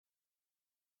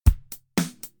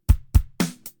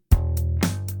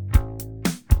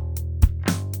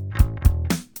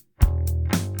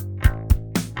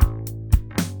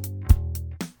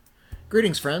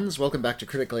Greetings, friends. Welcome back to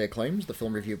Critically Acclaimed, the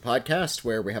film review podcast,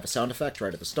 where we have a sound effect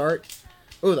right at the start.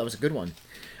 Oh, that was a good one.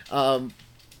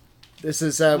 This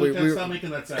is stop making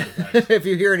that sound effect. if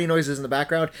you hear any noises in the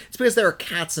background, it's because there are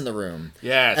cats in the room.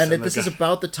 Yes, and this is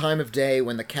about the time of day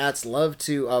when the cats love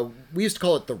to. We used to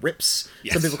call it the rips.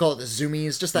 Yes. Some people call it the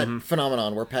zoomies. Just that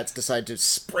phenomenon where pets decide to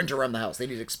sprint around the house. They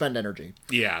need to expend energy.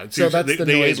 Yeah, so that's the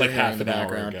noise ate like you're hearing half in the an hour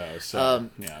background. ago. So,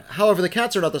 yeah. However, the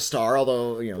cats are not the star,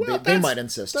 although they might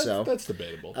insist so. That's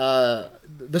debatable.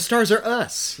 The stars are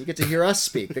us. You get to hear us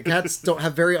speak. The cats don't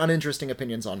have very uninteresting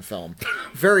opinions on film.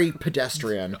 Very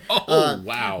pedestrian.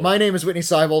 Wow. My name is Whitney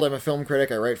Seibold. I'm a film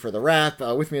critic. I write for The Wrap.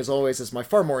 With me, as always, is my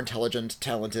far more intelligent,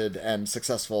 talented, and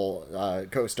successful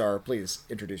co-star. Please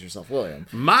introduce yourself, William.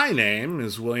 My name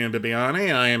is William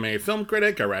Bibbiani. I am a film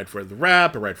critic. I write for The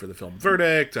Wrap. I write for The Film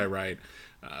Verdict. I write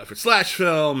for Slash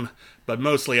Film. But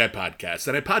mostly I podcast.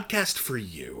 And I podcast for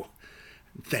you.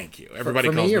 Thank you. Everybody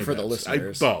for calls me or me for Bibbs. the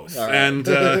listeners? Both. All right. And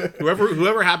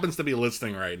whoever happens to be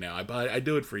listening right now, I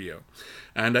do it for you.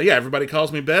 And everybody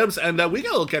calls me Bibbs. And we got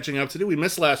a little catching up to do. We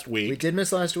missed last week. We did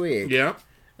miss last week. Yeah.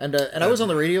 And I was on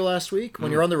the radio last week.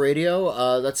 When you're on the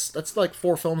radio, that's like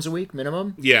 4 films a week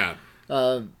minimum. Yeah.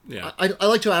 I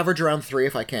like to average around 3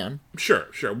 if I can. Sure.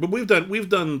 But we've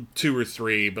done 2 or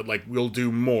 3, but like we'll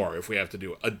do more if we have to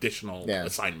do additional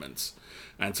assignments.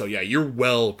 And so you're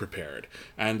well prepared.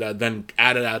 And then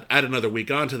add another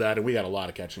week onto that, and we got a lot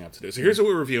of catching up to do. So here's what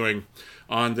we're reviewing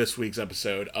on this week's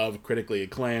episode of Critically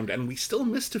Acclaimed, and we still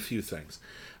missed a few things.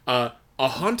 A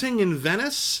Haunting in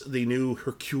Venice, the new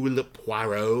Hercule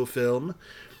Poirot film.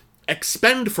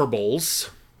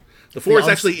 Expend4bles. The 4 is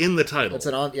actually in the title.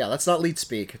 That's not lead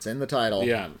speak. It's in the title.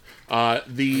 Yeah.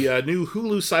 The new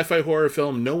Hulu sci-fi horror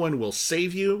film, No One Will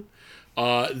Save You.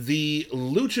 The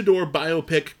luchador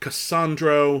biopic,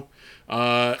 Cassandro.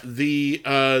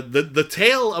 The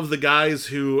tale of the guys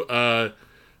who,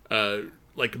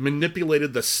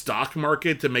 manipulated the stock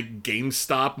market to make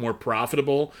GameStop more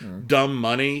profitable. Dumb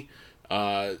Money.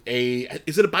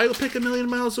 Is it a biopic, A Million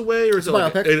Miles Away, or is it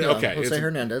biopic? Okay, Jose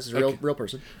Hernandez is a real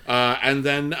person. And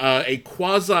then a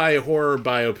quasi horror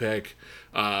biopic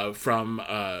from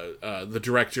the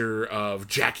director of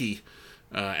Jackie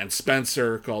and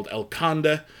Spencer called El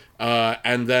Conde.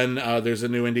 And then there's a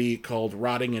new indie called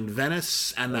Rotting in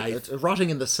Venice, and It's Rotting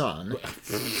in the Sun.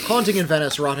 Haunting in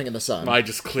Venice, Rotting in the Sun. I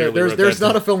just clearly there's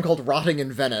not a film called Rotting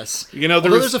in Venice.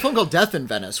 There's a film called Death in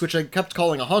Venice, which I kept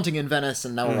calling A Haunting in Venice,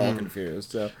 and now we're all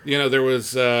confused. So. There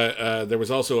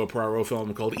was also a Poirot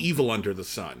film called Evil Under the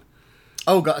Sun.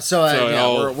 Oh god,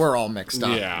 we're all mixed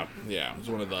up. Yeah, it was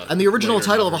one of the. And the original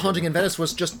title of A Haunting in Venice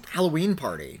was just Halloween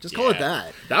Party. Just call it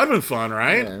that. That would have been fun,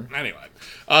 right? Yeah.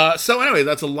 Anyway,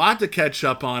 that's a lot to catch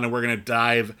up on, and we're gonna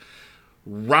dive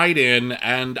right in.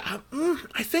 And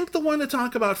I think the one to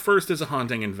talk about first is A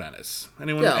Haunting in Venice.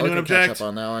 Anyone object? Catch up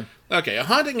on that one. Okay, A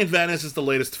Haunting in Venice is the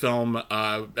latest film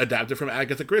adapted from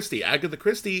Agatha Christie. Agatha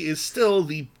Christie is still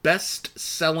the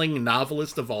best-selling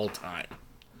novelist of all time.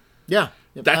 Yeah.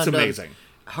 That's amazing.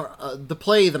 The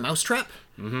play The Mousetrap,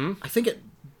 I think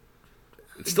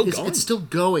it's still going. It's still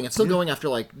going. It's still going after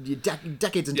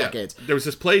decades and decades. There was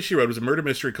this play she wrote. It was a murder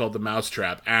mystery called The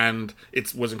Mousetrap, and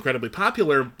it was incredibly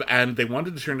popular, and they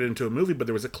wanted to turn it into a movie, but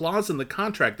there was a clause in the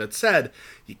contract that said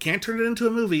you can't turn it into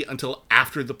a movie until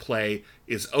after the play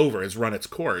is over, has run its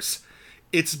course.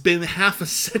 It's been half a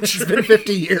century. It's been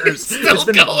 50 years. It's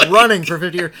been running for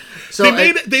 50 years. So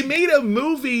they made a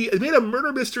movie. They made a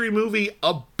murder mystery movie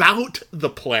about the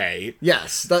play.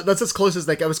 Yes, that's as close as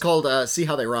it was called. See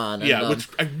How They Run. And, which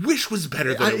I wish was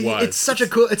better than it was. It's such a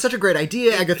great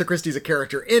idea. Agatha Christie's a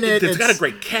character in it. It's got a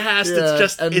great cast. It's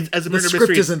just as a murder mystery. The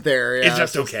script isn't there. It's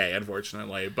just okay,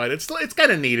 unfortunately. But it's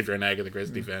kind of neat if you're an Agatha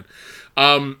Christie fan.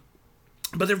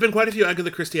 But there have been quite a few Agatha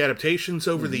Christie adaptations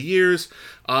over the years,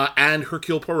 and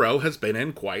Hercule Poirot has been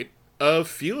in quite a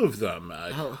few of them.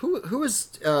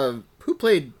 Who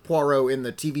played Poirot in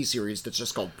the TV series that's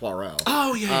just called Poirot?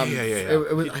 Oh yeah.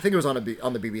 I think it was on the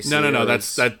BBC. No.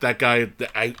 That's that guy.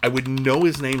 I would know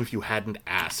his name if you hadn't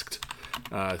asked.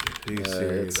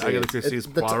 Agatha Christie's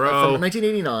Poirot from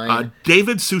 1989.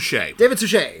 David Suchet.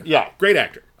 Yeah, great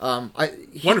actor.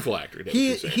 Wonderful actor.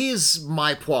 He's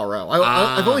my Poirot.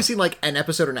 I've only seen an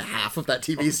episode and a half of that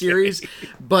TV series,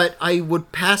 but I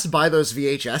would pass by those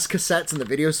VHS cassettes in the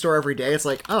video store every day. It's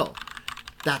like, oh,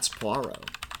 that's Poirot.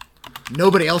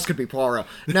 Nobody else could be Poirot.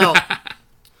 Now,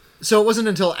 so it wasn't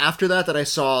until after that I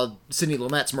saw Sidney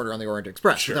Lumet's Murder on the Orient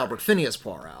Express with Albert Finney as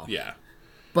Poirot. Yeah.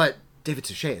 But David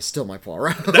Suchet is still my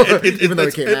Poirot, even though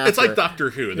he came after. It's like Doctor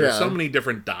Who. There's so many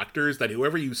different doctors that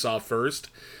whoever you saw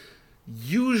first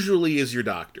usually is your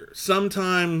doctor.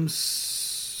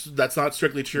 Sometimes that's not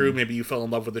strictly true. Maybe you fell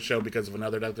in love with the show because of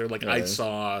another doctor. Like, I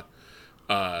saw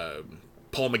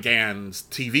Paul McGann's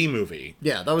TV movie.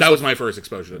 Yeah, that was my first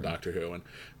exposure to Doctor Who, and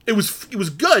it was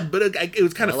good, but it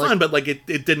was kind of fun. But like it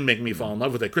didn't make me fall in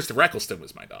love with it. Christopher Eccleston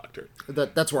was my doctor.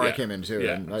 That's where I came in too.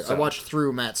 Yeah, and I watched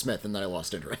through Matt Smith, and then I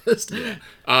lost interest.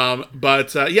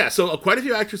 So quite a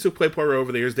few actors who play Poirot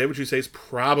over the years. David Jousset is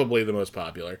probably the most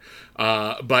popular,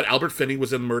 but Albert Finney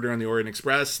was in Murder on the Orient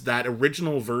Express. That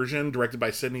original version, directed by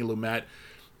Sidney Lumet,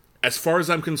 as far as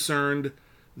I'm concerned,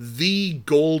 the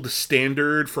gold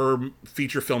standard for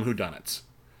feature film whodunits.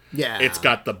 Yeah, it's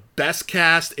got the best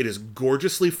cast. It is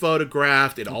gorgeously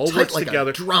photographed. It all tight works like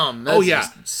together. A drum. That's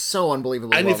just so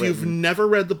unbelievable. And if you've never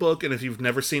read the book, and if you've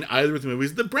never seen either of the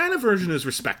movies, the Branagh version is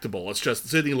respectable. It's just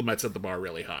Sidney Lumet set the bar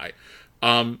really high.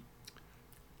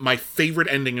 My favorite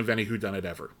ending of any whodunit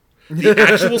ever. The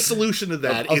actual solution to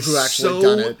that is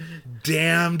so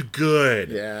damned good.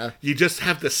 Yeah, you just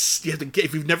have this.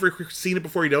 If you've never seen it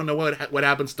before, you don't know what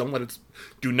happens. Do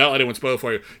not let anyone spoil it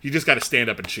for you. You just got to stand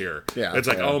up and cheer. Yeah, it's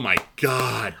like, oh my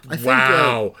god,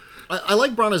 wow. I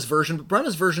like Branagh's version, but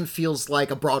Branagh's version feels like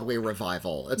a Broadway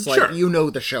revival. It's like you know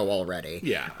the show already.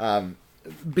 Yeah.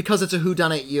 Because it's a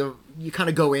whodunit, you kind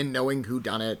of go in knowing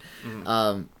whodunit.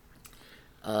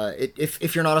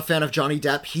 If you're not a fan of Johnny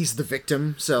Depp, he's the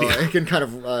victim, so it can kind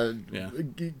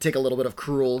of take a little bit of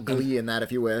cruel glee in that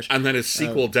if you wish. And then his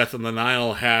sequel, Death on the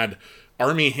Nile, had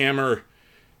Armie Hammer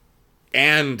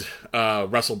and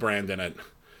Russell Brand in it.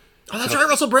 Oh, that's right,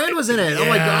 Russell Brand was in it. Oh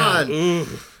my god. Ooh.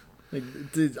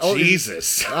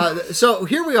 Jesus. So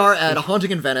here we are at A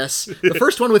Haunting in Venice, the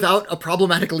first one without a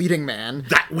problematic leading man.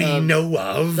 That we know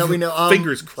of.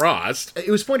 Fingers crossed. It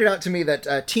was pointed out to me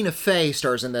that Tina Fey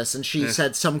stars in this, and she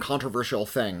said some controversial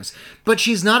things. But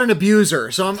she's not an abuser,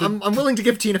 so I'm willing to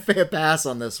give Tina Fey a pass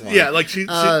on this one. Yeah, like it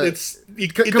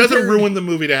doesn't ruin the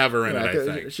movie to have her in it,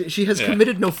 I think. She has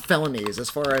committed no felonies, as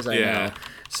far as I know.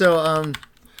 So,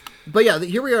 but yeah,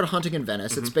 here we are at Haunting in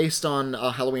Venice. It's based on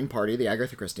a Halloween Party, the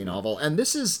Agatha Christie novel, and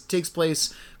this takes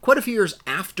place quite a few years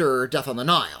after Death on the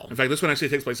Nile. In fact, this one actually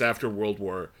takes place after World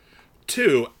War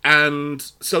II,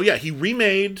 and so he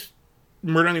remade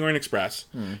Murder on the Orient Express.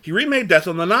 He remade Death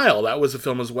on the Nile. That was a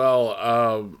film as well,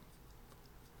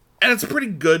 and it's a pretty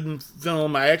good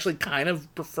film. I actually kind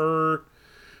of prefer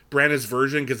Branagh's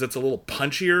version because it's a little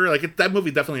punchier. Like that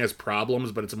movie definitely has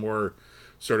problems, but it's a more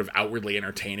sort of outwardly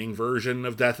entertaining version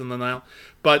of Death in the Nile.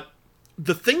 But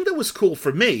the thing that was cool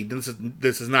for me, and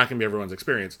this is not going to be everyone's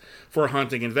experience, for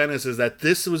Haunting in Venice, is that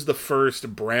this was the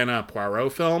first Branagh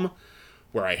Poirot film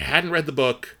where I hadn't read the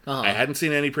book, I hadn't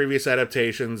seen any previous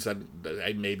adaptations,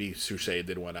 maybe Suchet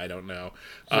did one, I don't know.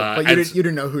 But you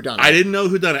didn't know who done it. I didn't know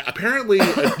who done it. Apparently,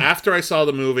 after I saw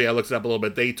the movie, I looked it up a little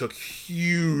bit, they took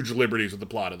huge liberties with the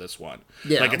plot of this one.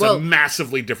 Yeah, like, it's a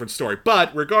massively different story.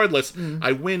 But regardless,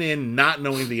 I went in not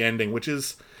knowing the ending, which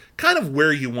is kind of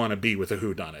where you want to be with a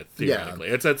whodunit, theoretically.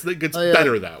 Yeah. It's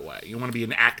better that way. You want to be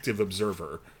an active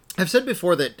observer. I've said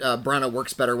before that Branagh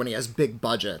works better when he has big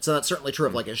budgets, and that's certainly true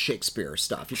of like his Shakespeare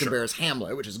stuff. You compare his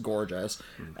Hamlet, which is gorgeous,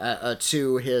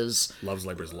 to his Love's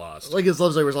Labour's Lost. Like his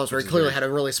Love's Labour's Lost, where he clearly had a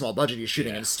really small budget. He's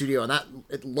shooting in his studio, and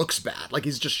it looks bad. Like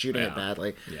he's just shooting it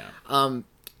badly. Yeah.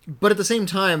 But at the same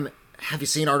time, have you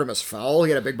seen Artemis Fowl?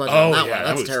 He had a big budget on that one.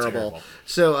 That's terrible.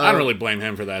 So I don't really blame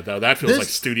him for that, though. That feels like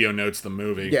Studio Notes the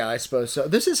movie. Yeah, I suppose so.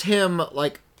 This is him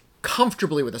like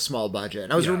comfortably with a small budget.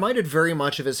 And I was reminded very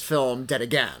much of his film Dead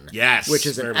Again. Yes. Which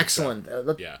is an excellent,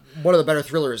 one of the better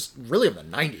thrillers really of the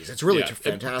 90s. It's really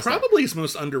fantastic. Probably his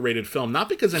most underrated film, not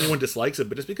because anyone dislikes it,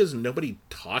 but just because nobody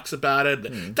talks about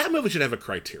it. That movie should have a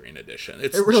Criterion edition.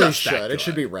 It really should. It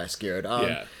should be rescued.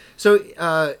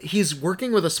 So he's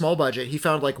working with a small budget. He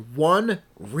found like one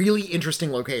really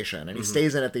interesting location, and he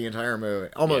stays in it the entire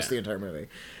movie, almost the entire movie.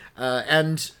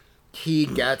 And he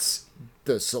gets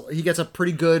a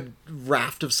pretty good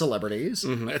raft of celebrities.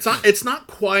 It's not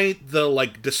quite the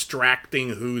like distracting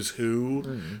who's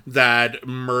who that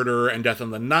Murder and Death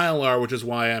on the Nile are, which is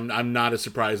why I'm not as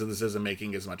surprised that this isn't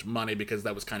making as much money, because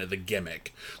that was kind of the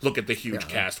gimmick. Look at the huge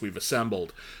cast we've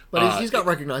assembled. But he's got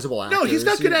recognizable actors. No, he's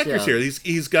got good actors here.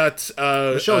 He's got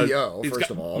Michelle Yeoh,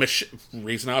 first of all.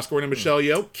 Recent Oscar winner Michelle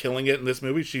Yeoh, killing it in this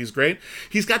movie. She's great.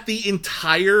 He's got the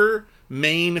entire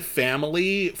main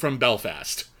family from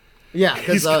Belfast. Yeah,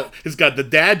 because he's got the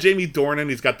dad, Jamie Dornan.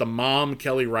 He's got the mom,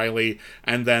 Kelly Riley,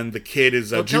 and then the kid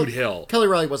is Jude Hill. Kelly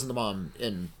Riley wasn't the mom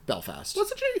in Belfast.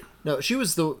 Wasn't she? No, she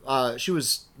was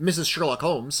Mrs. Sherlock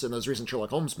Holmes in those recent Sherlock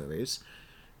Holmes movies.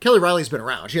 Kelly Riley's been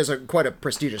around. She has quite a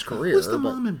prestigious career. Who was the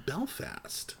mom in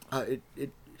Belfast?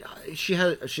 she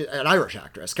an Irish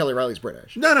actress. Kelly Riley's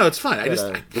British. No, it's fine.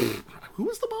 Who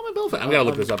was the mom in Belfast? I'm gonna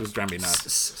look this up. It's driving me nuts.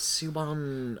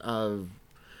 Siobhan.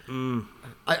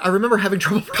 I remember having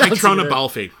trouble pronouncing Catriona it.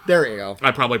 Balfe. There you go.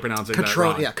 I probably pronounced it that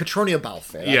wrong. Yeah, Catronia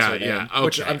Balfe. That's her name, Okay.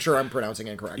 which I'm sure I'm pronouncing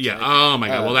incorrectly. Yeah. Oh my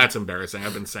god. Well, that's embarrassing.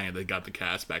 I've been saying they got the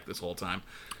cast back this whole time.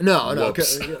 No.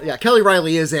 Yeah, Kelly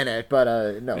Riley is in it,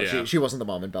 but no, Yeah. she wasn't the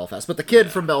mom in Belfast. But the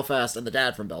kid from Belfast and the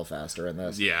dad from Belfast are in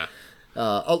this. Yeah.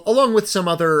 Along with some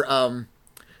other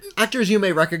actors you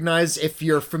may recognize if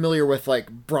you're familiar with,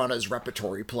 like, Branagh's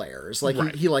repertory players.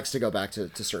 Like, he likes to go back to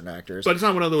certain actors. But it's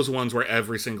not one of those ones where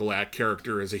every single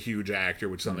character is a huge actor,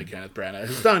 which is something Kenneth Branagh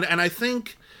has done. And I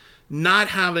think not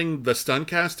having the stunt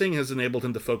casting has enabled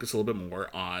him to focus a little bit more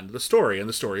on the story. And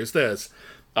the story is this.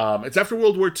 It's after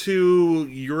World War II,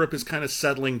 Europe is kind of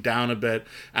settling down a bit,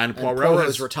 and Poirot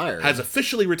has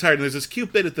officially retired. And there's this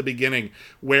cute bit at the beginning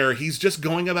where he's just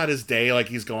going about his day like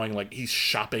he's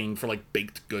shopping for, like,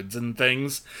 baked goods and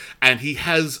things, and he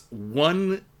has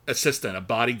one assistant, a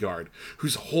bodyguard,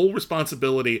 whose whole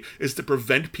responsibility is to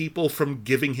prevent people from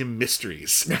giving him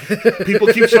mysteries. People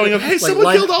keep showing up, hey,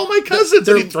 someone killed all my cousins,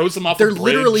 and he throws them off a bridge. They're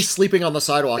literally sleeping on the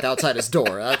sidewalk outside his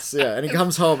door. And he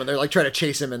comes home, and they're, like, trying to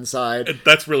chase him inside.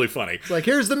 That's really funny. It's like,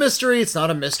 here's the mystery. It's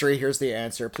not a mystery. Here's the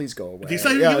answer. Please go away. He's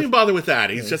not even bother with that.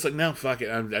 He's just like, no, fuck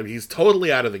it. He's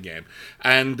totally out of the game.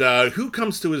 And who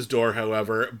comes to his door,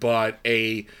 however, but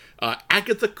a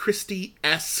Agatha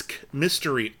Christie-esque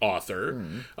mystery author,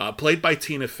 played by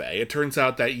Tina Fey. It turns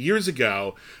out that years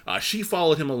ago, she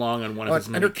followed him along on one of his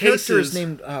many cases. And her character is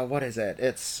named, what is it?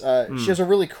 It's, she has a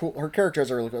really cool, her character is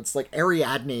a really cool, it's like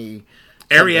Ariadne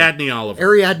Oliver.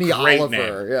 Ariadne Great Oliver.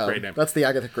 Name. Yeah. Great name. That's the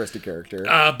Agatha Christie character.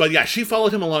 But yeah, she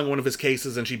followed him along one of his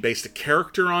cases, and she based a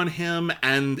character on him,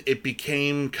 and it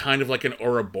became kind of like an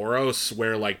Ouroboros,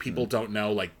 where, like, people don't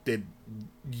know, like, did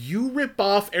you rip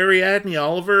off Ariadne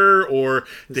Oliver, or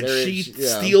did she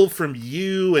steal from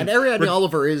you? And Ariadne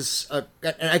Oliver is an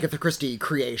Agatha Christie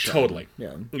creation. Totally.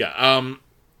 Yeah.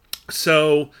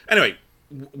 So, anyway,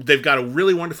 they've got a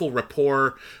really wonderful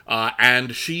rapport,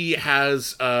 and she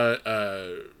has,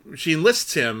 she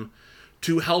enlists him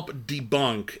to help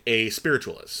debunk a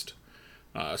spiritualist.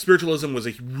 Spiritualism was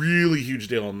a really huge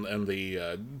deal in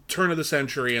the turn of the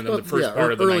century and then the first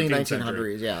part of the early 19th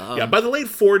century. Yeah. By the late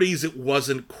 40s, it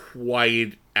wasn't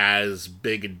quite as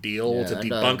big a deal to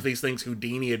debunk these things.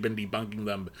 Houdini had been debunking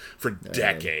them for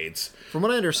decades. From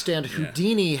what I understand,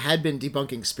 Houdini had been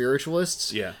debunking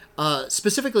spiritualists. Yeah.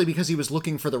 Specifically because he was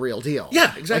looking for the real deal.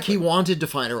 Yeah, exactly. Like, he wanted to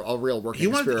find a real working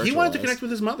spiritualist. He wanted to connect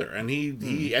with his mother, and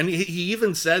he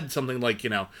even said something like,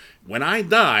 when I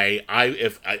die,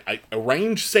 I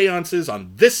arrange seances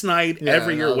on this night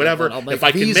every year, whatever. If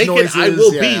I can make it, I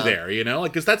will be there.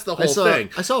 Because that's the whole thing.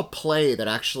 I saw a play that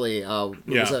actually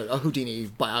was a Houdini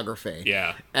biography.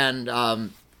 Yeah, and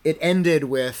it ended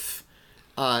with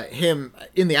him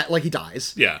in the he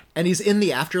dies. Yeah, and he's in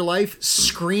the afterlife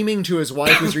screaming to his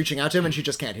wife who's reaching out to him, and she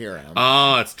just can't hear him.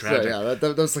 Oh, that's tragic. So,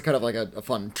 yeah, that's kind of like a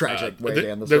fun tragic way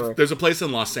to end the story. There's a place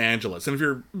in Los Angeles, and if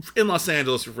you're in Los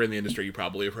Angeles, if you're in the industry, you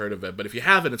probably have heard of it. But if you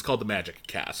haven't, it's called the Magic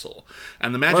Castle.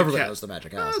 And the Magic Castle knows the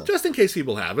Magic Castle. Just in case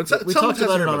people haven't. We talked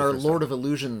about it on our Lord of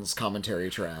Illusions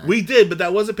commentary track. We did, but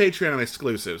that was a Patreon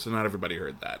exclusive, so not everybody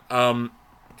heard that.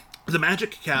 The Magic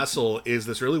Castle is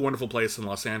this really wonderful place in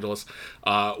Los Angeles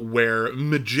where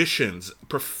magicians,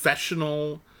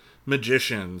 professional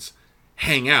magicians,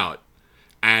 hang out,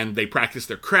 and they practice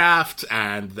their craft,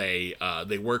 and they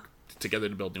work together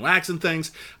to build new acts and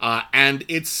things. And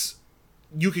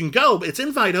you can go, but it's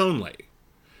invite only.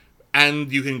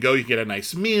 And you can go, you can get a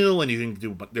nice meal, and you can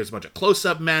do, there's a bunch of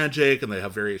close-up magic, and they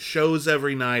have various shows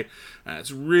every night. And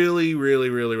it's really, really,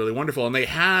 really, really wonderful. And they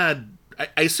had,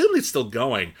 I assume it's still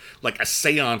going, like a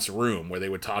seance room where they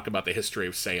would talk about the history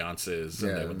of seances,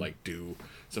 and they would like do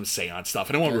some seance stuff.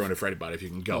 And I won't ruin it for anybody if you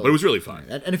can go, but it was really fun.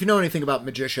 And if you know anything about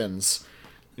magicians,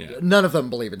 none of them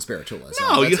believe in spiritualism.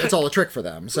 No, it's all a trick for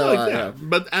them. So,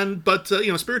 but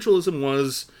spiritualism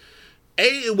was.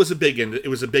 It was a big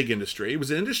industry. It was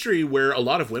an industry where a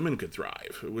lot of women could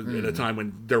thrive. It was at a time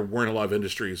when there weren't a lot of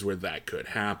industries where that could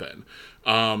happen.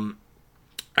 And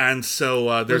so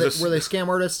were they scam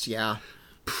artists? Yeah.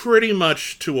 Pretty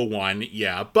much to a one,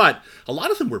 yeah. But a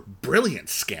lot of them were brilliant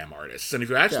scam artists. And if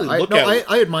you actually look at it...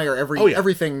 I admire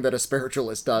everything that a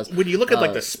spiritualist does. When you look at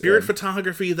like the spirit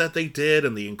photography that they did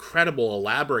and the incredible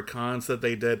elaborate cons that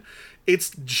they did,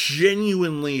 it's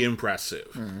genuinely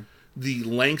impressive. The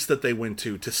lengths that they went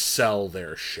to sell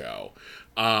their show.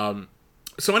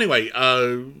 So anyway,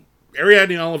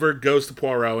 Ariadne Oliver goes to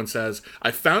Poirot and says,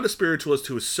 I found a spiritualist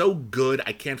who is so good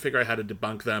I can't figure out how to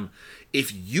debunk them.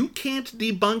 If you can't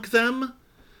debunk them,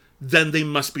 then they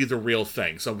must be the real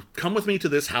thing. So come with me to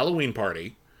this Halloween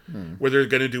party where they're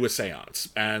going to do a seance.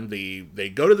 And they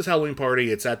go to this Halloween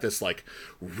party. It's at this, like,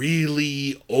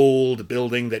 really old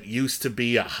building that used to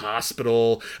be a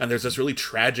hospital. And there's this really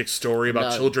tragic story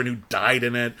about children who died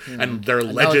in it. And there are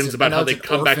legends about how they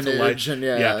come back to life. And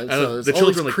And so the all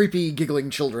children, these creepy,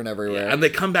 giggling children everywhere. and they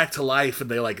come back to life, and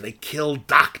they kill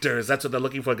doctors. That's what they're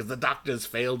looking for, because the doctors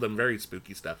failed them. Very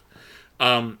spooky stuff.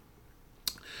 And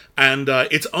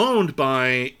it's owned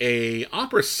by a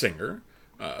opera singer,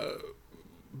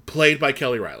 played by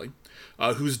Kelly Riley,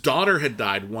 whose daughter had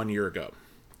died 1 year ago.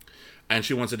 And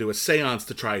she wants to do a seance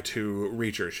to try to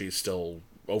reach her. She's still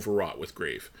overwrought with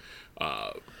grief.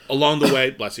 Along the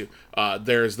way, bless you,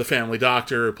 there's the family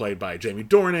doctor, played by Jamie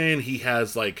Dornan. He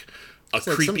has, like, a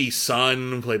creepy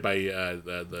son, played by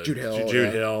Jude Hill.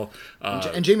 Hill.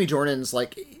 And Jamie Dornan's,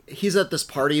 like, he's at this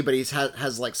party, but he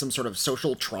has like, some sort of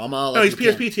social trauma. Like, he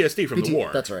has PTSD from the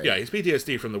war. That's right. Yeah, he's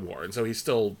PTSD from the war, and so he's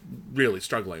still really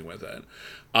struggling with it.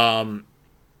 And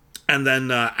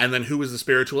then who was the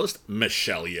spiritualist?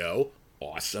 Michelle Yeoh.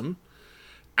 Awesome.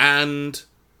 And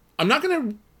I'm not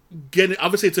going to get...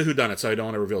 Obviously, it's a whodunit, so I don't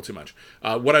want to reveal too much.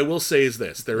 What I will say is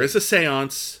this. There is a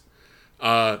seance.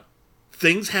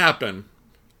 Things happen,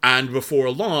 and before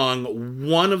long,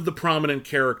 one of the prominent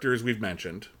characters we've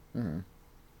mentioned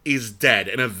is dead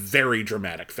in a very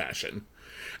dramatic fashion.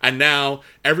 And now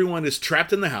everyone is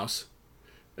trapped in the house.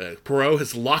 Poirot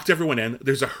has locked everyone in.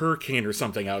 There's a hurricane or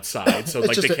something outside, so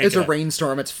like it's a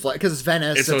rainstorm. It's because it's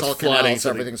Venice. It's all flooding, canals,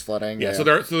 so everything's flooding. Yeah, so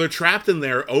they're trapped in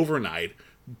there overnight.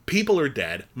 People are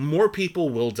dead. More people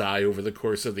will die over the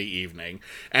course of the evening,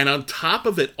 and on top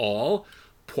of it all,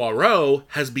 Poirot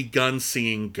has begun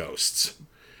seeing ghosts.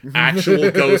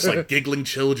 Actual ghosts, like giggling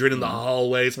children in the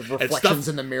hallways. Reflections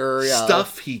in the mirror,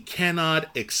 Stuff he cannot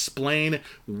explain.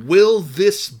 Will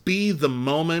this be the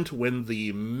moment when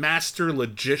the master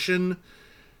logician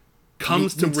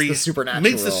meets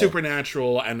the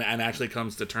supernatural and actually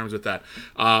comes to terms with that?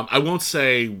 I won't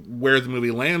say where the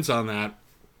movie lands on that.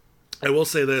 I will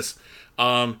say this.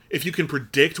 If you can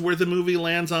predict where the movie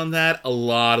lands on that, a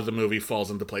lot of the movie falls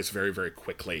into place very, very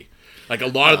quickly. Like, a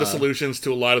lot of the solutions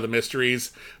to a lot of the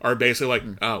mysteries are basically like,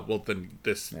 oh, well, then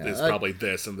this is probably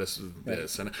this, and this is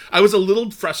this. And I was a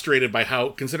little frustrated by how,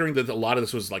 considering that a lot of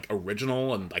this was, like,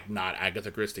 original and, like, not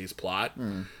Agatha Christie's plot,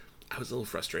 I was a little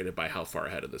frustrated by how far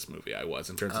ahead of this movie I was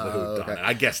in terms of the whodunit. Okay.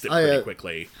 I guessed it pretty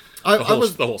quickly. The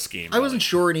whole scheme. I wasn't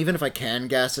sure, and even if I can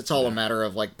guess, it's all a matter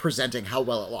of, like, presenting how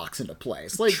well it locks into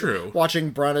place. Like,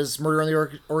 watching Branagh's Murder on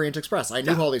the Orient Express. I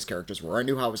knew who all these characters were. I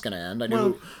knew how it was going to end. I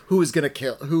knew who was going to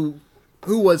kill...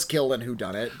 Who was killed and who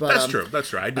done it. But, that's true.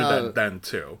 That's right. I knew that then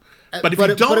too. But if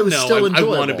you don't know, I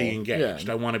want to be engaged.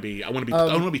 Yeah. I want to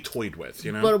be toyed with.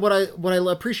 You know. But what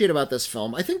I appreciate about this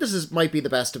film, I think this might be the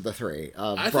best of the three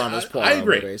of Branagh's Poirot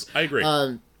movies. I agree.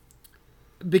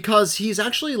 Because he's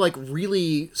actually, like,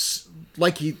 really,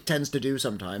 like he tends to do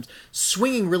sometimes,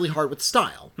 swinging really hard with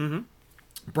style.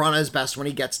 Branagh is best when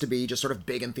he gets to be just sort of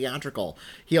big and theatrical.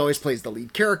 He always plays the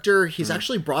lead character. He's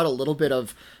actually brought a little bit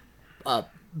of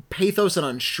pathos and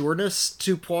unsureness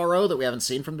to Poirot that we haven't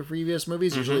seen from the previous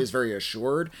movies. Usually he's very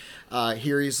assured.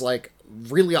 Here he's, like,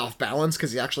 really off balance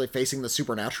because he's actually facing the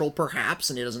supernatural, perhaps,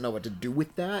 and he doesn't know what to do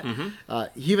with that.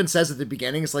 He even says at the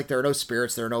beginning, it's like, there are no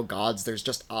spirits, there are no gods, there's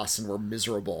just us, and we're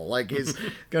miserable. Like, he's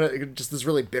just this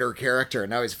really bitter character, and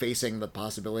now he's facing the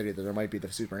possibility that there might be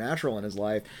the supernatural in his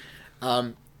life.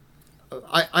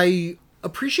 I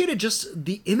appreciated just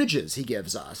the images he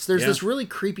gives us. There's this really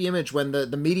creepy image when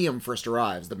the medium first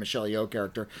arrives, the Michelle Yeoh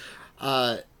character.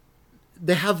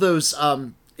 They have those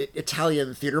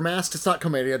Italian theater masks. It's not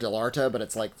Commedia dell'arte, but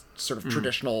it's like sort of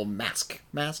traditional masks.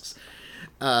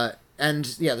 And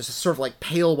there's this sort of like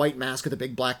pale white mask with a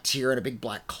big black tear and a big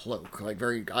black cloak, like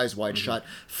very eyes wide shut,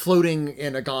 floating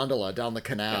in a gondola down the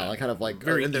canal, like kind of like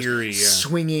very eerie,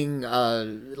 swinging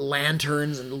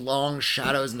lanterns and long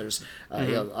shadows, and there's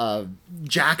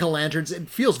jack-o'-lanterns. It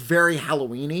feels very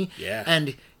Halloween-y,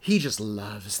 and he just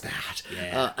loves that.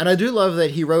 And I do love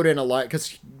that he wrote in a line,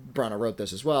 because Branagh wrote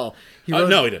this as well.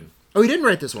 No, he didn't. Oh, he didn't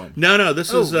write this one. No.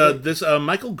 This is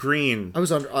Michael Green. I was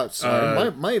on.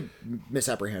 Sorry, my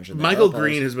misapprehension. Michael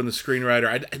Green has been the screenwriter.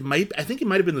 I think he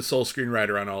might have been the sole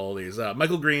screenwriter on all of these.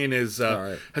 Michael Green has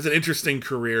an interesting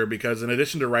career because in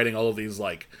addition to writing all of these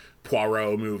like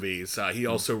Poirot movies, he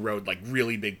also wrote like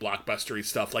really big blockbustery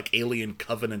stuff like Alien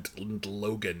Covenant and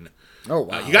Logan. Oh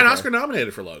wow! He got Oscar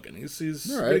nominated for Logan. He's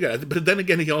pretty good. But then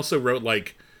again, he also wrote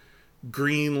like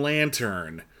Green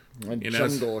Lantern.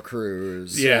 Jungle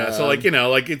Cruise. Yeah, so like,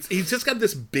 he's just got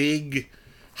this big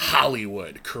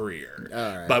Hollywood career.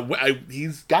 All right. But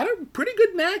he's got a pretty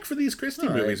good knack for these Christie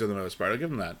movies for the most part. I'll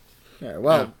give him that. Yeah,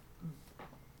 well,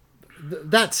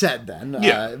 that said, then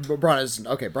Branagh's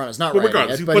not well, writing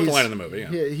regardless, it, he but put the line in the movie.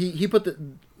 Yeah. He put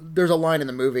there's a line in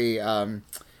the movie. I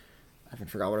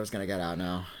haven't forgot what I was going to get out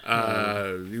now.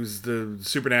 It was the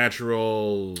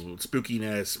supernatural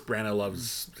spookiness. Branagh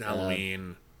loves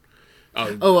Halloween.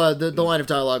 The line of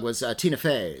dialogue was Tina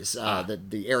Fey's,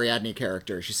 the Ariadne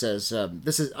character. She says,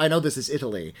 I know this is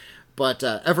Italy, but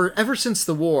ever since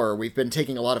the war, we've been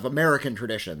taking a lot of American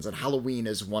traditions, and Halloween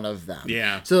is one of them.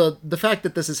 Yeah. So the fact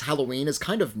that this is Halloween is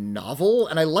kind of novel,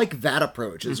 and I like that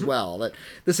approach as well. That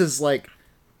this is like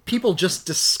people just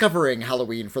discovering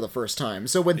Halloween for the first time.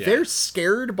 So when they're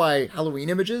scared by Halloween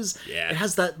images, it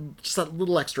has that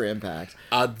little extra impact.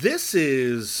 This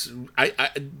is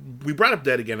we brought up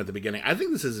Dead Again at the beginning. I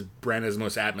think this is Branagh's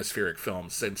most atmospheric film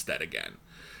since Dead Again.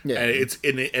 Yeah, and it's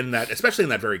in that, especially in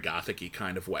that very gothic-y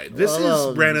kind of way. This is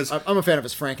Branagh's. I'm a fan of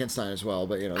his Frankenstein as well,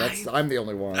 but I'm the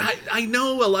only one. I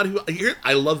know a lot of people.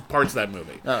 I love parts of that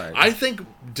movie. All right. I think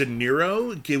De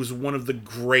Niro gives one of the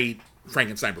great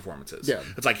Frankenstein performances. Yeah.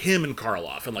 It's like him and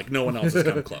Karloff, and like no one else has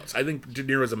come close. I think De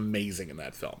Niro is amazing in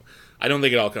that film. I don't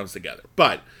think it all comes together,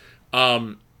 but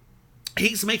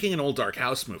he's making an old Dark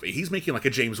House movie. He's making like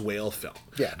a James Whale film.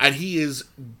 Yeah. And he is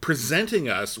presenting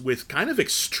us with kind of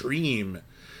extreme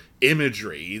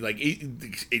imagery, like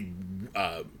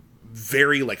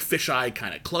very like fisheye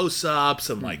kind of close-ups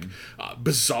and like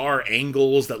bizarre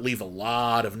angles that leave a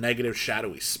lot of negative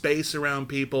shadowy space around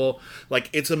people.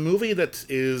 Like, it's a movie that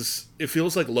it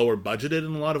feels like lower budgeted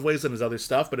in a lot of ways than his other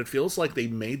stuff, but it feels like they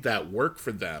made that work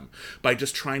for them by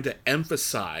just trying to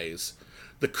emphasize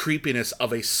the creepiness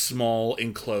of a small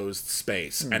enclosed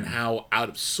space and how out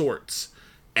of sorts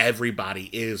everybody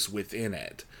is within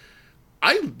it.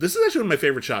 This is actually one of my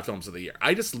favorite shot films of the year.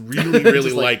 I just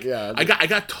really like. I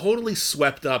got totally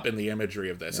swept up in the imagery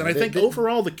of this, and I think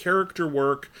overall the character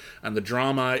work and the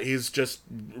drama is just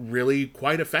really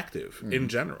quite effective in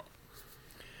general.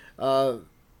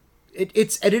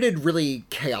 It's edited really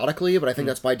chaotically, but I think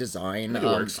that's by design. It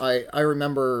works. I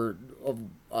remember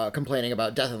complaining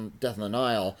about Death on the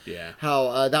Nile. Yeah.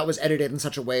 How that was edited in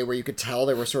such a way where you could tell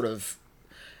they were sort of.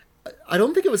 I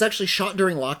don't think it was actually shot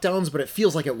during lockdowns, but it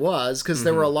feels like it was, because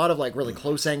there were a lot of like really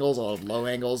close angles, a lot of low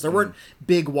angles. There weren't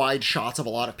big wide shots of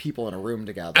a lot of people in a room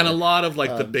together, and a lot of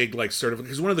like the big like sort of,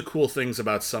 because one of the cool things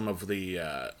about some of the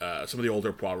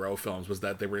older Poirot films was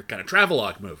that they were kind of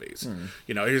travelogue movies.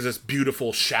 You know, here's this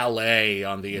beautiful chalet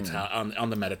on the on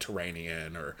the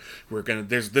Mediterranean, or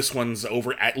there's this one's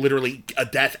over at literally a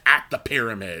death at the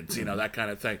pyramids. You know, that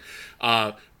kind of thing.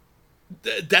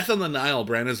 Death on the Nile,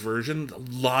 Branagh's version, a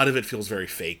lot of it feels very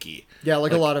fakey. Yeah,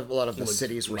 like a lot of the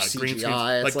cities were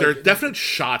CGI. Like there are definite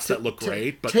shots that look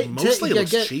great, but mostly it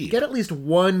looks cheap. Get at least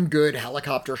one good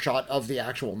helicopter shot of the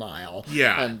actual Nile.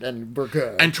 Yeah. And we're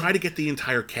good. And try to get the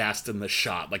entire cast in the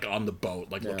shot, like on the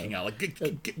boat, like looking out.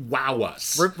 Like, wow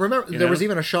us. Remember, there was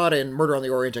even a shot in Murder on the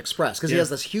Orient Express, because he has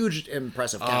this huge,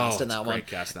 impressive cast in that one.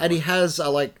 And he has,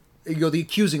 the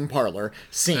accusing parlor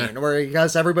scene where he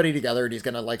has everybody together and he's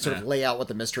gonna like sort of lay out what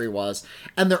the mystery was,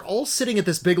 and they're all sitting at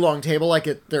this big long table like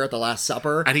they're at the Last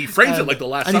Supper, and he frames it like the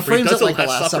Last Supper. And he frames it like the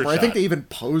Last Supper. I think they even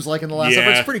pose like in the Last Supper.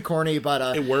 It's pretty corny,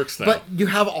 but it works though. But you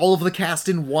have all of the cast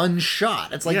in one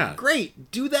shot. It's like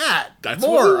great, do that. That's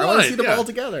more. I want to see them all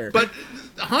together. But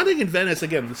Haunting in Venice,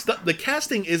 again, the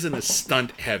casting isn't a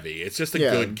stunt heavy. It's just a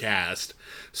good cast.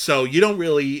 So you don't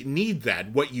really need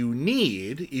that. What you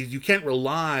need is, you can't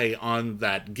rely on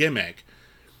that gimmick.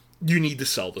 You need to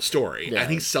sell the story. Yeah.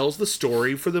 And he sells the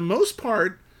story, for the most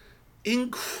part,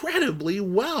 incredibly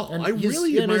well. And I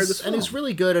really admire this film. And he's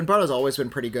really good, and Branagh's always been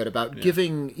pretty good about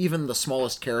giving even the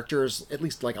smallest characters at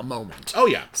least like a moment. Oh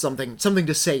yeah. Something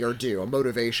to say or do, a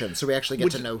motivation, so we actually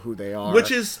get to know who they are.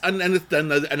 Which is, and a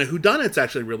whodunit's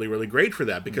actually really, really great for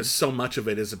that, because so much of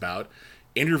it is about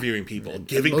interviewing people,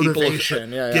 giving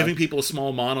people a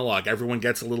small monologue. Everyone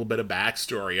gets a little bit of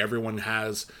backstory. Everyone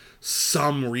has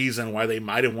some reason why they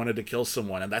might have wanted to kill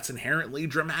someone, and that's inherently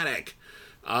dramatic.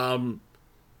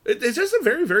 It's just a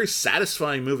very, very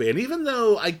satisfying movie. And even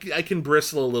though I can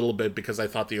bristle a little bit because I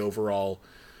thought a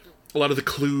lot of the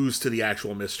clues to the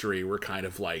actual mystery were kind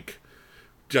of like,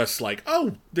 just like,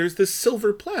 oh, there's this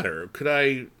silver platter. Could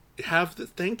I have the...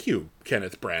 Thank you,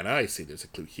 Kenneth Branagh. I see there's a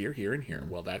clue here, here, and here.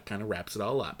 Well, that kind of wraps it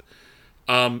all up.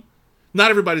 Not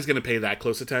everybody's going to pay that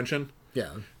close attention.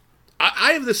 Yeah.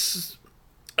 I have this...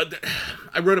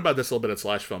 I wrote about this a little bit at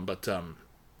Slash Film, but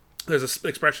there's an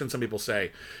expression some people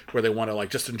say where they want to like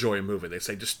just enjoy a movie. They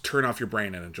say just turn off your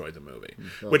brain and enjoy the movie,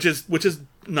 which is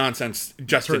nonsense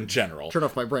just in general. Turn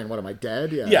off my brain. What am I,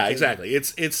 dead? Yeah, exactly.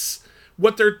 It's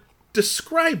what they're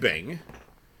describing,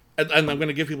 and I'm going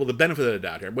to give people the benefit of the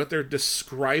doubt here. What they're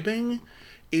describing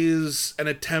is an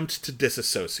attempt to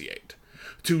disassociate,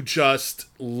 to just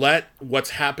let what's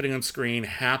happening on screen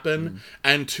happen,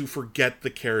 and to forget the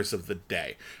cares of the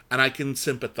day. And I can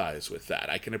sympathize with that.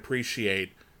 I can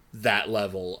appreciate that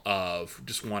level of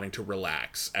just wanting to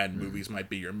relax, and movies might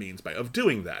be your means of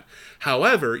doing that.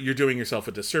 However, you're doing yourself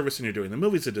a disservice, and you're doing the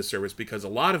movies a disservice, because a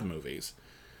lot of movies,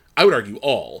 I would argue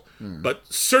all, but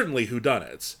certainly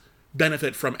whodunits,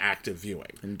 benefit from active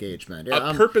viewing. Engagement.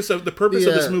 Yeah, the purpose of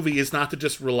this movie is not to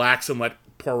just relax and let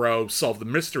Poirot solve the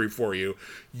mystery for you.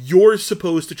 You're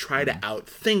supposed to try to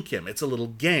outthink him. It's a little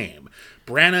game.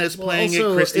 Branagh is playing it,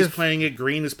 Christie's playing it,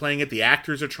 Green is playing it, the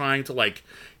actors are trying to, like,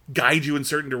 guide you in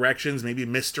certain directions, maybe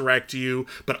misdirect you,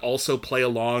 but also play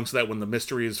along so that when the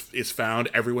mystery is found,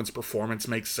 everyone's performance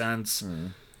makes sense.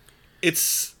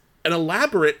 It's an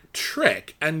elaborate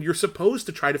trick, and you're supposed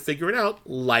to try to figure it out,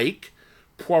 like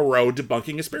Poirot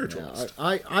debunking a spiritualist.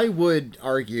 Yeah, I would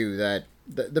argue that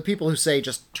the people who say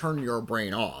just turn your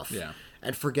brain off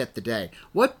and forget the day,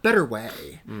 what better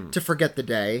way to forget the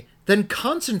day than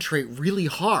concentrate really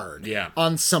hard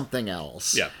on something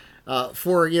else?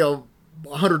 For,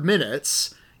 100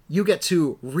 minutes, you get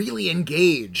to really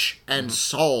engage and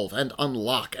solve and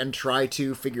unlock and try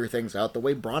to figure things out the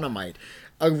way Branagh might.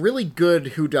 A really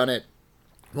good whodunit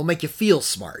will make you feel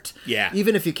smart. Yeah.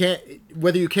 Even if you can't,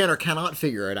 whether you can or cannot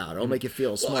figure it out, it'll make you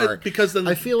feel smart. Because then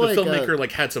the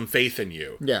filmmaker had some faith in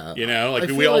you. Yeah.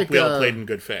 We all played in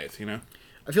good faith,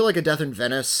 I feel like A Death in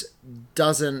Venice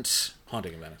doesn't...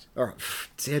 Haunting in Venice. Or,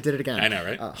 see, I did it again. I know,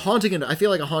 right? I feel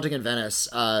like A Haunting in Venice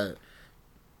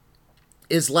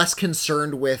is less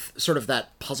concerned with sort of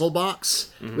that puzzle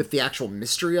box, with the actual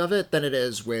mystery of it, than it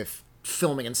is with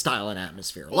filming and style and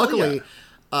atmosphere. Luckily...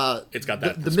 it's got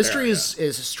that. The mystery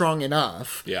is strong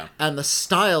enough, and the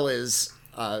style is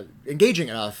engaging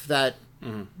enough that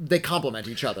they complement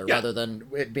each other rather than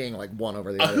it being like one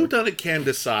over the other. A whodunit can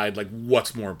decide like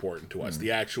what's more important to us: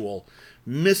 the actual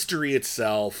mystery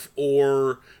itself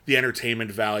or the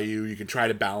entertainment value. You can try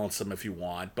to balance them if you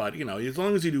want, but as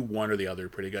long as you do one or the other,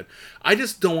 pretty good. I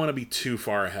just don't want to be too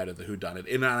far ahead of the whodunit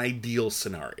in an ideal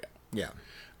scenario. Yeah.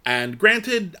 And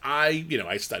granted,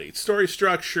 I studied story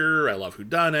structure. I love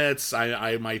whodunits.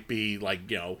 I might be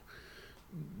like,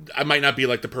 I might not be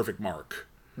like the perfect mark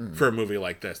for a movie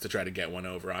like this to try to get one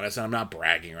over on us. And I'm not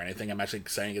bragging or anything. I'm actually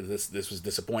saying this was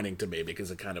disappointing to me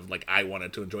because it kind of like I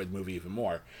wanted to enjoy the movie even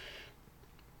more.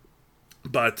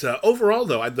 But overall,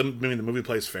 though, the movie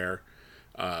plays fair.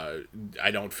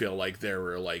 I don't feel like there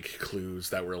were like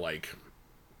clues that were like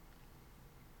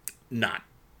not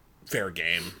fair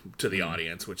game to the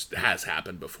audience, which has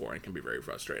happened before and can be very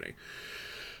frustrating.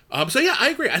 So yeah, I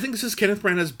agree. I think this is Kenneth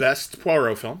Branagh's best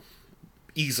Poirot film,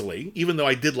 easily. Even though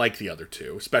I did like the other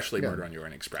two, especially Murder on the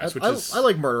Orient Express. I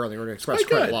like Murder on the Orient Express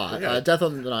quite a lot. Yeah. Death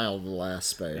on the Nile of the Last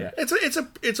Spade. Yeah.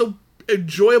 It's a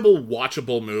enjoyable,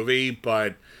 watchable movie,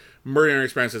 but Murder on the Orient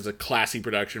Express is a classy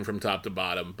production from top to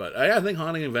bottom. But I think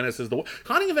Haunting in Venice is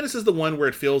the one where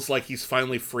it feels like he's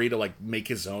finally free to like make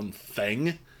his own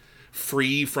thing.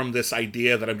 Free from this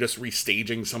idea that I'm just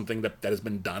restaging something that has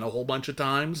been done a whole bunch of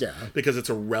times. Yeah. Because it's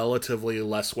a relatively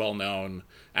less well-known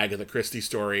Agatha Christie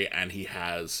story, and he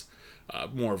has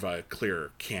more of a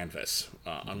clear canvas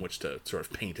on which to sort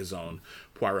of paint his own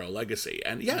Poirot legacy.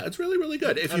 And yeah, it's really, really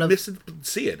good. If you miss it,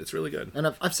 see it. It's really good.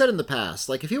 And I've said in the past,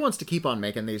 like, if he wants to keep on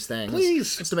making these things,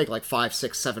 please, just to make like 5,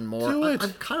 6, 7 more, do it.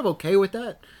 I'm kind of okay with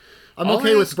that. I'm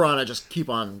okay with Branagh just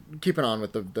keeping on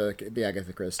with the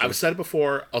Agatha Christie. I've said it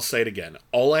before, I'll say it again.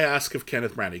 All I ask of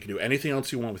Kenneth Branagh, you can do anything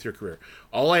else you want with your career.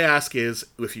 All I ask is,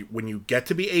 when you get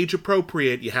to be age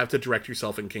appropriate, you have to direct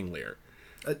yourself in King Lear.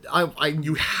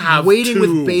 You have waiting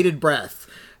with bated breath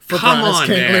for Branagh's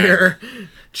King Lear.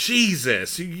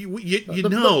 Jesus, you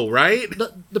know, right?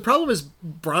 The problem is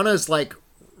Branagh's like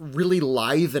really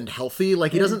lithe and healthy.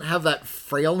 Like, he doesn't have that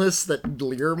frailness that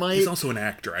Lear might. He's also an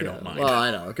actor. I don't mind. Well, I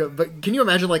know. But can you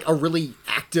imagine, like, a really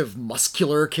active,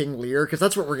 muscular King Lear? Because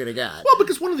that's what we're going to get. Well,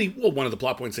 because one of the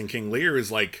plot points in King Lear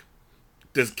is, like,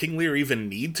 does King Lear even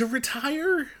need to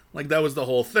retire? Like, that was the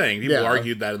whole thing. People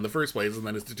argued that in the first place, and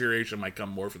then his deterioration might come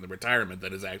more from the retirement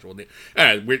than his actual need.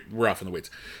 We're off in the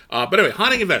weeds. But anyway,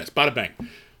 Haunting in Venice, bada bang.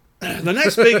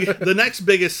 The next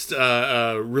biggest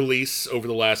release over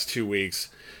the last 2 weeks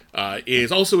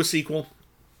is also a sequel.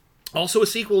 Also a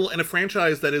sequel in a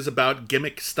franchise that is about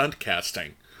gimmick stunt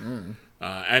casting.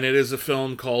 And it is a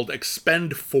film called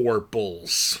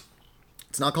Expend4bles.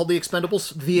 It's not called The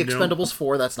Expendables. The Expendables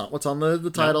 4. That's not what's on the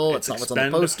title. It's not what's on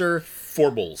the poster.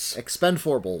 Expend4bles.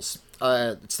 Expend4bles.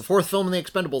 It's the 4th film in the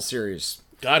Expendables series.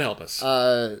 God help us.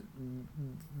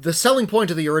 The selling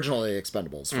point of the original The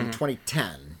Expendables from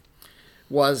 2010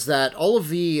 was that all of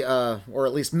the, or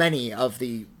at least many of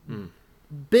the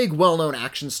big well-known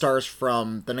action stars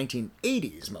from the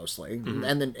 1980s mostly,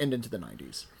 and then into the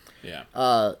 90s. Yeah.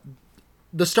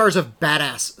 The stars of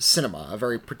badass cinema, a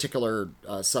very particular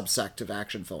subsect of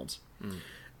action films,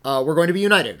 were going to be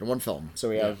united in one film. So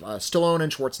we have Stallone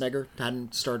and Schwarzenegger,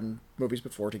 hadn't starred in movies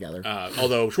before together.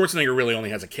 Although Schwarzenegger really only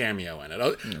has a cameo in it.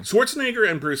 Schwarzenegger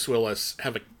and Bruce Willis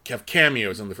have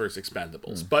cameos in the first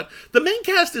Expendables, but the main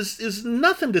cast is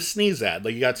nothing to sneeze at.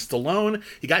 Like, you got Stallone,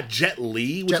 you got Jet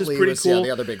Li, which is pretty cool. Yeah,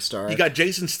 the other big star. You got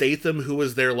Jason Statham, who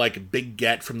was their like big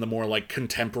get from the more like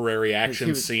contemporary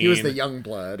action scene. He was the young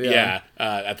blood. Yeah,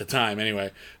 at the time anyway.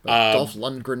 Dolph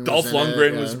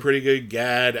Lundgren. Was a pretty good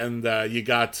get, and you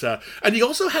got and you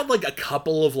also had like a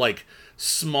couple of like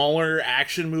smaller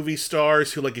action movie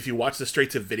stars who, like, if you watch the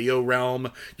straight-to-video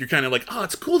realm, you're kind of like, oh,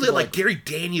 it's cool that, like, Gary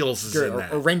Daniels is in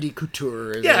that. Or Randy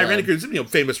Couture. Randy Couture,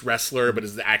 famous wrestler, but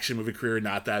his action movie career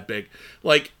not that big.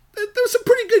 Like, there's some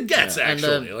pretty good gets,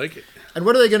 actually. And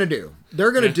what are they going to do?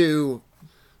 They're going to do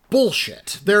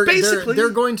bullshit. They're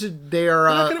going to.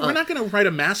 We're not going to write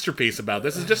a masterpiece about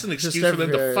this. It's just an excuse for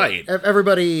them to fight.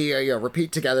 Everybody,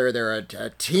 repeat together. They're a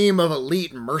team of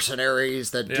elite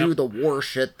mercenaries that do the war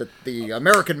shit that the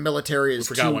American military is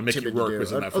too timid to do. Mickey Rourke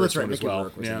was in that first one as well.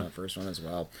 Mickey Rourke was in that first one as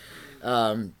well.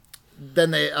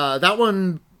 Then they that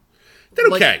one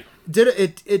did okay.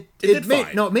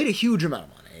 It made a huge amount of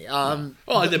money.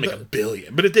 It didn't make $1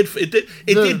 billion, but it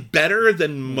did better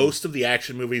than most of the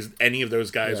action movies any of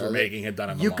those guys were making had done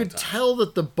in a long time. You could tell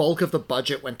that the bulk of the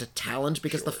budget went to talent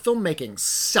because the filmmaking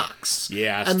sucks.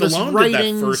 Yeah, and Stallone the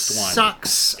writing did that first one.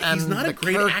 Sucks. He's and not a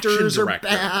great characters action are director.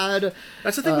 Bad.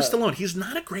 That's the thing with Stallone. He's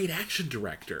not a great action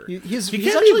director. He can't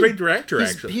actually, be a great director.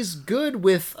 Actually, he's good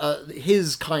with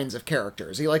his kinds of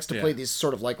characters. He likes to play these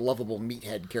sort of like lovable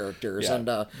meathead characters. Yeah. And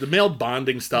the male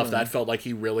bonding stuff that felt like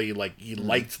he really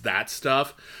liked that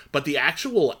stuff. But the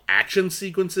actual action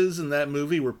sequences in that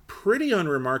movie were pretty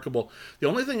unremarkable. The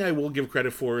only thing I will give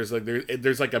credit for is like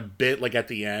there's like a bit like at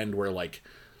the end where like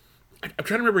I'm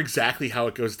trying to remember exactly how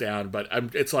it goes down, but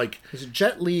it's like it was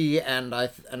Jet Li and I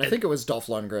think it was Dolph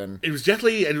Lundgren. It was Jet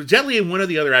Li and one of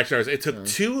the other action stars. It took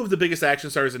two of the biggest action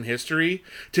stars in history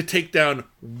to take down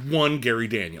one Gary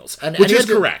Daniels, which is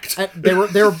correct.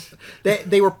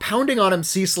 They were pounding on him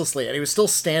ceaselessly, and he was still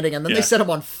standing. And then they set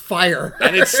him on fire,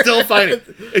 and it's still fighting.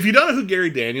 If you don't know who Gary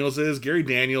Daniels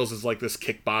is like this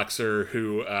kickboxer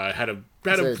who had a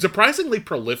surprisingly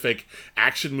prolific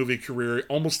action movie career,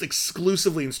 almost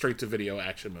exclusively in straight-to-video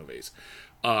action movies.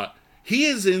 He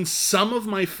is in some of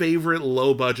my favorite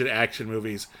low-budget action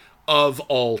movies of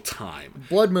all time.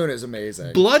 Blood Moon is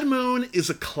amazing. Blood Moon is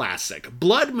a classic.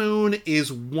 Blood Moon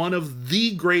is one of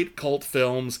the great cult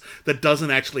films that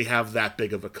doesn't actually have that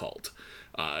big of a cult.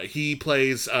 He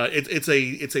plays...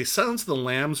 it's a Silence of the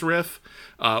Lambs riff,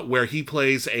 where he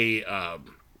plays a...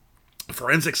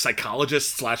 forensic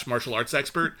psychologist / martial arts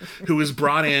expert who is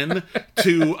brought in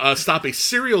to stop a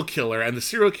serial killer, and the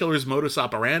serial killer's modus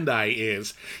operandi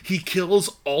is he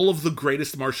kills all of the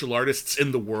greatest martial artists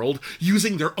in the world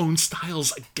using their own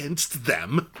styles against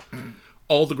them.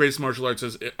 All the greatest martial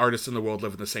artists in the world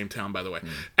live in the same town, by the way.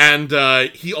 And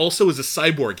he also is a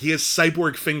cyborg. He has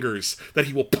cyborg fingers that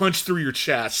he will punch through your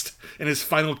chest in his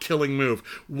final killing move.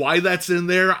 Why that's in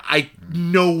there,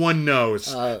 no one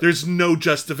knows. There's no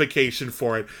justification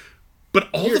for it. But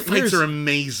all the fights are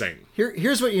amazing.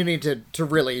 Here's what you need to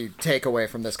really take away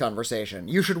from this conversation.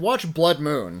 You should watch Blood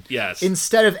Moon. Yes.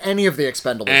 Instead of any of the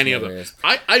Expendables movies. Of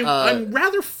them. I'm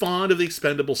rather fond of the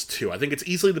Expendables 2. I think it's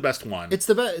easily the best one. It's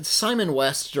the best. Simon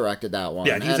West directed that one.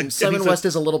 Yeah, Simon West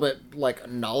is a little bit like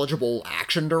knowledgeable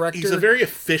action director. He's a very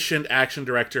efficient action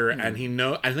director, and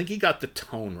I think he got the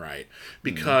tone right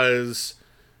because.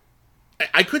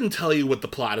 I couldn't tell you what the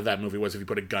plot of that movie was if you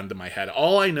put a gun to my head.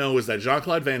 All I know is that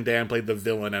Jean-Claude Van Damme played the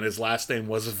villain, and his last name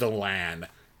was Villan.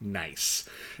 Nice.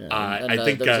 Yeah, I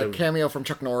think there was a cameo from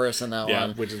Chuck Norris in that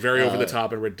one, which is very over the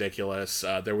top and ridiculous.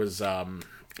 There was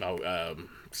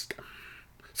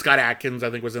Scott Adkins,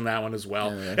 I think, was in that one as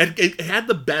well. Yeah. It had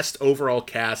the best overall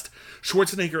cast.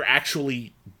 Schwarzenegger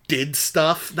actually did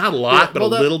stuff, not a lot, but a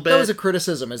little bit. That was a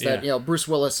criticism, is that, Bruce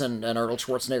Willis and Arnold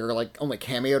Schwarzenegger, like, only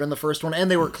cameoed in the first one, and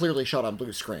they were clearly shot on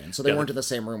blue screen, so they weren't in the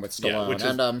same room with Stallone. Which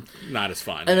is not as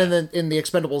fun. And then in the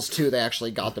Expend4bles 2, they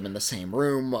actually got them in the same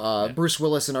room. Bruce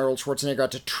Willis and Arnold Schwarzenegger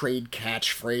got to trade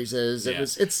catchphrases.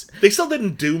 They still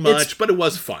didn't do much, but it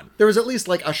was fun. There was at least,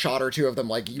 like, a shot or two of them,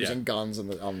 like, using guns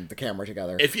on the camera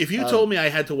together. If you told me I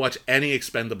had to watch any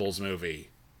Expendables movie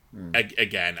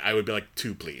again, I would be like,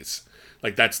 2, please.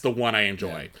 Like, that's the one I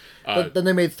enjoy. But then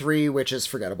they made 3, which is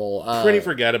forgettable. Pretty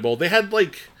forgettable. They had,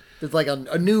 like... It's like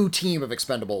a new team of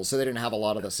Expendables, so they didn't have a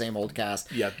lot of the same old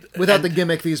cast. Yeah. Without the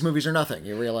gimmick, these movies are nothing.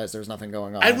 You realize there's nothing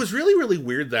going on. It was really, really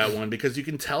weird, that one, because you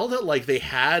can tell that, like, they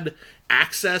had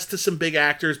access to some big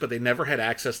actors, but they never had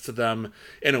access to them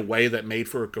in a way that made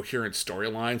for a coherent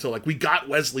storyline. So, like, we got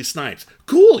Wesley Snipes.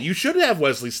 Cool! You should have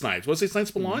Wesley Snipes. Wesley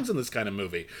Snipes belongs in this kind of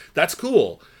movie. That's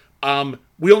cool.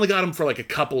 We only got him for, like, a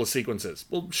couple of sequences.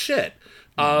 Well, shit.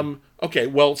 Okay,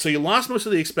 well, so you lost most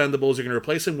of the Expendables. You're going to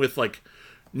replace him with, like,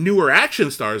 newer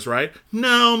action stars, right?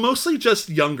 No, mostly just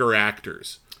younger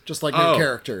actors. Just like new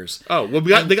characters. Oh, well,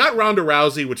 they got Ronda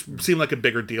Rousey, which seemed like a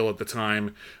bigger deal at the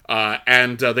time.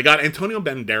 And they got Antonio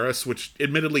Banderas, which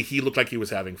admittedly he looked like he was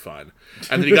having fun.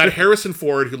 And then you got Harrison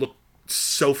Ford, who looked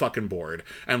so fucking bored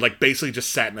and, like, basically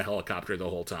just sat in a helicopter the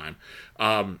whole time.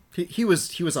 He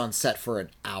was on set for an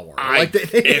hour.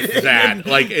 If that.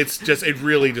 Like, it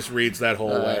really just reads that whole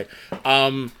way.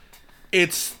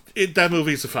 That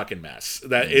movie's a fucking mess.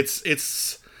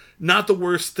 It's not the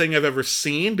worst thing I've ever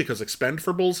seen, because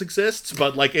Expend4bles exists,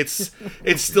 but, like, it's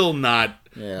still not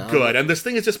good. And this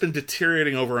thing has just been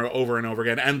deteriorating over and over and over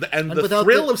again. And the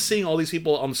thrill of seeing all these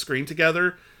people on the screen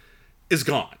together is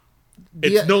gone.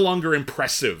 It's no longer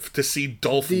impressive to see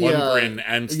Dolph Lundgren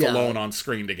and Stallone on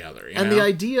screen together. The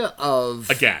idea of...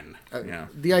 Again.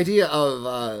 The idea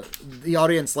of the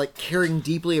audience, like, caring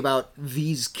deeply about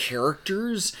these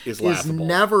characters is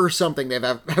never something they've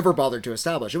ever bothered to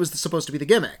establish. It was supposed to be the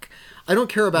gimmick. I don't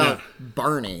care about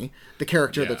Barney, the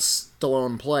character that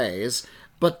Stallone plays,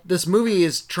 but this movie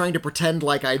is trying to pretend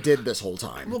like I did this whole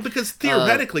time. Well, because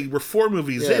theoretically, we're 4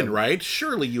 movies in, right?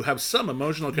 Surely you have some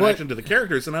emotional connection to the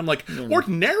characters, and I'm like,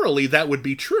 ordinarily that would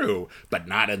be true, but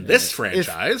not in this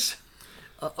franchise.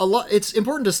 It's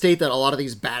important to state that a lot of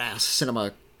these badass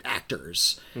cinema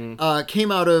actors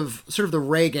came out of sort of the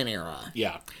Reagan era.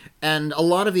 Yeah. And a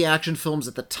lot of the action films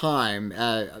at the time,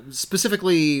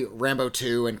 specifically Rambo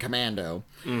 2 and Commando,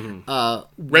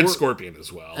 Red Scorpion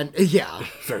as well. And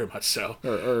very much so.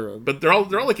 But they're all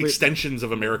like extensions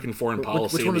of American foreign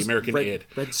policy and the American id.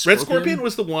 Red Scorpion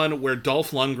was the one where Dolph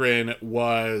Lundgren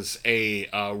was a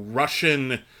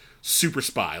Russian super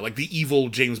spy, like the evil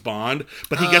James Bond,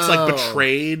 but he gets like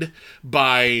betrayed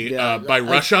by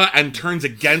Russia and turns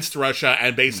against Russia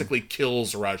and basically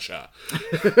kills Russia.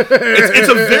 It's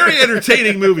a very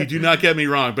entertaining movie, do not get me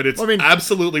wrong, but it's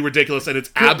absolutely ridiculous, and it's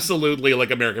absolutely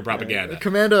like American propaganda.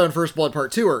 Commando and First Blood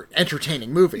Part 2 are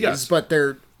entertaining movies, but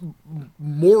they're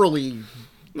morally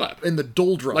in the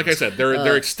doldrums. Like I said,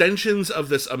 they're extensions of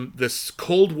this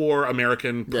Cold War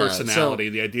American personality,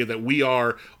 the idea that we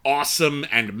are awesome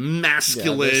and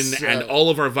masculine and all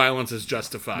of our violence is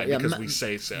justified because we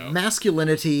say so.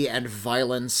 Masculinity and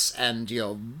violence and,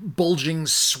 bulging,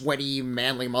 sweaty,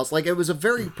 manly muscles. Like, it was a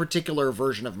very particular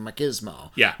version of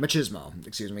machismo. Yeah. Machismo,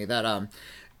 excuse me, that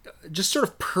just sort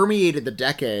of permeated the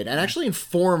decade and actually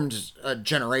informed a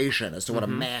generation as to what a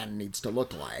man needs to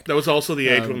look like. That was also the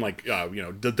age when, like,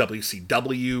 the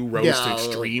WCW rose to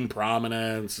extreme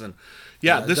prominence, and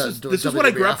this is what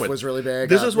I grew up with. Was really big.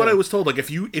 This is what I was told. Like,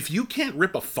 if you can't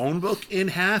rip a phone book in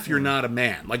half, you're not a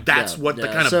man. Like, that's what the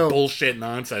kind of bullshit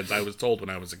nonsense I was told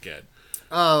when I was a kid.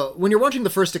 When you're watching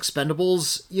the first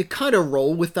Expendables, you kind of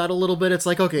roll with that a little bit. It's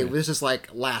like, okay, this is like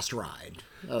last ride.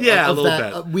 A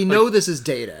little bit. We know this is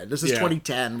dated. This is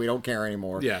 2010. We don't care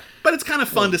anymore. Yeah, but it's kind of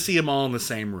fun to see them all in the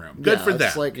same room. Good for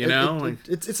them. Like,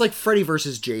 it's like Freddy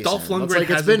versus Jason. Dolph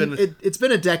Lundgren it's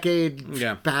been a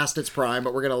decade past its prime,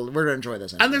 but we're gonna enjoy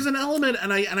this. And there's an element,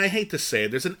 and I hate to say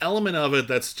it, there's an element of it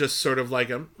that's just sort of like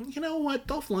you know what?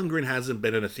 Dolph Lundgren hasn't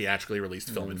been in a theatrically released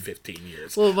film in 15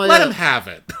 years. Well, let him have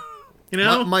it. You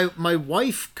know, my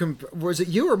wife was it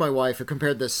you or my wife who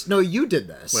compared this? No, you did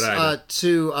this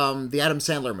to the Adam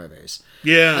Sandler movies.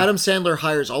 Yeah, Adam Sandler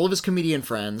hires all of his comedian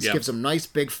friends, gives them nice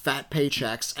big fat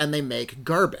paychecks, and they make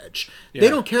garbage. Yeah. They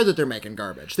don't care that they're making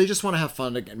garbage. They just want to have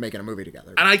fun making a movie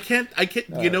together. And I can't.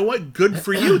 You know what? Good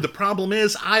for you. The problem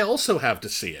is, I also have to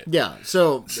see it. Yeah.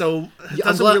 So it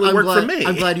doesn't really work for me.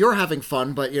 I'm glad you're having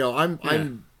fun, but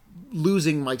I'm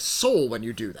losing my soul when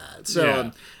you do that. So,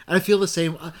 and I feel the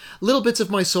same. Little bits of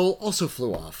my soul also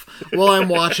flew off while I'm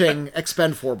watching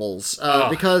Expend4bles,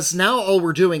 because now all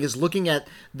we're doing is looking at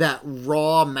that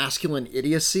raw masculine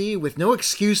idiocy with no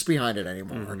excuse behind it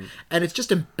anymore. And it's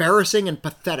just embarrassing and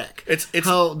pathetic. It's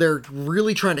how they're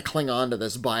really trying to cling on to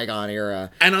this bygone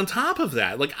era. And on top of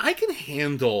that, like, I can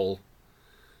handle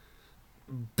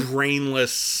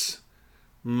brainless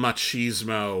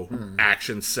machismo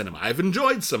action cinema. I've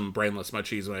enjoyed some brainless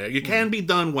machismo. You can be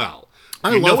done well.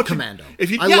 I love Commando.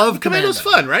 I love Commando's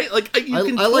fun, right? Like, you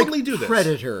can totally do this.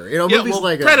 Predator. You know, movies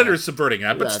like Predator's subverting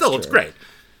that, but still, it's great.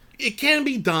 It can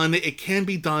be done. It can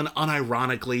be done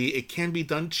unironically. It can be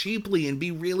done cheaply and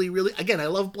be really, really... Again, I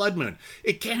love Blood Moon.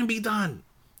 It can be done.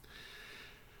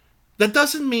 That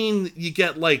doesn't mean you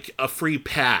get, like, a free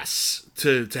pass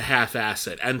to half-ass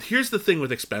it. And here's the thing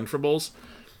with Expend4bles.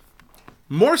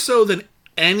 More so than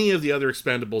any of the other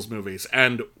Expendables movies,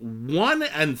 and 1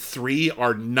 and 3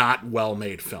 are not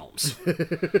well-made films.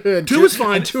 2 is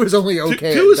fine. 2 is only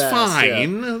okay. 2 is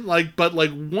fine, but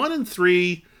 1 and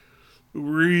 3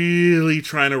 really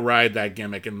trying to ride that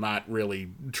gimmick and not really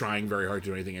trying very hard to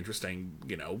do anything interesting,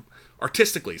 you know,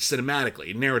 artistically,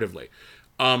 cinematically, narratively.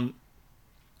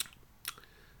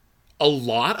 A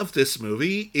lot of this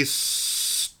movie is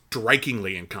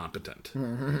strikingly incompetent.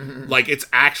 Like, it's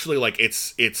actually, like,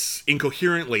 it's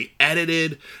incoherently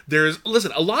edited.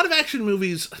 Listen, a lot of action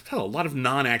movies, a lot of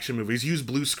non-action movies use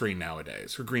blue screen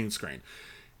nowadays, or green screen,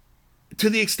 to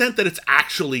the extent that it's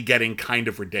actually getting kind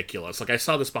of ridiculous. Like, I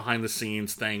saw this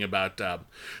behind-the-scenes thing about the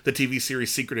TV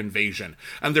series Secret Invasion,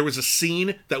 and there was a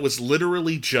scene that was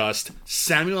literally just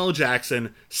Samuel L.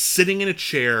 Jackson sitting in a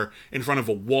chair in front of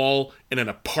a wall in an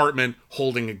apartment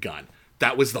holding a gun.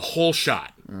 That was the whole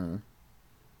shot.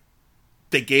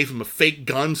 They gave him a fake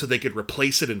gun so they could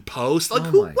replace it in post.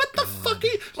 Like, what the fuck?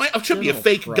 It should be a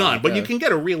fake gun, but you can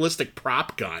get a realistic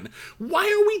prop gun. Why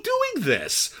are we doing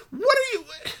this? What are you...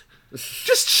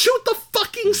 Just shoot the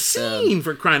fucking scene,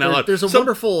 for crying out loud. There's a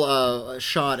wonderful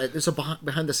shot. There's a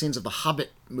behind the scenes of the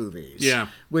Hobbit movies. Yeah.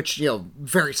 Which, you know,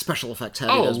 very special effects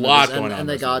heavy. Oh, a lot going on. And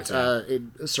they got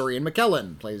Sir Ian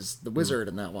McKellen plays the wizard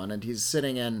in that one, and he's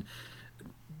sitting in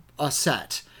a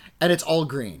set, and it's all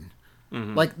green.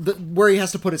 Like, where he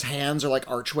has to put his hands are like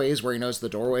archways where he knows the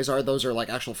doorways are. Those are like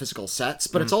actual physical sets,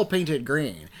 but it's all painted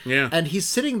green. Yeah. And he's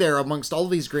sitting there amongst all of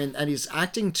these green, and he's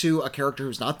acting to a character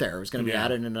who's not there, who's going to be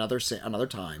added in another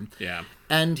time. Yeah.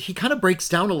 And he kind of breaks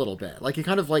down a little bit. Like, he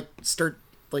kind of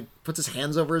puts his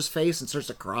hands over his face and starts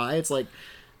to cry. It's like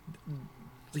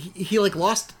he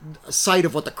lost sight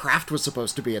of what the craft was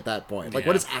supposed to be at that point. Like,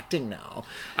 what is acting now?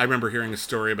 I remember hearing a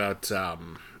story about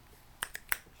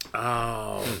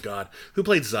oh, God. Who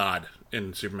played Zod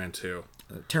in Superman 2?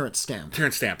 Terrence Stamp.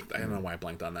 Terrence Stamp. I don't know why I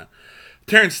blanked on that.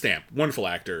 Terrence Stamp, wonderful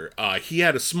actor. He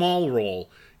had a small role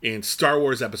in Star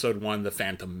Wars Episode 1, The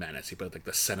Phantom Menace. He played, like,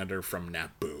 the senator from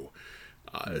Naboo.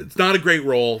 It's not a great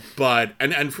role, but...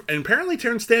 And apparently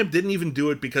Terrence Stamp didn't even do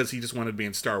it because he just wanted to be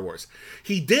in Star Wars.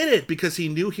 He did it because he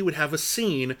knew he would have a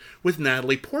scene with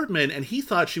Natalie Portman, and he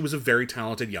thought she was a very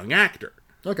talented young actor.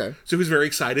 Okay. So he was very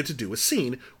excited to do a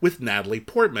scene with Natalie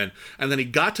Portman. And then he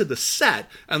got to the set,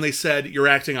 and they said, "You're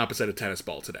acting opposite a tennis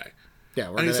ball today."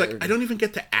 Yeah. And he's like, "I don't even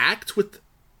get to act with..."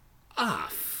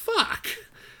 Fuck.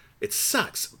 It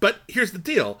sucks. But here's the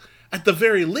deal. At the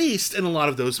very least, in a lot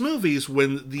of those movies,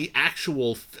 when the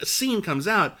actual scene comes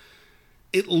out,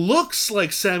 it looks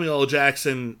like Samuel L.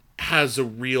 Jackson has a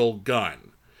real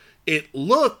gun. It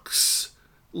looks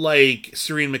like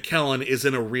Sir Ian McKellen is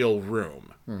in a real room.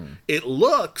 It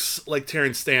looks like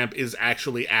Terrence Stamp is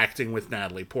actually acting with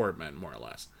Natalie Portman, more or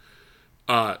less.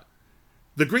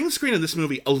 The green screen in this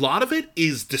movie, a lot of it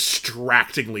is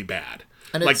distractingly bad.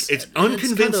 And it's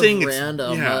unconvincing. It's kind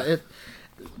of random.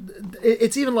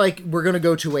 It's even like we're going to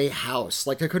go to a house.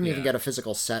 Like, they couldn't even get a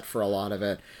physical set for a lot of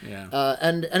it. Yeah.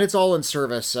 And it's all in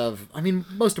service of... I mean,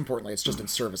 most importantly, it's just in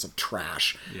service of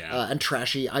trash. Yeah. And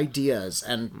trashy ideas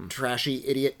and trashy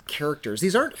idiot characters.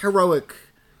 These aren't heroic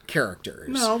characters.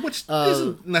 No, which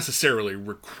isn't necessarily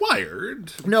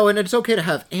required. No, and it's okay to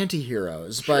have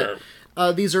anti-heroes, but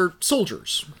these are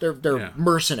soldiers. They're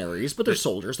mercenaries, but they're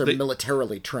soldiers. They're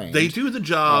militarily trained. They do the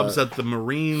jobs that the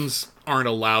Marines aren't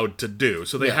allowed to do,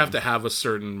 so they have to have a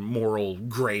certain moral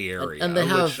gray area. And they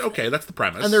have... Okay, that's the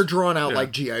premise. And they're drawn out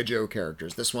like G.I. Joe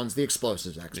characters. This one's the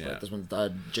explosives expert. Yeah. This one's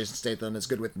Jason Statham is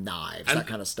good with knives, that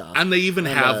kind of stuff. And they even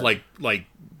have like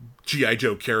G.I.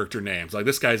 Joe character names. Like,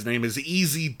 this guy's name is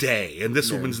Easy Day, and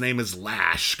this woman's name is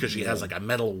Lash, because she has, like, a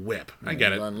metal whip. I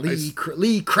get it.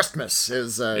 Lee Christmas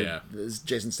is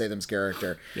Jason Statham's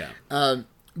character. Yeah.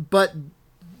 But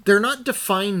they're not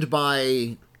defined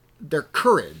by their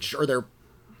courage or their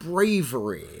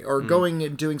bravery or going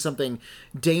and doing something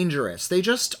dangerous. They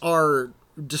just are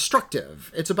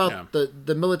destructive. It's about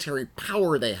the military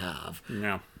power they have.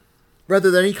 Yeah. Rather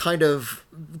than any kind of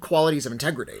qualities of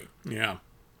integrity. Yeah.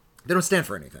 They don't stand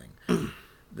for anything.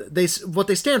 What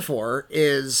they stand for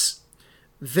is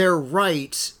their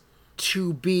right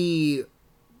to be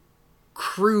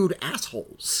crude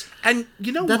assholes. And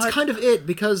you know that's kind of it,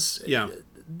 because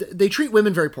they treat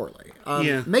women very poorly.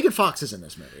 Megan Fox is in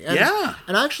this movie. And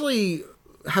I actually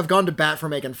have gone to bat for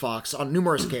Megan Fox on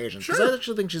numerous occasions, because I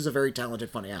actually think she's a very talented,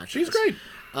 funny actress. She's great.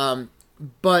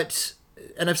 But,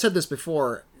 and I've said this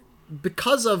before,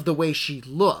 because of the way she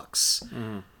looks,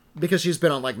 because she's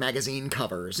been on like magazine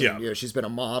covers, and she's been a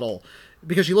model,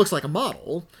 because she looks like a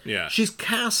model, she's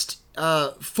cast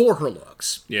for her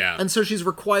looks. And so she's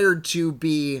required to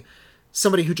be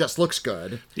somebody who just looks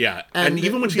good. And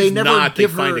even when she's not, they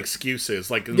find excuses.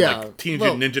 Like in like Teenage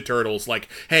Mutant Ninja Turtles, like,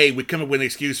 hey, we come up with an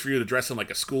excuse for you to dress in like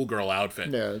a schoolgirl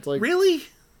outfit. It's like, really?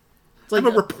 It's like, I'm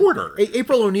a reporter.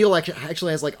 April O'Neil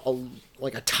actually has like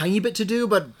a tiny bit to do,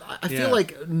 but I feel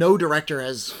like no director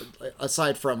has,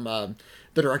 aside from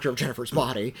the director of Jennifer's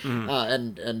Body,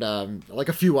 and like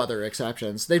a few other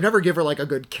exceptions, they've never given her like a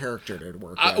good character to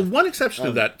work with. One exception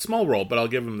to that, small role, but I'll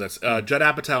give him this. Judd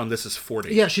Apatow in This Is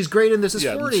 40. Yeah, she's great in This Is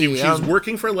 40. She's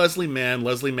working for Leslie Mann.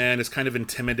 Leslie Mann is kind of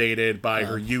intimidated by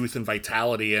her youth and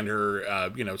vitality and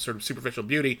her, sort of superficial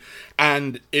beauty,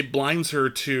 and it blinds her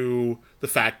to the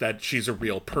fact that she's a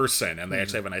real person, and they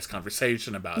actually have a nice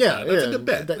conversation about that. That's a good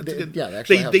bit.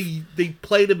 They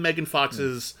play to Megan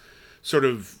Fox's sort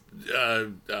of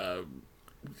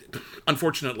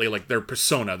unfortunately, like, their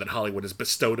persona that Hollywood has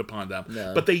bestowed upon them,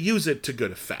 but they use it to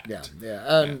good effect.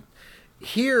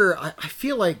 Here, I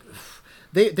feel like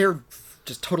they're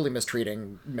just totally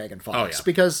mistreating Megan Fox,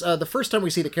 because the first time we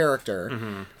see the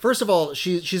character, first of all,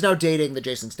 she's now dating the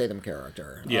Jason Statham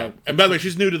character. And by the way,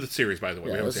 she's new to the series, by the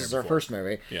way. This is her first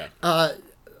movie.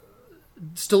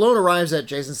 Stallone arrives at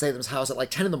Jason Statham's house at like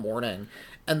 10 in the morning,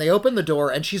 and they open the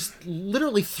door, and she's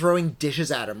literally throwing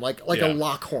dishes at him like a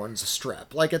Lockhorns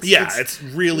strip. Like it's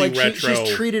really like retro.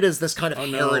 She's treated as this kind of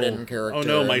Harridan character. Oh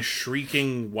no, my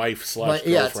shrieking wife /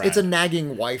 girlfriend. It's a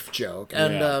nagging wife joke,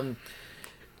 and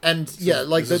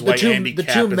like the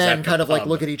two men kind of like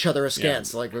look at each other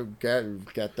askance, like,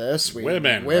 get this, women,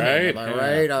 am right?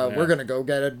 I right? We're gonna go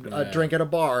get a drink at a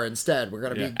bar instead. We're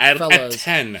gonna be fellas at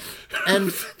 10.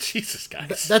 And Jesus,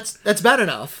 guys, that's bad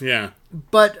enough.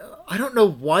 But I don't know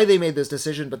why they made this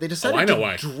decision, but they decided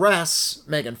to dress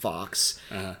Megan Fox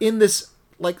in this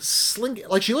like slink.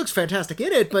 Like, she looks fantastic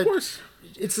in it, but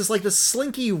it's this like the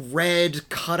slinky red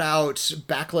cutout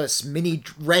backless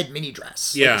red mini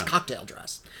dress, like this cocktail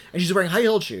dress, and she's wearing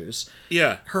high-heeled shoes.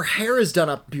 Her hair is done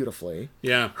up beautifully.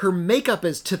 Her makeup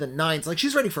is to the nines. Like,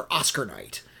 she's ready for Oscar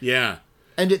night.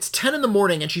 And it's 10 in the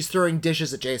morning, and she's throwing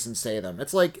dishes at Jason Statham.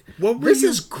 It's like, this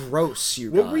is gross, you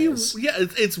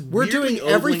guys. We're doing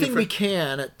everything we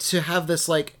can to have this,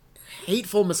 like,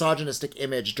 hateful, misogynistic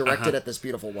image directed at this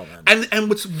beautiful woman. And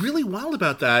what's really wild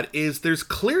about that is there's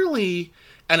clearly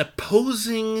an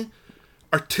opposing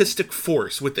artistic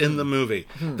force within the movie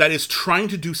that is trying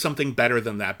to do something better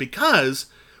than that, because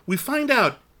we find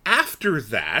out after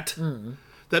that...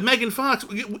 that Megan Fox,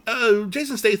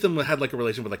 Jason Statham had like a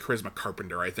relation with like Charisma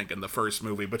Carpenter, I think, in the first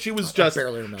movie, but she was just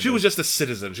a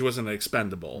citizen. She wasn't an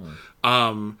expendable,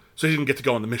 so she didn't get to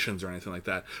go on the missions or anything like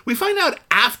that. We find out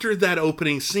after that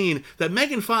opening scene that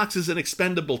Megan Fox is an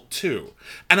expendable too,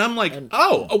 and I'm like,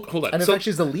 hold on, and in fact,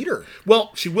 she's the leader.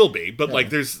 Well, she will be, but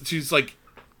like, she's like.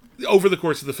 Over the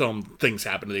course of the film, things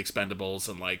happen to the Expendables,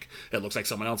 and like, it looks like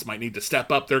someone else might need to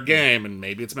step up their game, and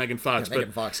maybe it's Megan Fox.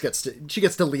 Megan Fox gets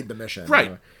to lead the mission, right?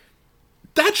 Anyway.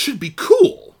 That should be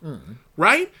cool,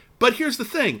 right? But here's the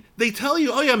thing: they tell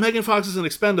you, "Oh yeah, Megan Fox is an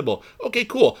expendable." Okay,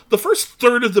 cool. The first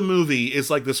third of the movie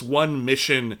is like this one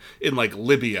mission in like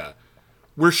Libya,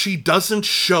 where she doesn't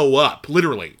show up,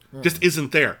 literally, just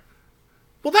isn't there.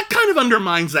 Well, that kind of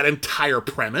undermines that entire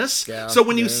premise. So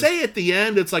when you say at the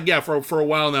end, it's like, for a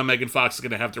while now, Megan Fox is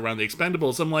going to have to run the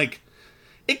Expendables. I'm like,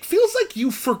 it feels like you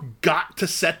forgot to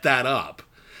set that up.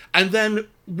 And then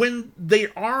when there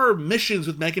are missions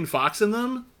with Megan Fox in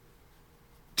them,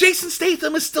 Jason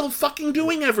Statham is still fucking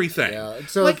doing everything.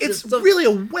 So like, it's really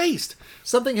a waste.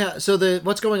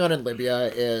 What's going on in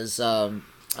Libya is Iko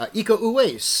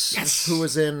Uwais, who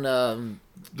was in...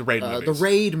 the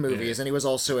Raid movies, and he was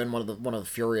also in one of the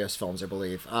Furious films, I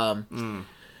believe. Or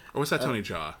was that Tony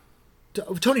Jaa?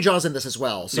 Tony Jaa's in this as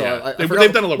well. So they've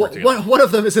done a lot of work together. One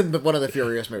of them is in one of the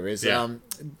Furious movies.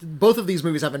 Both of these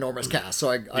movies have enormous casts, so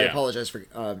I apologize for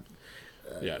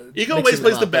Iko mixing Uwais them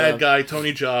plays the up, bad guy.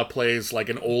 Tony Jaa plays like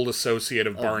an old associate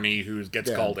of Barney who gets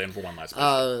called in for one last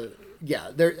mission.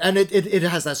 It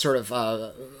has that sort of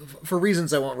for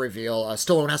reasons I won't reveal.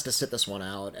 Stallone has to sit this one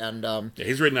out, and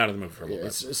he's ridden out of the movie for a little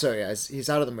bit. So he's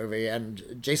out of the movie, and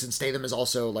Jason Statham is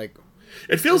also like.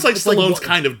 It feels like Stallone's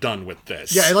kind of done with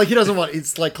this. Yeah, like he doesn't want.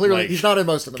 It's like clearly he's not in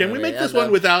most of the movie. Can we make this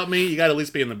one without me? You got to at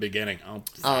least be in the beginning. Oh,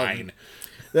 fine.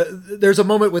 There's a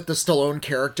moment with the Stallone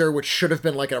character which should have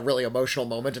been like a really emotional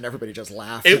moment, and everybody just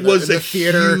laughed. It was a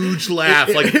huge laugh.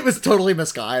 It was totally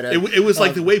misguided. It was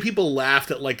like the way people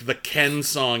laughed at like the Ken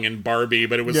song in Barbie,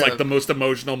 but it was like the most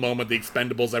emotional moment the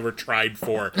Expend4bles ever tried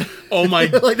for. Oh my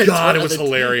god, it was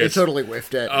hilarious. They totally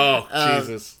whiffed it. Oh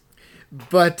Jesus!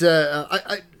 But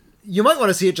you might want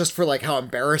to see it just for like how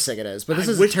embarrassing it is. But this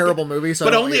is a terrible movie, so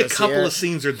but only a couple of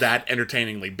scenes are that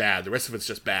entertainingly bad. The rest of it's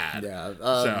just bad.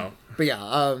 Yeah. But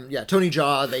Tony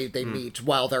Jaa, they meet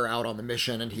while they're out on the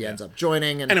mission, and he ends up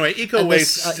joining. And anyway, Iko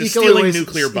Uwais is stealing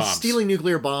nuclear bombs. Stealing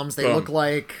nuclear bombs. They look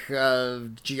like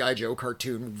G.I. Joe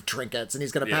cartoon trinkets, and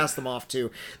he's going to pass them off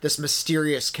to this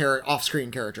mysterious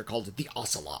off-screen character called the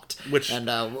Ocelot.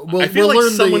 I feel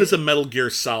like someone is a Metal Gear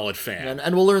Solid fan.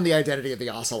 And we'll learn the identity of the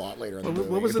Ocelot later in the movie.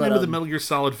 What was the name of the Metal Gear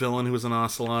Solid villain who was an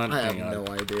Ocelot? I have no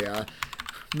idea.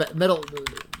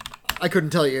 I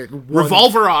couldn't tell you.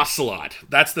 Revolver Ocelot.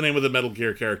 That's the name of the Metal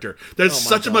Gear character. That's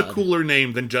such a cooler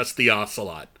name than just the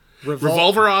Ocelot.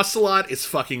 Revolver Ocelot is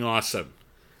fucking awesome.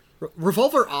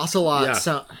 Revolver Ocelot.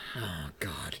 Oh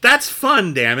god. That's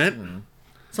fun, damn it.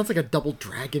 Sounds like a Double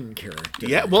Dragon character.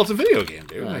 Yeah, well, it's a video game,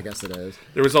 dude. I guess it is.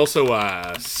 There was also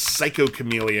Psycho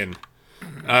Chameleon,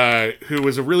 who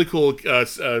was a really cool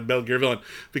Metal Gear villain,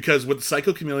 because what the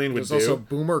Psycho Chameleon would do... There's also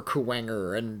Boomer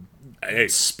Kuwanger and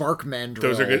Spark Mandrill.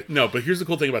 Those are good. No, but here's the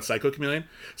cool thing about Psycho Chameleon.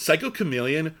 Psycho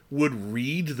Chameleon would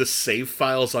read the save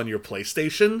files on your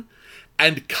PlayStation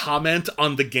and comment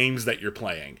on the games that you're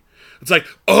playing. It's like,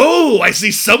 oh, I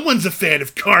see someone's a fan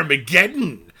of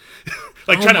Carmageddon.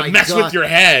 Trying to mess with your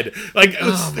head.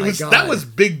 That was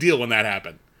big deal when that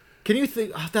happened. Can you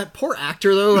think that poor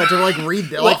actor though had to read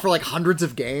for hundreds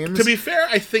of games? To be fair,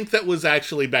 I think that was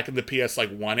actually back in the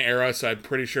PS1 era, so I'm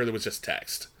pretty sure there was just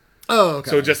text. Oh, okay.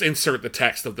 So just insert the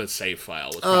text of the save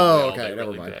file.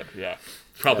 Never mind. Did. Yeah.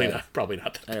 Probably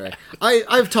not. Anyway,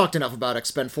 I've talked enough about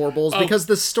Expend4bles because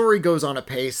the story goes on a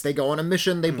pace. They go on a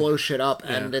mission, they blow shit up,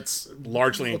 and it's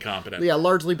largely incompetent. Yeah,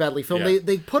 largely badly filmed. Yeah.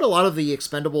 They put a lot of the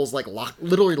Expendables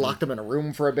literally locked them in a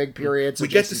room for a big period. So we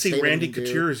get to see Randy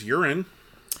Couture's urine.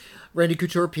 Randy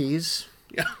Couture pees.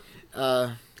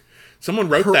 Yeah. Someone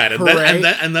wrote that,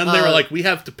 and then they were like, "We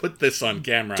have to put this on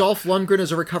camera." Dolph Lundgren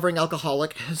is a recovering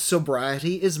alcoholic. His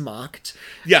sobriety is mocked.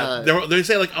 Yeah, they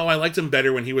say "Oh, I liked him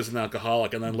better when he was an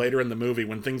alcoholic," and then later in the movie,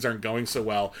 when things aren't going so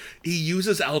well, he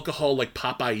uses alcohol like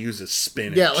Popeye uses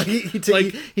spinach. Yeah,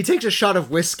 he takes a shot of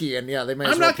whiskey, and they may.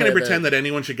 I'm not going to pretend that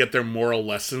anyone should get their moral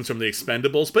lessons from the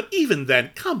Expendables, but even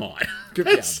then, come on,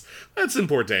 that's in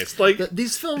poor taste.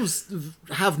 These films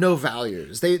have no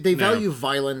values. They value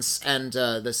violence and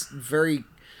this very,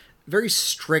 very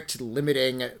strict,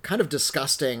 limiting, kind of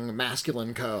disgusting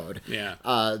masculine code. Yeah.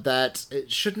 That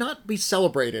it should not be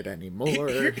celebrated anymore.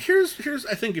 Here's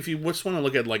I think if you just want to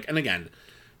look at and again,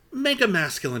 make a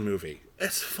masculine movie.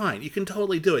 That's fine. You can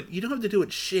totally do it. You don't have to do it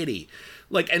shitty.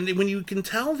 And when you can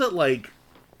tell that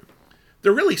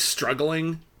they're really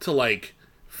struggling to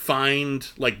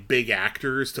find big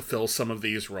actors to fill some of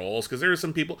these roles, because there are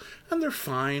some people and they're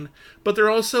fine, but they're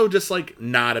also just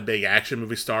not a big action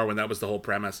movie star when that was the whole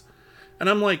premise. And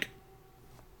I'm like,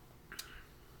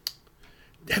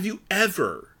 have you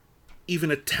ever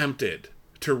even attempted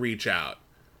to reach out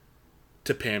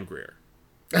to Pam Grier,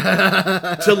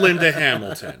 to Linda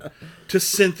Hamilton, to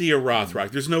Cynthia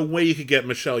Rothrock? There's no way you could get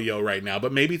Michelle Yeoh right now,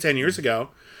 but maybe 10 years ago,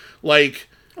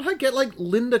 I'd get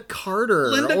Linda Carter.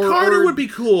 Linda Carter would be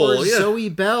cool. Or Zoe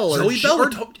Bell.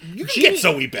 You can get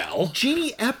Zoe Bell.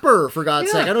 Jeannie Epper, for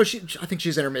God's sake. I know I think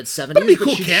she's in her mid-70s. That'd be a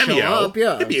cool cameo.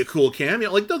 Yeah. It'd be a cool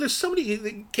cameo. No, there's so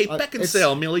many. Kate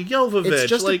Beckinsale, Mila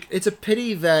Jovovich. It's a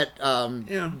pity that.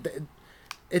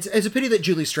 It's a pity that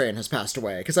Julie Strain has passed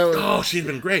away. She's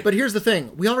been great. But here's the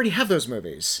thing: we already have those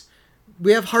movies.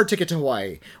 We have Hard Ticket to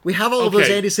Hawaii. We have all of those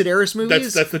Andy Sedaris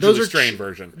movies. That's the Julie Strain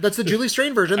version. That's the Julie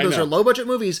Strain version. Those are low-budget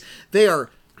movies. They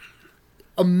are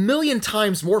a million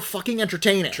times more fucking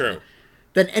entertaining. True.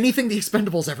 Than anything the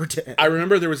Expendables ever did. I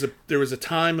remember there was a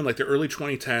time in the early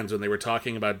 2010s when they were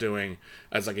talking about doing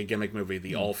as a gimmick movie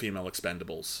the all-female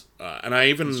Expendables, and I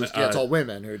even it's all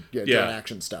women who doing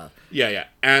action stuff. Yeah.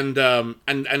 And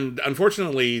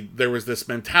unfortunately there was this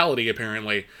mentality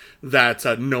apparently that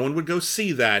no one would go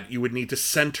see that. You would need to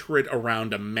center it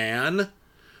around a man.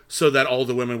 so that all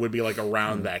the women would be like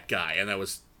around that guy, and that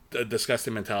was a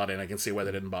disgusting mentality, and I can see why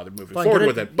they didn't bother moving forward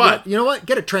with it. But you know what?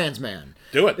 Get a trans man.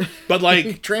 Do it. But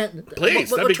like,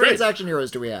 please, what trans action heroes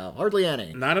do we have? Hardly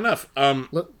any. Not enough.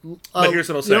 But here's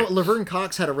what I'll say. Laverne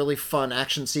Cox had a really fun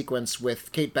action sequence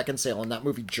with Kate Beckinsale in that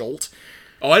movie Jolt.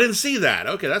 Oh, I didn't see that.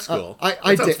 Okay, that's cool.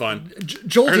 That sounds fun.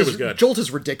 Jolt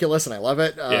is ridiculous, and I love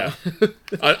it. Yeah.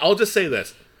 I'll just say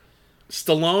this.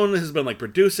 Stallone has been like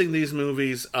producing these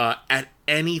movies. At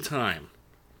any time,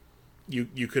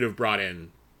 you could have brought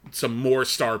in some more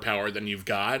star power than you've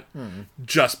got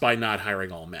just by not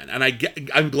hiring all men. And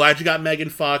I'm glad you got Megan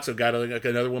Fox. I've got like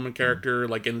another woman character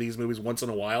like in these movies once in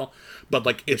a while, but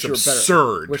like it's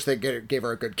absurd. Which they gave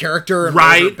her a good character and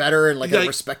right? made her better and like I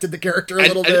respected the character a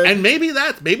little bit. And maybe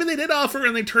they did offer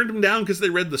and they turned him down because they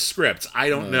read the scripts. I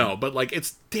don't know, but like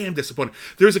it's damn disappointing.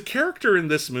 There's a character in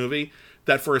this movie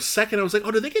that for a second I was like,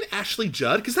 oh, did they get Ashley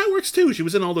Judd? Because that works too. She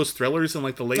was in all those thrillers in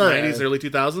like the late 90s, early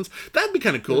 2000s. That'd be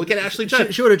kind of cool. Get Ashley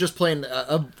Judd. She would have just played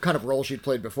a kind of role she'd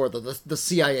played before, the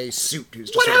CIA suit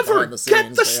who's just whatever. Sort of the scenes,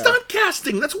 get the stunt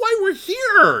casting. That's why we're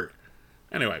here.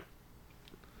 Anyway,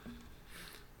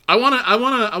 I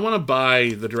wanna buy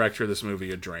the director of this movie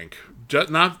a drink.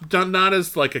 Not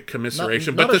as like a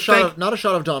commiseration, not but not a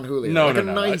shot of Don Julio. No, like a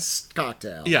nice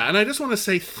cocktail. Yeah, and I just want to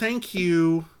say thank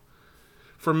you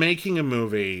for making a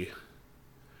movie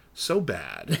so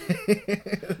bad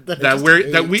it's not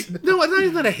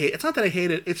even that I hate. It's not that I hate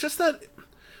it. It's just that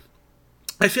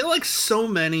I feel like so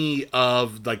many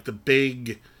of like the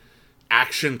big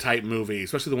action type movies,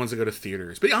 especially the ones that go to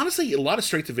theaters. But honestly, a lot of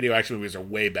straight to video action movies are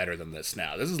way better than this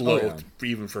now. This is low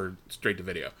even for straight to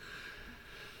video.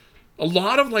 A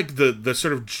lot of like the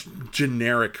sort of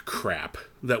generic crap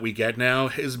that we get now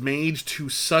is made to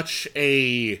such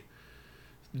a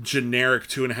generic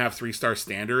 2.5, 3-star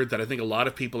standard that I think a lot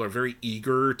of people are very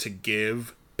eager to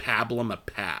give Pablum a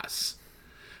pass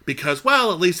because,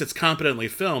 well, at least it's competently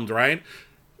filmed, right?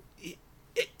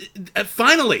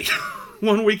 Finally,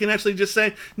 one we can actually just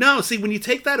say, no, see, when you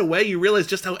take that away, you realize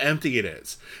just how empty it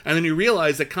is. And then you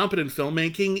realize that competent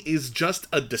filmmaking is just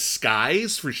a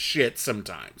disguise for shit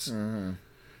sometimes. Mm-hmm.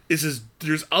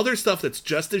 There's other stuff that's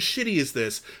just as shitty as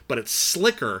this, but it's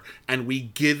slicker, and we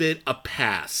give it a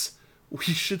pass. We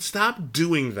should stop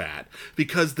doing that,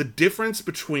 because the difference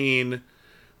between,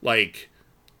 like,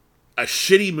 a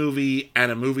shitty movie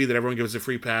and a movie that everyone gives a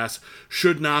free pass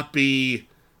should not be,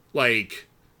 like,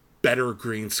 better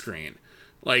green screen.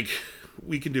 Like,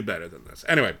 we can do better than this.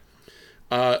 Anyway,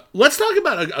 let's talk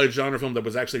about a genre film that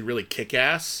was actually really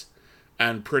kick-ass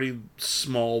and pretty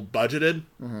small budgeted,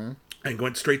 and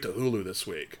went straight to Hulu this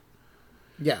week.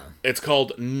 Yeah. It's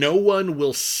called No One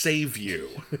Will Save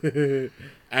You.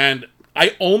 And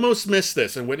I almost missed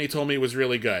this, and Whitney told me it was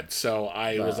really good. So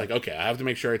I was like, okay, I have to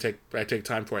make sure I take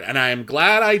time for it. And I am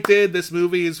glad I did. This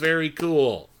movie is very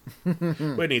cool.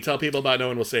 Whitney, tell people about No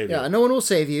One Will Save You. Yeah, No One Will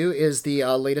Save You is the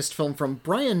latest film from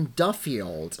Brian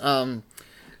Duffield,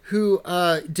 who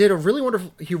did a really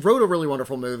wonderful... He wrote a really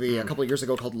wonderful movie a couple of years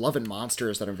ago called Love and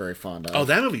Monsters that I'm very fond of. Oh,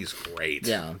 that movie's great.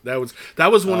 Yeah. That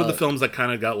was one of the films that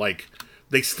kind of got, like...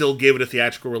 They still gave it a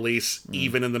theatrical release,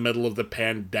 even in the middle of the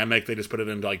pandemic. They just put it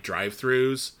into, like,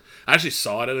 drive-thrus. I actually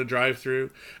saw it at a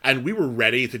drive-thru, and we were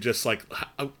ready to just, like,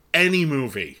 any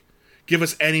movie. Give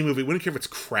us any movie. We don't care if it's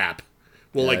crap.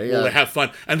 We'll have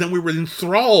fun. And then we were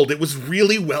enthralled. It was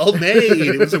really well made.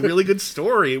 It was a really good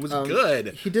story. It was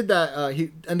good. He did that.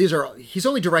 He's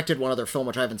only directed one other film,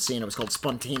 which I haven't seen. It was called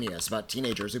Spontaneous, about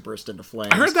teenagers who burst into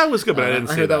flames. I heard that was good, but I didn't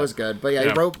see that. I heard that was good. But yeah,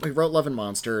 he wrote Love and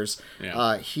Monsters.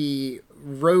 Yeah. He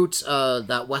wrote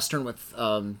that Western with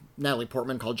Natalie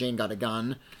Portman called Jane Got a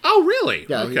Gun. Oh, really?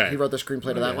 Yeah, okay. he wrote the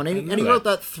screenplay to that one. And he wrote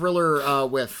that thriller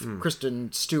with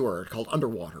Kristen Stewart called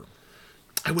Underwater.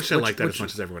 I wish I liked that as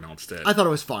much as everyone else did. I thought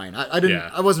it was fine. I didn't. Yeah.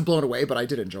 I wasn't blown away, but I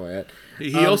did enjoy it.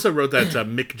 He also wrote that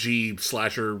Mick G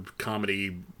slasher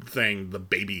comedy thing, The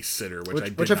Babysitter,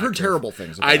 which I've heard terrible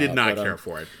things about. I did not care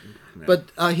for it. Yeah.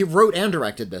 But he wrote and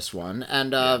directed this one,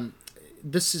 and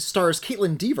this stars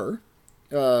Caitlin Dever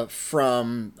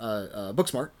from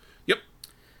Booksmart. Yep.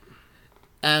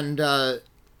 And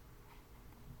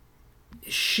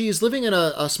she's living in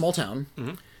a small town,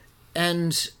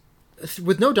 and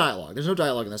with no dialogue. There's no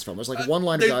dialogue in this film. There's like one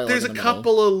line of dialogue. There's a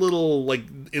couple of little like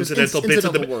incidental bits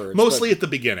at words, mostly at the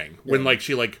beginning when like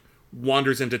she like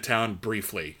wanders into town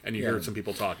briefly and you hear some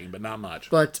people talking, but not much.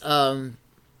 But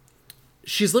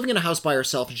she's living in a house by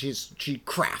herself, and she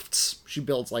crafts. She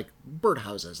builds like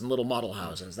birdhouses and little model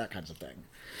houses, that kind of thing.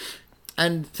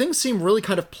 And things seem really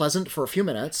kind of pleasant for a few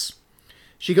minutes.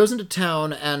 She goes into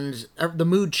town, and the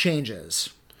mood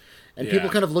changes. And people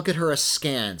kind of look at her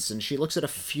askance, and she looks at a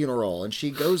funeral, and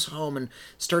she goes home and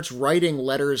starts writing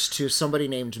letters to somebody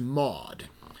named Maud.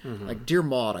 Like, "Dear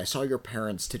Maud, I saw your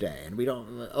parents today." And we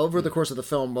don't... Over the course of the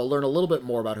film, we'll learn a little bit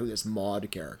more about who this Maud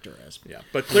character is. Yeah,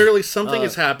 but clearly something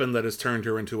has happened that has turned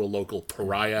her into a local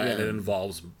pariah, and it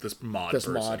involves this Maud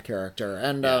person. Maud character.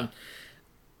 And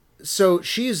so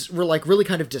she's, really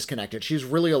kind of disconnected. She's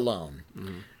really alone.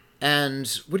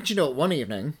 And wouldn't you know it, one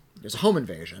evening, there's a home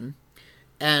invasion,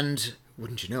 and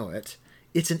wouldn't you know it,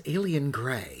 it's an alien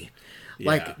gray.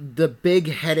 Like the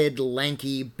big-headed,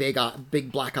 lanky, big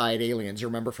black-eyed aliens you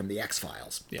remember from the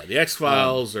X-Files. Yeah, the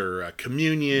X-Files, or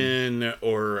Communion,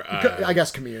 or... I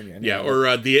guess Communion. Yeah,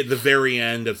 or the very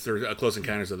end of Close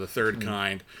Encounters of the Third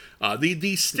Kind.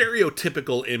 The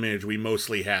stereotypical image we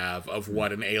mostly have of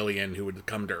what an alien who would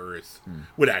come to Earth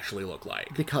would actually look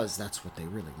like. Because that's what they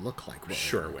really look like.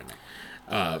 Sure, Whitney.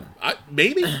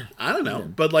 Maybe. I don't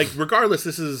know. But, like, regardless,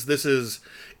 this is...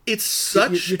 It's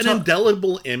such an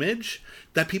indelible image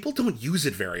that people don't use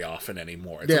it very often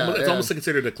anymore. It's almost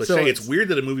considered a cliche. So it's weird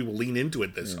that a movie will lean into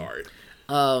it this hard.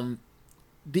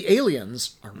 The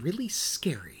aliens are really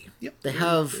scary. Yep. They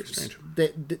have...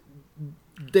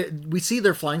 we see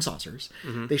their flying saucers.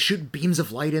 They shoot beams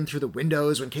of light in through the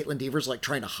windows when Caitlin Deaver's like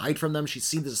trying to hide from them. She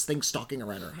sees this thing stalking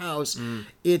around her house.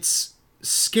 It's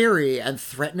scary and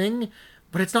threatening,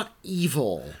 but it's not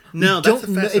evil. No, that's the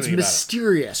fascinating It's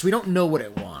mysterious. We don't know what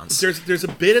it wants. There's a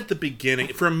bit at the beginning.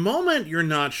 For a moment, you're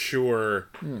not sure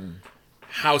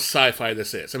how sci-fi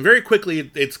this is. And very quickly,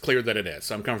 it's clear that it is.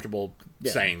 So I'm comfortable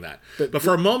saying that. But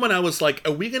for a moment, I was like,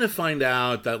 are we going to find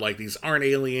out that like these aren't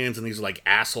aliens and these are like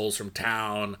assholes from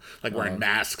town, like wearing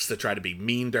masks to try to be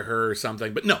mean to her or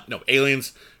something? But no,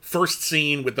 aliens. First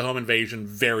scene with the home invasion,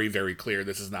 very, very clear.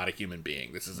 This is not a human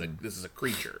being. This is a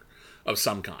creature of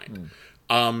some kind.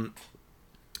 And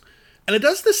it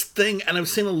does this thing, and I've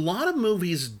seen a lot of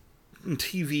movies and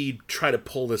TV try to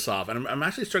pull this off, and I'm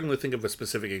actually struggling to think of a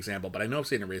specific example, but I know I've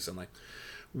seen it recently,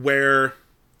 where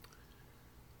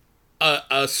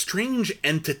a strange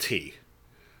entity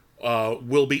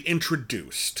will be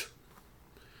introduced.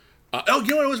 You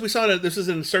know what it was? We saw it. This is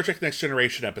in Star Trek Next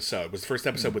Generation episode. It was the first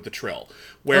episode with the Trill,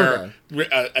 where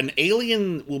an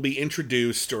alien will be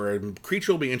introduced, or a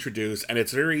creature will be introduced, and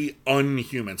it's very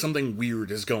unhuman. Something weird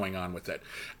is going on with it.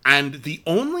 And the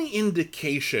only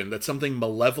indication that something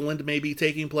malevolent may be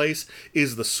taking place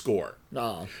is the score.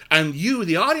 Oh. And you,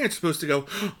 the audience, are supposed to go,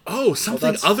 oh,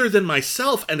 something other than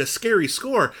myself and a scary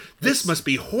score. This must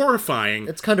be horrifying.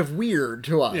 It's kind of weird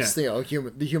to us,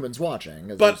 the humans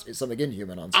watching. But there's something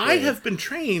inhuman on screen. I have been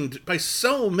trained by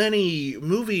so many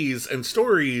movies and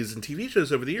stories and TV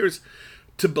shows over the years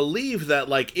to believe that,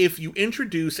 like, if you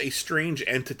introduce a strange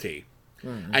entity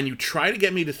and you try to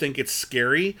get me to think it's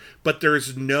scary, but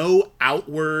there's no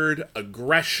outward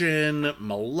aggression,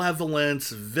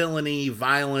 malevolence, villainy,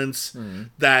 violence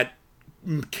that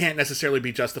can't necessarily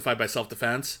be justified by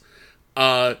self-defense,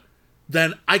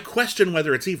 then I question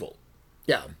whether it's evil.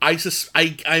 Yeah.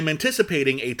 I'm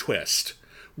anticipating a twist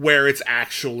where it's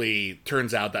actually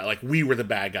turns out that like we were the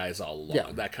bad guys all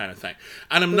along, that kind of thing.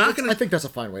 And I think that's a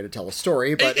fine way to tell a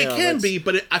story, but it can be.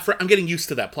 But I'm getting used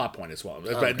to that plot point as well.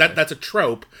 Okay. That's a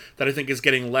trope that I think is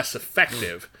getting less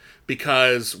effective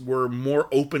because we're more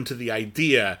open to the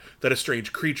idea that a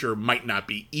strange creature might not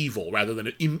be evil, rather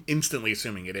than instantly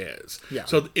assuming it is. Yeah.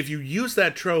 So if you use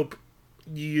that trope,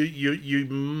 you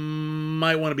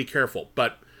might want to be careful.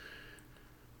 But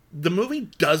the movie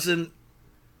doesn't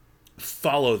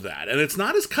follow that, and it's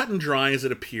not as cut and dry as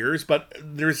it appears, but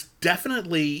there's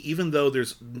definitely, even though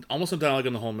there's almost no dialogue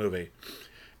in the whole movie,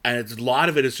 and a lot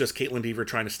of it is just Caitlin Deaver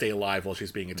trying to stay alive while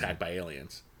she's being attacked by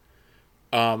aliens.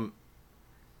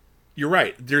 You're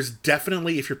right, there's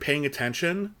definitely, if you're paying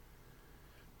attention,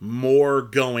 more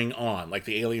going on. Like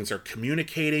the aliens are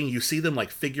communicating, you see them like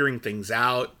figuring things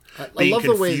out, being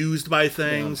confused by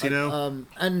things,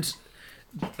 and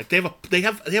like they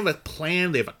have a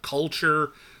plan, they have a culture.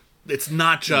 It's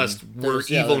not just we're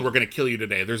evil and we're going to kill you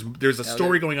today. There's a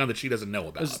story going on that she doesn't know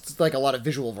about. There's like a lot of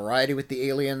visual variety with the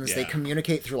aliens. Yeah. They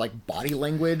communicate through like body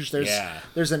language.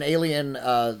 There's an alien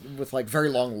with like very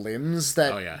long limbs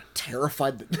that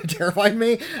terrified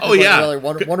me. Oh yeah, really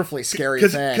wonderfully scary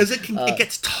thing. Because it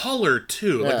gets taller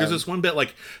too. Like there's this one bit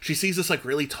like she sees this like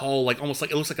really tall, like almost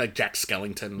like it looks like Jack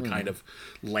Skellington kind of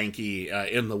lanky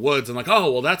in the woods, and like,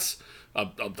 oh well, that's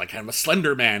like kind of a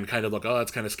Slender Man kind of look. Oh,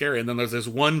 that's kind of scary. And then there's this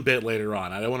one bit later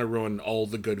on. I don't want to ruin all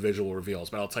the good visual reveals,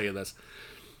 but I'll tell you this.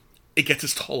 It gets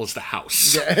as tall as the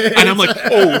house. Yeah, and I'm like,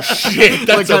 oh shit,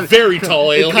 that's like a very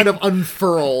tall alien. It kind of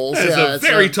unfurls. It's a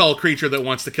very tall creature that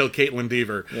wants to kill Caitlin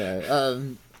Deaver. Yeah.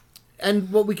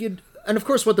 And what we could and of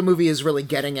course what the movie is really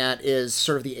getting at is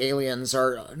sort of the aliens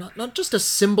are not just a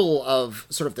symbol of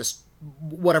sort of this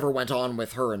whatever went on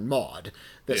with her and Maud,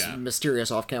 this mysterious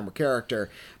off-camera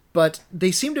character, but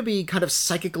they seem to be kind of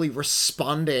psychically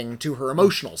responding to her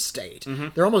emotional state.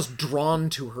 They're almost drawn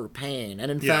to her pain,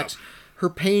 and in fact, her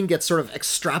pain gets sort of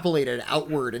extrapolated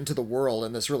outward into the world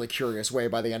in this really curious way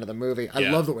by the end of the movie. I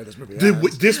love the way this movie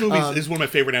ends. This movie is one of my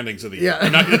favorite endings of the year.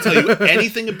 I'm not going to tell you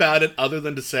anything about it other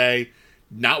than to say,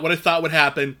 not what I thought would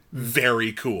happen,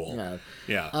 very cool.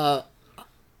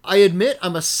 I admit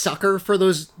I'm a sucker for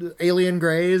those alien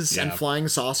greys and flying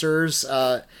saucers.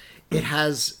 It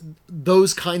has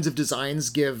those kinds of designs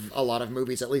give a lot of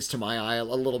movies, at least to my eye, a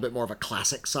little bit more of a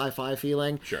classic sci-fi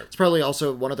feeling. Sure. It's probably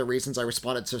also one of the reasons I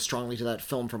responded so strongly to that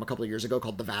film from a couple of years ago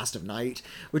called The Vast of Night,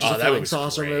 which is a flying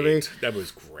saucer movie. That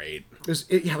was great.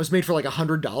 It was made for like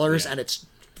 $100, and it's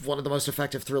one of the most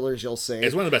effective thrillers you'll see.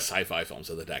 It's one of the best sci-fi films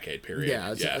of the decade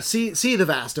period. See The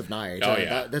Vast of Night.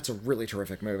 That's a really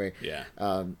terrific movie. Yeah.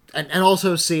 And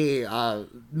also see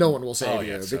No One Will Save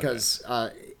You, because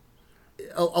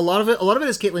a lot of it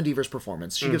is Caitlin Deaver's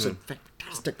performance. She gives a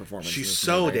fantastic performance. She's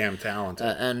so damn talented.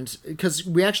 And because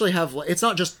we actually have, it's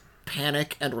not just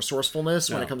panic and resourcefulness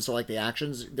when it comes to like the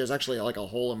actions. There's actually like a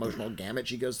whole emotional gamut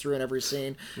she goes through in every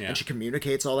scene, and she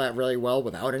communicates all that really well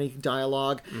without any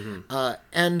dialogue.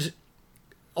 And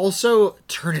also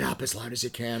turn it up as loud as you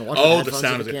can. Watch the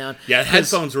sound of it. Yeah,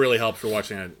 headphones really help for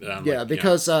watching it.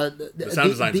 Because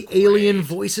the alien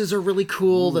voices are really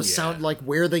cool. The sound, like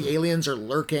where the aliens are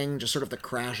lurking, just sort of the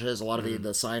crashes, a lot of the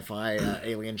sci-fi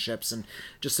alien ships, and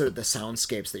just sort of the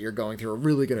soundscapes that you're going through are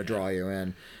really going to draw you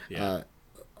in.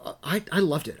 I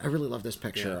loved it. I really love this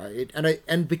picture.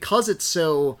 And because it's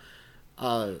so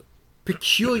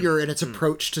peculiar in its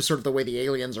approach to sort of the way the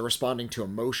aliens are responding to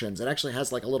emotions, it actually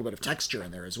has like a little bit of texture in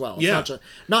there as well. It's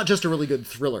not just a really good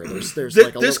thriller. There's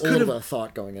like a little bit of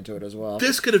thought going into it as well.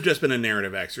 This could have just been a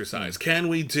narrative exercise. Can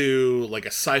we do like a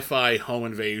sci-fi home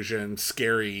invasion,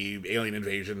 scary alien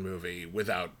invasion movie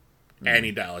without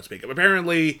any dialogue speak up?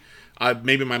 Apparently,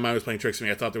 maybe my mind was playing tricks on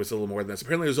me. I thought there was a little more than this.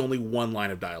 Apparently, there's only one line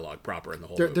of dialogue proper in the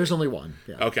whole movie. There's only one.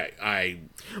 Yeah. Okay,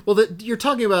 Well, you're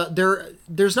talking about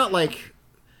there's not like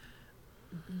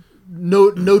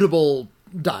notable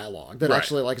dialogue that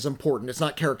actually like is important. It's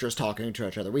not characters talking to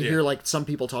each other. We hear like some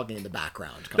people talking in the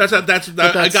background.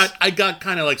 I got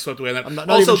kind of like swept away in that. I'm not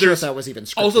even sure if that was even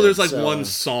scripted. Also, there's like one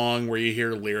song where you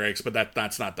hear lyrics, but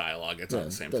that's not dialogue. It's not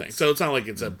the same thing. So it's not like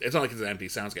it's an empty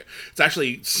soundscape. It's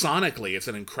actually sonically, it's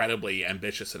an incredibly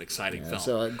ambitious and exciting film.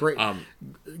 So great,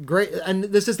 and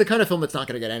this is the kind of film that's not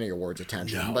going to get any awards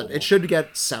attention, but it should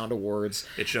get sound awards.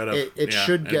 It should have. It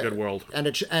should get a good world. And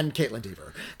Caitlin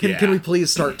Deaver. Can we please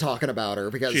start talking about her,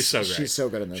 because she's so great. She's so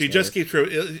good in this. She just keeps through.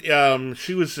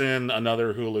 She was in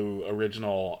another Hulu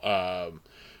original,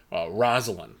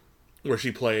 Rosalind, where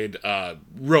she played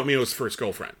Romeo's first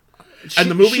girlfriend.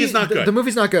 And the movie is not good. The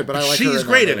movie's not good, but I like her. She's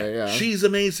great in it. Yeah. She's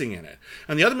amazing in it.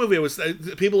 And the other movie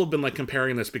people have been like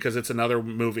comparing this because it's another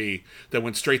movie that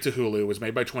went straight to Hulu, was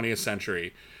made by 20th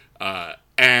Century,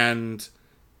 and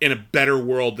in a better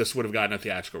world, this would have gotten a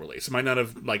theatrical release. It might not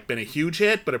have like been a huge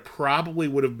hit, but it probably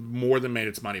would have more than made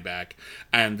its money back.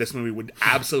 And this movie would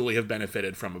absolutely have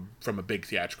benefited from a big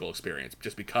theatrical experience,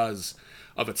 just because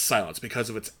of its silence, because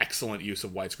of its excellent use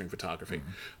of widescreen photography.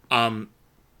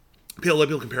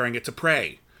 People comparing it to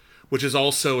Prey, which is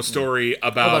also a story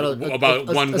about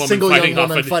one woman fighting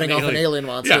off an alien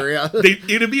monster. Yeah.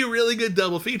 It'd be a really good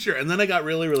double feature. And then I got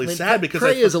really sad because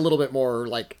Prey is a little bit more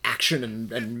like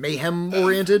action and mayhem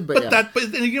oriented, but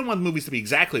then you don't want movies to be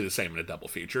exactly the same in a double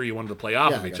feature. You wanted to play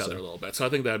off of each other a little bit. So I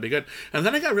think that would be good. And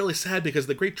then I got really sad because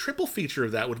the great triple feature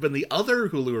of that would have been the other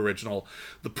Hulu original,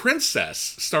 The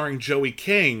Princess, starring Joey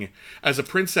King as a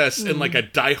princess in like a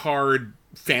diehard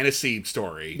fantasy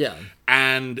story. Yeah.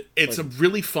 And it's a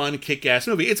really fun, kick-ass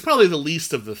movie. It's probably the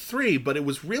least of the three, but it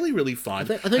was really, really fun.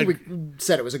 I think we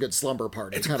said it was a good slumber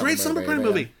party. It's a great slumber party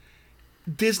movie.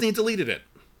 Disney deleted it.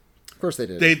 Of course they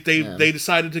did. They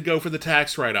decided to go for the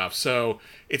tax write-off, so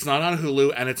it's not on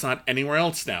Hulu and it's not anywhere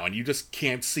else now, and you just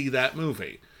can't see that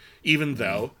movie. Even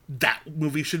though that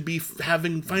movie should be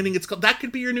finding its... That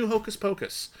could be your new Hocus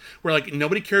Pocus. Where, like,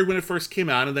 nobody cared when it first came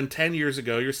out, and then 10 years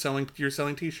ago, you're selling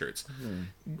T-shirts.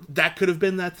 That could have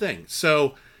been that thing.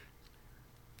 So,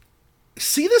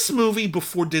 see this movie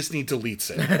before Disney deletes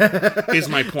it, is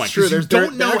my point. True, you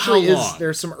don't know how long.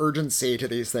 There's some urgency to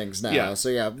these things now. Yeah. So,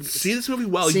 yeah. See this movie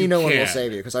while you can. See No One Will Save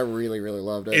Save You, because I really, really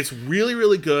loved it. It's really,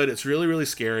 really good. It's really, really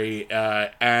scary.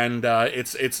 And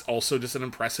it's also just an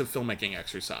impressive filmmaking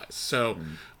exercise. So,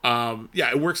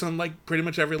 it works on, like, pretty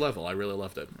much every level. I really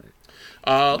loved it.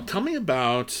 Tell me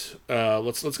about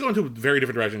let's go into a very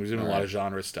different direction. We're doing a lot of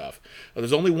genre stuff.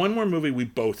 There's only one more movie we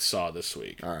both saw this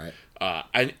week. All right.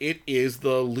 And it is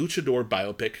the luchador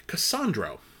biopic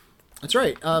Cassandro. That's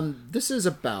right. This is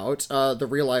about the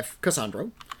real life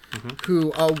Cassandro,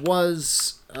 who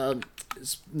was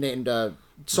named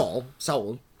Saul.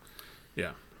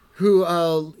 Yeah.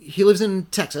 Who he lives in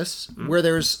Texas, where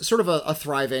there's sort of a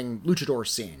thriving luchador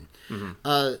scene.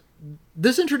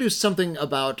 This introduced something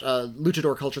about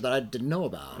luchador culture that I didn't know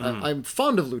about. I'm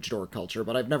fond of luchador culture,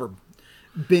 but I've never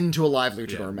been to a live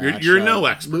luchador match. You're no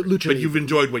expert, but you've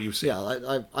enjoyed what you've seen.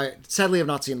 Yeah, I sadly have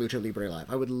not seen Lucha Libre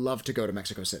live. I would love to go to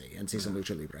Mexico City and see some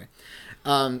Lucha Libre.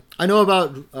 I know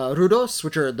about rudos,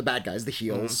 which are the bad guys, the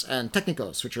heels, and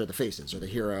técnicos, which are the faces or the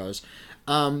heroes.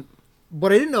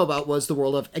 What I didn't know about was the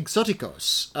world of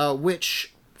exóticos,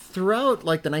 which throughout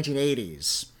like the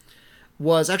 1980s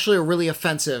was actually a really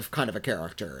offensive kind of a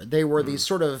character. They were these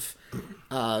sort of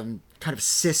kind of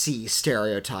sissy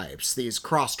stereotypes, these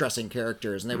cross-dressing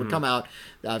characters, and they would come out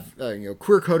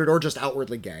queer-coded or just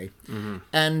outwardly gay.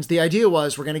 And the idea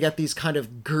was we're going to get these kind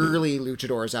of girly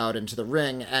luchadors out into the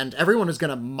ring, and everyone is going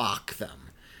to mock them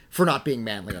for not being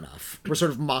manly enough. We're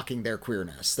sort of mocking their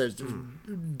queerness. They're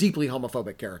deeply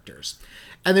homophobic characters.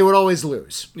 And they would always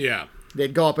lose. Yeah.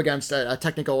 They'd go up against a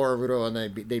Técnico or a Rudo, and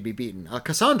they'd be beaten.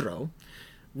 Cassandro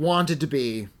wanted to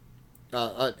be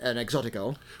an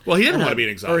exótico. Well, he didn't want to be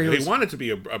an exótico. He wanted to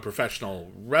be a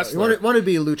professional wrestler. He wanted to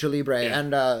be a lucha libre,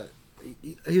 and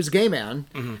he was a gay man.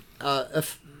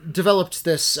 Developed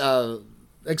this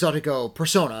exótico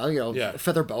persona,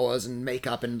 feather boas and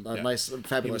makeup and nice,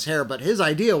 fabulous hair. But his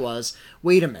idea was,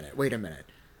 wait a minute. Wouldn't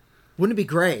it be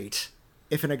great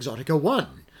if an exótico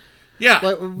won? Yeah,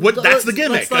 that's the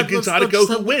gimmick. An exótico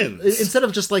who wins. Instead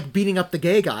of just like beating up the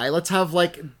gay guy, let's have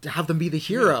them be the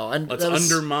hero, and let's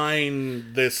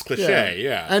undermine this cliche.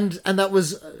 Yeah. And that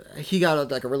was he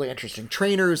got a really interesting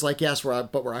trainer who's like, yes,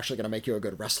 but we're actually going to make you a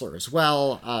good wrestler as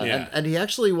well. And he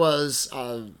actually was.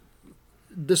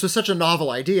 This was such a novel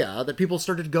idea that people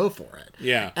started to go for it.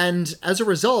 Yeah. And as a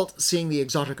result, seeing the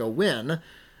exótico win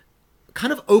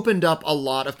kind of opened up a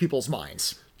lot of people's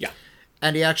minds. Yeah.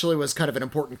 And he actually was kind of an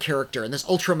important character in this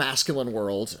ultra-masculine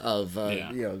world of,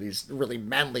 these really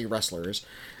manly wrestlers.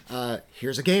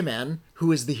 Here's a gay man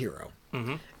who is the hero.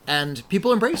 And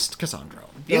people embraced Cassandro.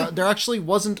 There actually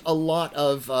wasn't a lot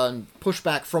of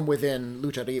pushback from within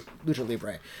Lucha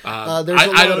Libre.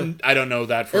 I don't know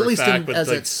that for at a least fact, but as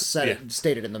it's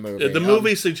stated in the movie. The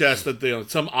movie suggests that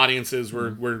some audiences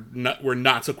were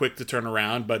not so quick to turn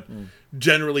around, but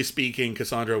generally speaking,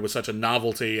 Cassandro was such a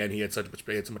novelty, and he had so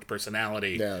much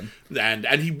personality. Yeah. And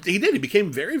he did. He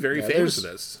became very, very famous for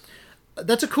this.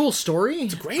 That's a cool story.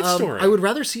 It's a great story. I would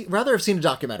rather have seen a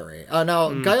documentary.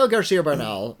 Gael Garcia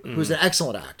Bernal, who's an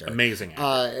excellent actor, amazing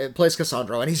actor, plays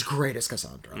Cassandro, and he's great as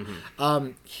Cassandro.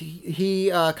 He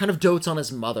kind of dotes on his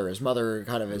mother. His mother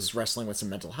kind of is wrestling with some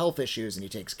mental health issues, and he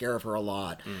takes care of her a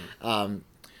lot.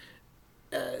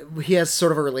 He has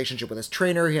sort of a relationship with his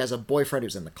trainer. He has a boyfriend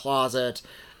who's in the closet.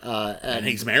 And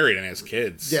he's married and has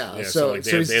kids. Yeah, so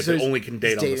they only can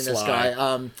date on the sly. This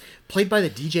guy, played by the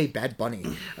DJ Bad Bunny.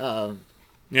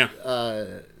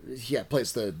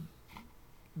 Plays the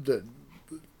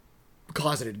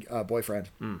closeted boyfriend.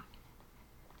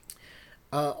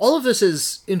 All of this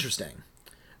is interesting.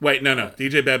 Wait, no.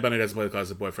 DJ Bad Bunny doesn't play the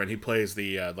closeted boyfriend. He plays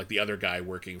the other guy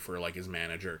working for his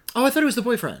manager. Oh, I thought it was the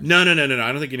boyfriend. No. I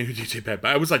don't think you knew who DJ Bad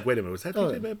Bunny. I was like, wait a minute, was that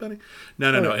DJ Bad Bunny?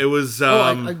 No. It was.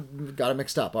 I got it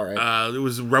mixed up. All right. It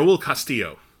was Raul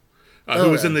Castillo.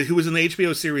 Who was in the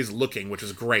HBO series Looking, which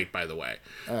is great, by the way.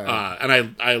 Right.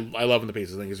 And I love him to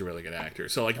pieces. I think he's a really good actor.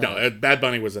 So Bad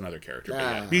Bunny was another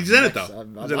character. He's in it though.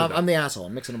 I'm the asshole.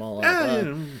 I'm mixing them all up.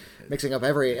 Mixing up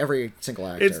every single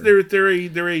actor.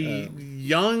 They're a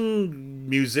young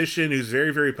musician who's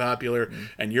very, very popular,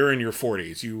 and you're in your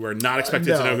 40s. You are not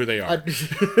expected to know who they are.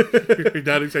 You're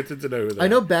not expected to know who they are. I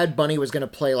know Bad Bunny was going to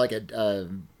play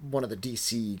one of the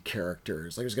DC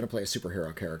characters. He was going to play a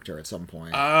superhero character at some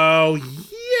point. Oh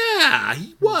yeah,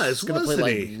 he was. Going to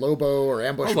play Lobo or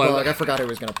Ambush Bug. I forgot who he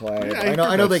was going to play. Yeah,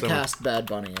 I know they cast Bad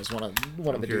Bunny as one of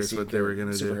the DC what they were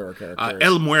gonna superhero do. characters.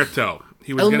 El Muerto.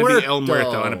 He was going to be El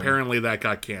Muerto, and apparently that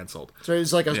got canceled. So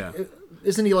he's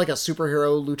isn't he like a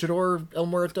superhero luchador, El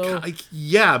Muerto?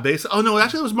 Yeah, basically. Oh no,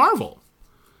 actually it was Marvel.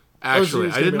 Actually,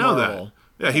 I didn't know that.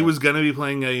 Yeah, he was going to be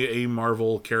playing a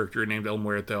Marvel character named El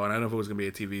Muerto, and I don't know if it was going to be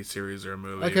a TV series or a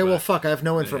movie. Okay, well, fuck, I have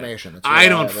no information. Yeah. I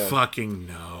don't fucking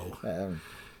know.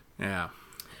 Yeah.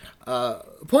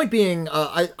 Point being,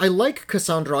 I like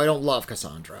Cassandro. I don't love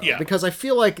Cassandro. Yeah. Because I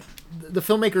feel like the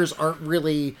filmmakers aren't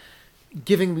really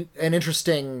giving an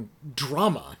interesting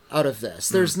drama out of this.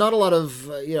 There's not a lot of,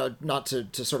 not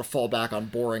to sort of fall back on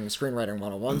boring screenwriting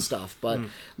 101 stuff, but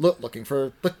looking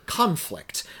for the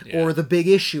conflict or the big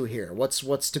issue here.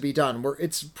 What's to be done?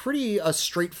 It's pretty a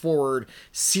straightforward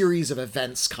series of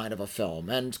events kind of a film.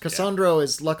 And Cassandro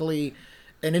is luckily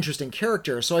an interesting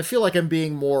character, so I feel like I'm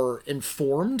being more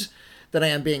informed than I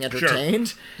am being entertained.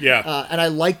 Sure. Yeah. And I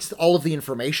liked all of the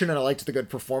information, and I liked the good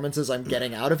performances I'm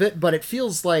getting out of it, but it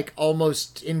feels like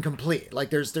almost incomplete. Like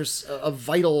there's a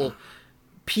vital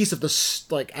piece of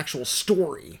the actual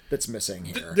story that's missing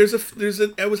here. I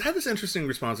had this interesting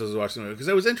response as I was watching the movie, because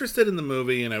I was interested in the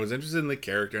movie and I was interested in the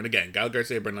character. And again, Gael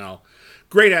Garcia Bernal,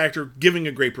 great actor, giving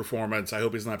a great performance. I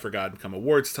hope he's not forgotten come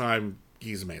awards time.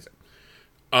 He's amazing.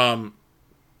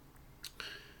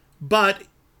 But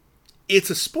it's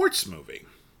a sports movie.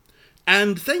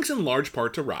 And thanks in large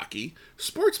part to Rocky,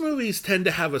 sports movies tend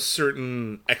to have a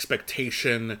certain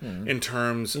expectation in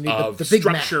terms of the big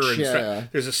structure.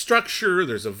 Match, There's a structure,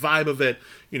 there's a vibe of it.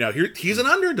 He's an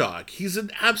underdog. He's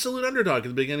an absolute underdog at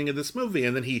the beginning of this movie.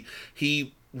 And then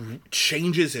he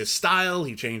changes his style,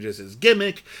 he changes his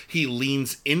gimmick, he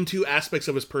leans into aspects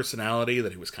of his personality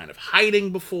that he was kind of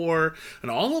hiding before. And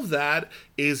all of that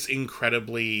is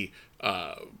incredibly...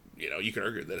 you could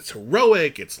argue that it's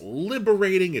heroic, it's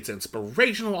liberating, it's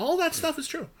inspirational. All that stuff is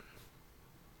true.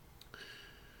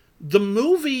 The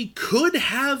movie could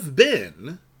have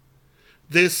been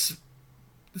this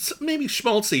maybe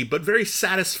schmaltzy, but very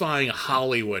satisfying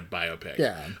Hollywood biopic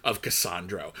of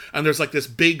Cassandro. And there's like this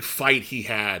big fight he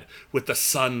had with the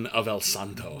son of El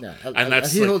Santo. Yeah, and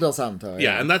that's Hijo del Santo.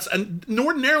 Yeah, and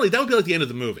ordinarily that would be like the end of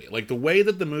the movie. Like the way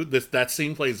that that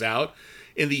scene plays out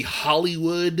in the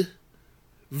Hollywood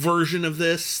version of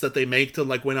this that they make to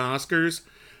like win Oscars,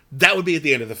 that would be at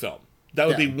the end of the film. That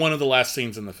would be one of the last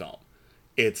scenes in the film.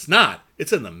 It's not.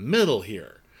 It's in the middle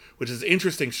here, which is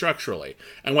interesting structurally.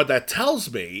 And what that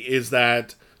tells me is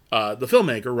that the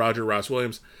filmmaker, Roger Ross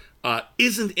Williams,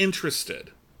 isn't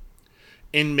interested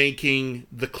in making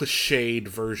the cliched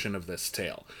version of this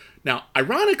tale. Now,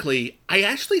 ironically, I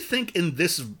actually think in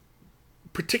this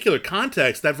particular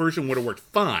context, that version would have worked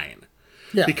fine.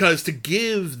 Yeah. Because to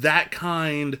give that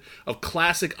kind of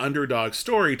classic underdog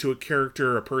story to a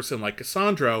character, a person like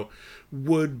Cassandro,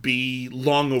 would be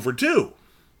long overdue.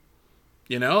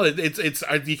 It's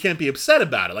you can't be upset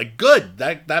about it. Like, good,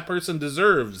 that person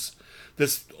deserves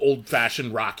this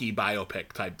old-fashioned Rocky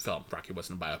biopic type film. Rocky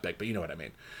wasn't a biopic, but you know what I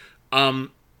mean.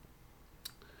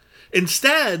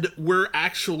 Instead, we're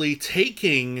actually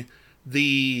taking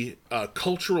the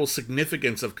cultural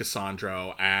significance of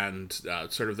Cassandro and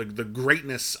sort of the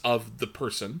greatness of the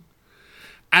person,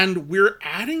 and we're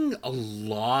adding a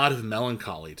lot of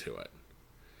melancholy to it.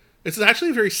 It's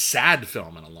actually a very sad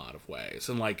film in a lot of ways,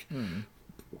 and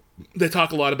they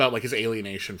talk a lot about like his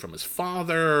alienation from his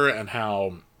father and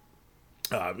how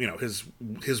his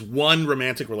one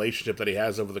romantic relationship that he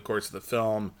has over the course of the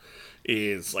film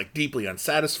is like deeply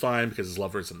unsatisfying because his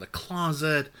lover's in the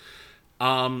closet.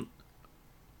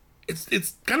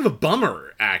 It's kind of a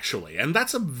bummer, actually, and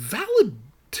that's a valid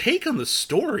take on the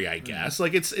story, I guess.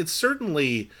 Like, it's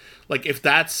certainly, like, if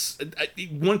that's...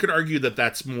 One could argue that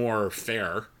that's more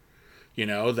fair,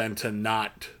 than to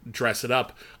not dress it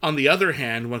up. On the other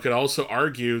hand, one could also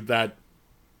argue that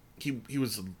he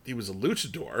was a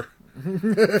luchador.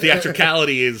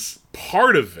 Theatricality is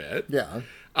part of it. Yeah.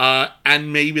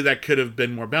 And maybe that could have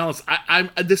been more balanced.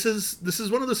 This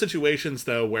is one of those situations,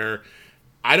 though, where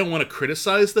I don't want to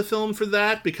criticize the film for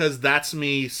that, because that's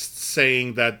me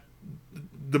saying that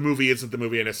the movie isn't the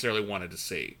movie I necessarily wanted to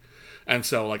see. And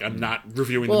so, like, I'm not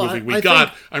reviewing the movie we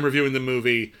got. I'm reviewing the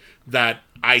movie that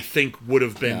I think would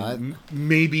have been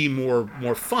maybe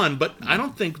more fun. But I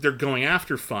don't think they're going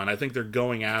after fun. I think they're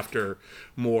going after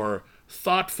more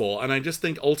thoughtful. And I just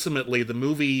think ultimately the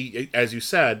movie, as you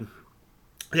said,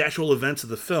 the actual events of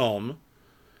the film,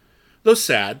 though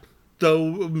sad,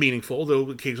 though meaningful, though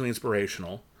occasionally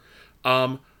inspirational,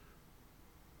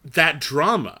 that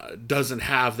drama doesn't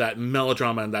have that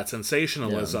melodrama and that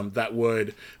sensationalism that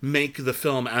would make the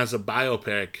film as a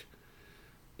biopic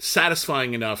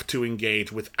satisfying enough to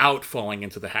engage without falling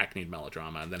into the hackneyed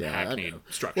melodrama and then hackneyed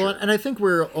structure. Well, and I think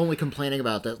we're only complaining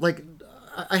about that. Like,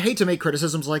 I hate to make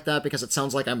criticisms like that because it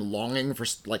sounds like I'm longing for,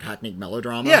 like, hackneyed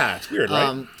melodrama. Yeah, it's weird,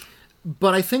 right?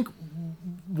 But I think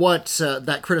what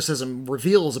that criticism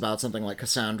reveals about something like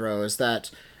Cassandro is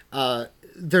that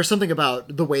there's something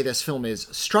about the way this film is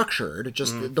structured,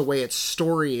 just the way its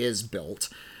story is built,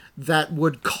 that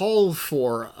would call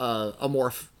for a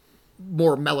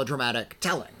more melodramatic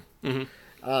telling.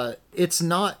 It's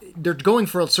not... They're going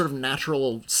for a sort of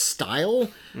natural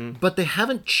style, but they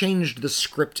haven't changed the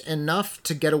script enough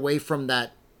to get away from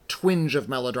that twinge of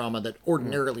melodrama that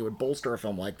ordinarily would bolster a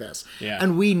film like this. Yeah.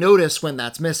 And we notice when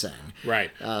that's missing.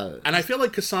 Right. And I feel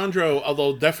like Cassandro,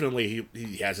 although definitely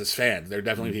he has his fans, there are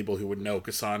definitely people who would know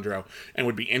Cassandro and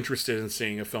would be interested in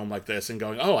seeing a film like this and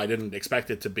going, oh, I didn't expect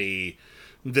it to be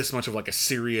this much of like a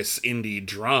serious indie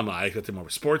drama. I expected more of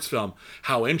a sports film.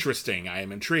 How interesting. I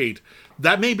am intrigued.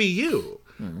 That may be you.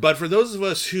 But for those of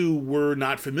us who were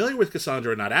not familiar with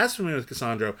Cassandro, not as familiar with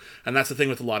Cassandro, and that's the thing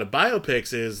with a lot of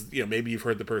biopics is, maybe you've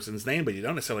heard the person's name, but you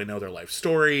don't necessarily know their life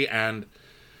story, and,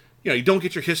 you don't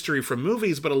get your history from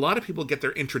movies, but a lot of people get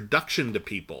their introduction to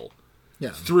people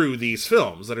through these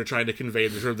films that are trying to convey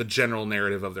the general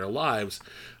narrative of their lives.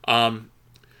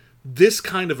 This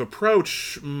kind of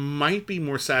approach might be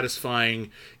more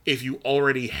satisfying if you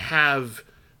already have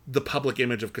the public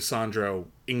image of Cassandro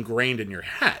ingrained in your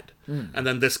head. And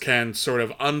then this can sort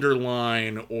of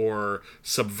underline or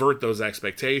subvert those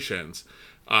expectations.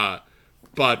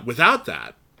 But without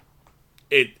that,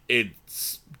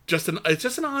 it's just an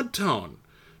odd tone.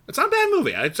 It's not a bad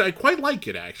movie. I quite like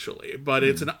it, actually. But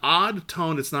it's an odd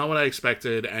tone. It's not what I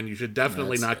expected, and you should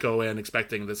definitely not go in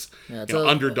expecting this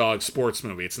underdog sports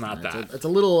movie. It's not that. It's a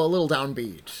little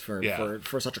downbeat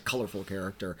for such a colorful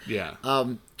character. Yeah.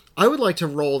 I would like to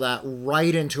roll that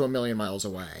right into A Million Miles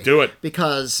Away. Do it.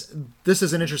 Because this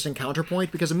is an interesting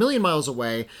counterpoint, because A Million Miles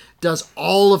Away does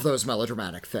all of those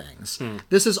melodramatic things.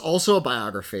 This is also a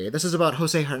biography. This is about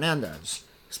Jose Hernandez.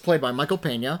 He's played by Michael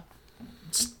Pena.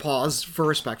 Pause for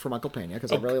respect for Michael Pena,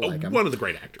 because I really like him. One of the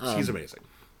great actors. He's amazing.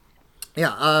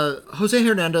 Yeah, Jose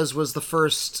Hernandez was the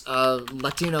first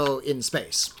Latino in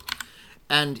space.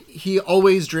 And he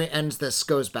always and this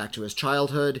goes back to his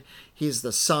childhood. He's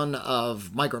the son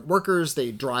of migrant workers.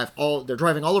 They're driving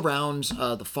all around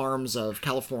the farms of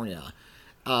California,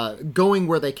 going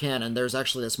where they can. And there's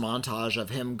actually this montage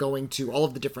of him going to all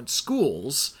of the different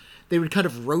schools. They would kind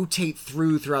of rotate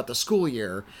throughout the school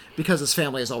year because his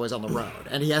family is always on the road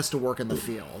and he has to work in the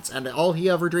fields. And all he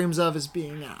ever dreams of is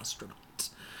being an astronaut.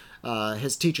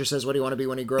 His teacher says, what do you want to be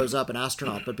when he grows up? An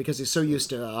astronaut. But because he's so used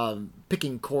to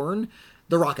picking corn,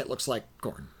 the rocket looks like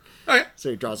corn. Oh, yeah. So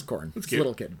he draws corn. That's cute. A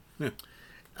little kid. Yeah.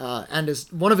 And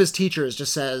one of his teachers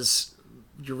just says,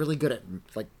 you're really good at,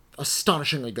 like,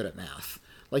 astonishingly good at math.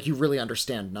 Like, you really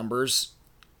understand numbers.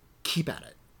 Keep at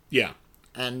it. Yeah.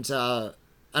 And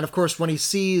of course, when he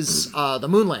sees the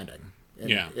moon landing in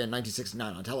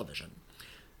 1969 on television,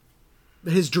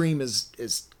 his dream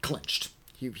is clinched.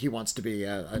 He wants to be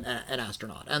an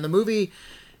astronaut. And the movie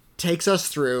takes us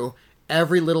through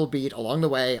every little beat along the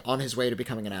way on his way to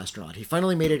becoming an astronaut. He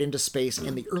finally made it into space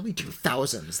in the early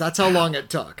 2000s. That's how long it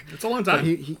took. It's a long time.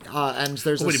 And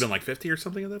there's would he been like 50 or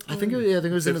something at that point? I think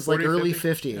it was in his like early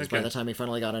 50s by the time he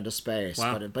finally got into space.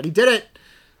 Wow. But he did it.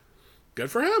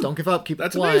 Good for him. Don't give up. Keep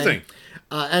That's flying. amazing.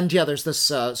 And there's this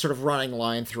sort of running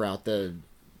line throughout the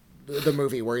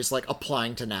movie where he's like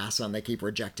applying to NASA and they keep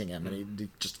rejecting him, and he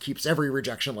just keeps every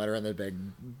rejection letter in the big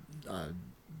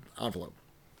envelope.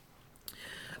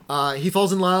 He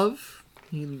falls in love.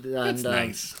 That's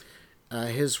nice.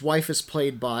 His wife is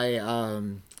played by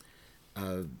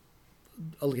Alita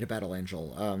Battle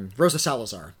Angel, Rosa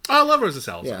Salazar. Oh, I love Rosa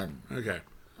Salazar. Yeah. Okay.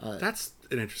 That's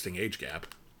an interesting age gap.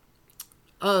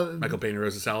 Michael Pena and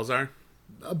Rosa Salazar?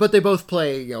 But they both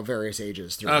play, various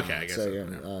ages throughout. Okay, I guess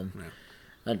so.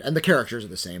 And the characters are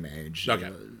the same age.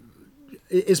 Okay.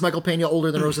 Is Michael Pena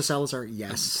older than Rosa Salazar?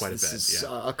 Yes. Quite a bit, is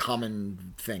a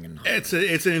common thing in Hollywood.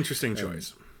 It's an interesting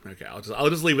choice. Okay, I'll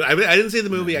just leave it. I didn't see the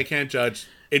movie. I can't judge.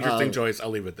 Interesting choice. I'll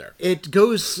leave it there. It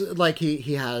goes like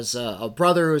he has a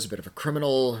brother who's a bit of a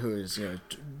criminal who's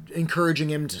encouraging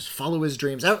him to follow his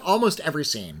dreams. Almost every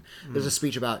scene there's a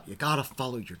speech about you gotta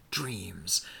follow your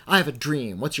dreams. I have a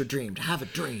dream. What's your dream? To have a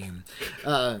dream.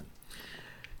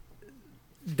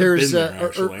 There's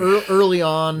early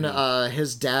on,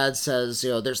 his dad says,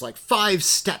 there's like 5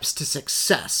 steps to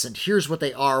success, and here's what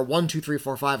they are: 1, 2, 3,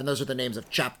 4, 5, and those are the names of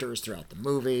chapters throughout the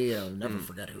movie. Never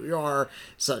forget who you are.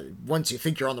 So once you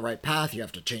think you're on the right path, you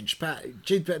have to change path,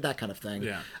 that kind of thing.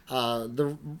 Yeah.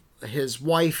 His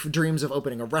wife dreams of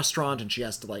opening a restaurant, and she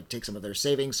has to like take some of their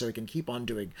savings so he can keep on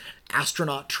doing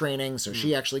astronaut training. So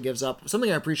she actually gives up.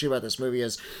 Something I appreciate about this movie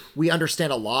is we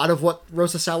understand a lot of what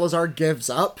Rosa Salazar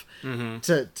gives up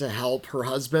to help her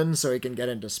husband so he can get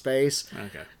into space.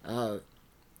 Okay.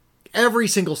 Every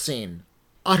single scene,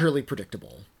 utterly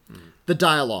predictable. The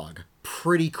dialogue,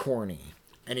 pretty corny.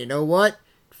 And you know what?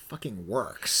 fucking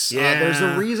works. Yeah. There's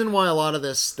a reason why a lot of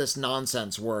this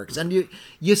nonsense works. And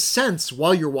you sense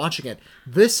while you're watching it,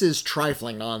 this is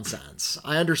trifling nonsense.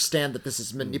 I understand that this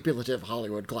is manipulative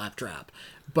Hollywood claptrap,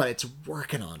 but it's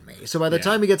working on me. So by the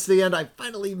time he gets to the end, I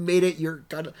finally made it. You're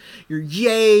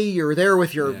there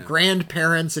with your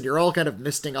grandparents, and you're all kind of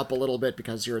misting up a little bit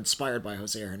because you're inspired by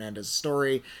Jose Hernandez's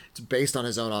story. It's based on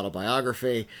his own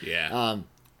autobiography. Yeah.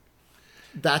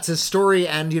 That's his story,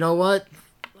 and you know what?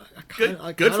 Good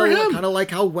for him. I kind of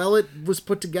like how well it was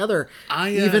put together.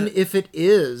 Even if it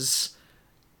is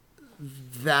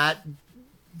that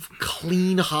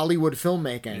clean Hollywood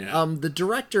filmmaking. Yeah. The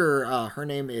director, her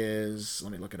name is,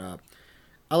 let me look it up,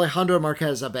 Alejandro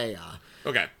Marquez Abella.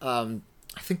 Okay. I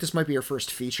think this might be her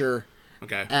first feature.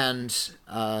 Okay. And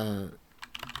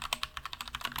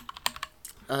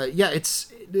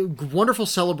it's a wonderful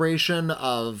celebration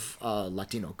of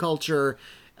Latino culture.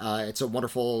 It's a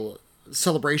wonderful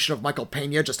celebration of Michael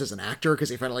Pena just as an actor because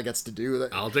he finally gets to do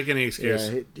that. I'll take any excuse.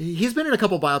 Yeah, he's been in a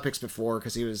couple biopics before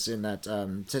because he was in that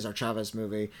Cesar Chavez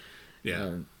movie.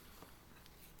 Yeah.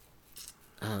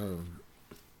 You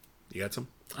got some?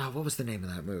 What was the name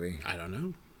of that movie? I don't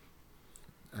know.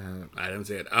 I didn't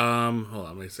see it. Hold on,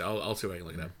 let me see. I'll see if I can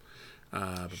look it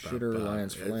up. Shooter,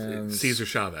 Alliance, Flans. Cesar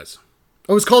Chavez.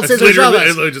 Oh, it's called Cesar Chavez. It's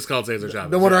literally just called Cesar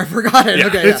Chavez. No wonder I forgot it. Yeah.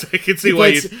 Okay, yeah. I can see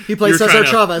why he played Cesar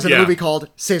Chavez in a movie called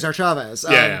Cesar Chavez.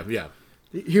 Yeah.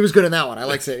 He was good in that one. I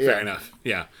liked it. Yeah. Fair enough.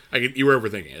 Yeah, you were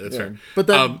overthinking it. That's fair.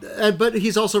 But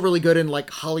he's also really good in like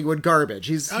Hollywood garbage.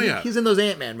 He's in those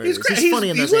Ant-Man movies. He's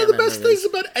funny in those Ant-Man movies. He's one of the best things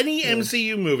about any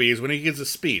MCU movie is when he gives a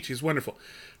speech. He's wonderful.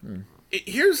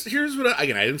 Here's what I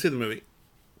didn't see the movie,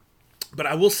 but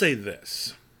I will say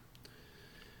this: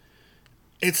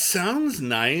 it sounds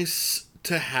nice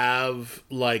to have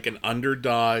like an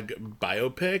underdog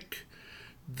biopic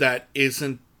that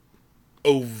isn't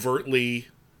overtly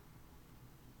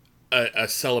a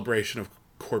celebration of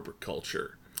corporate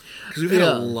culture, because we've had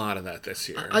a lot of that this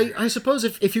year. I suppose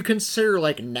if you consider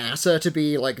like NASA to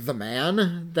be like the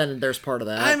man, then there's part of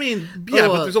that. I mean,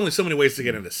 but there's only so many ways to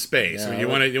get into space. I mean, you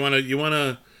want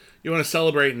to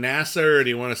celebrate NASA, or do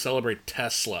you want to celebrate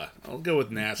Tesla? I'll go with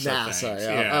NASA. Thanks.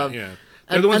 Yeah.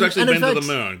 They're the ones who actually been to the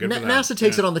moon. Good for them. NASA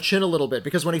takes it on the chin a little bit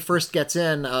because when he first gets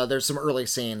in, there's some early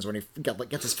scenes when he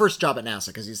gets his first job at NASA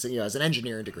because he's has an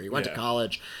engineering degree, he went to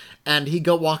college, and he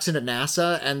walks into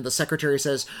NASA and the secretary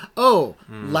says, "Oh,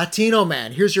 Latino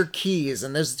man, here's your keys,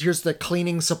 and here's the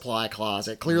cleaning supply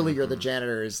closet. Clearly you're the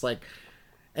janitor." He's like,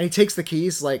 and he takes the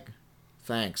keys like,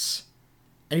 "Thanks."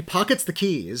 And he pockets the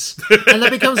keys, and that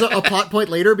becomes a plot point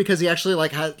later because he actually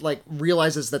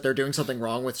realizes that they're doing something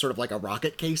wrong with sort of like a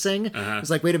rocket casing. He's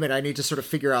like, wait a minute, I need to sort of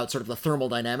figure out sort of the thermal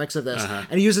dynamics of this.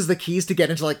 And he uses the keys to get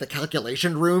into like the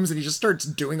calculation rooms, and he just starts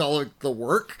doing all of the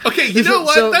work. Okay, you know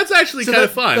what? So, that's actually kind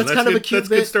of fun. That's kind of a cute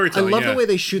bit. Good storytelling. I love the way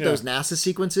they shoot those NASA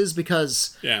sequences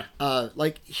because,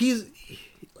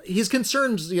 he's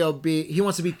concerned, he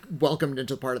wants to be welcomed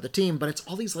into part of the team, but it's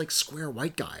all these like square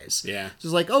white guys. Yeah. So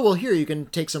it's like, oh, well, here, you can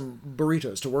take some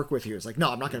burritos to work with you. It's like,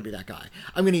 no, I'm not going to be that guy.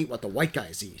 I'm going to eat what the white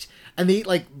guys eat. And they eat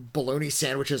like bologna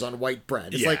sandwiches on white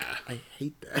bread. It's like, I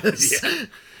hate this. Yeah.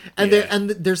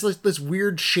 And there's this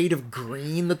weird shade of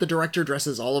green that the director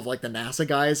dresses all of like the NASA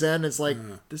guys in. It's like,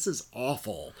 this is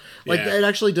awful. Like it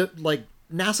actually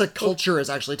NASA culture is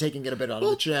actually taking it a bit on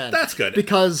the chin. That's good.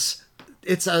 Because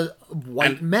it's a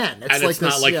white men. It's like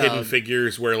not like Hidden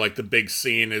Figures where like the big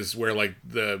scene is where like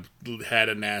the head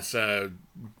of NASA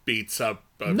beats up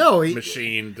a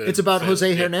machine. It's about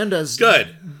Jose Hernandez.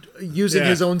 Good. Using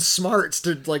his own smarts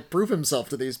to like prove himself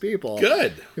to these people.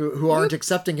 Good. Who aren't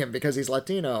accepting him because he's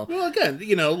Latino. Well, again,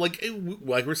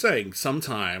 like we're saying,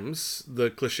 sometimes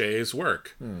the cliches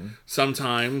work.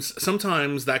 Sometimes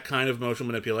that kind of emotional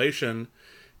manipulation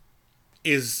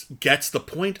gets the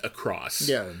point across.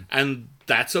 Yeah. And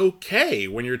that's okay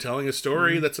when you're telling a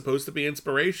story that's supposed to be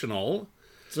inspirational.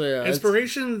 So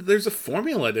inspiration, there's a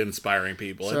formula to inspiring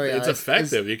people. So it's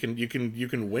effective. You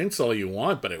can wince all you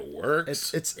want, but it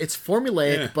works. It's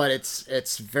formulaic, but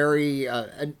it's very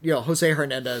Jose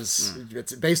Hernandez.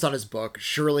 It's based on his book.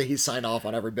 Surely he signed off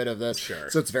on every bit of this. Sure.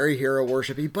 So it's very hero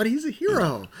worshipy, but he's a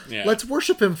hero. Yeah. Let's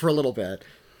worship him for a little bit.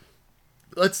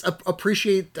 Let's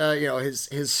appreciate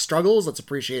his struggles. Let's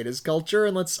appreciate his culture,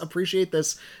 and let's appreciate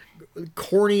this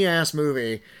corny ass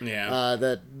movie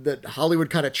that Hollywood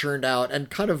kind of churned out and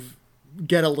kind of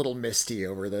get a little misty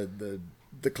over the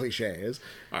cliches.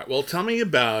 All right, well, tell me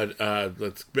about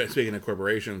speaking of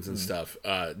corporations and stuff.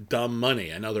 Dumb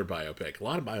Money, another biopic. A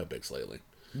lot of biopics lately.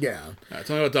 Yeah. All right,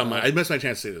 tell me about Dumb Money. I missed my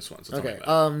chance to see this one. So okay.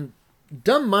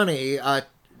 Dumb Money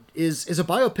is a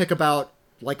biopic about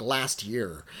like last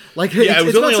year. Like it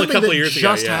was only a couple of years ago.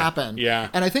 Just happened. Yeah.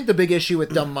 And I think the big issue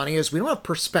with Dumb Money is we don't have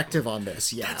perspective on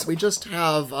this yet. We just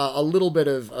have a little bit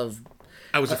of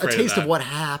I was afraid a taste of what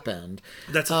happened.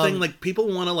 That's the thing. Like, people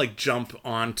want to like jump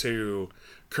onto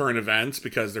current events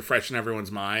because they're fresh in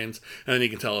everyone's minds, and then you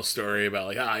can tell a story about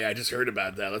like, yeah, I just heard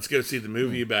about that. Let's go see the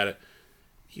movie about it.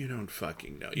 You don't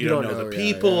fucking know. You don't know the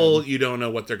people. You don't know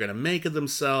what they're gonna make of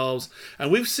themselves. And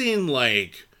we've seen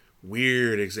like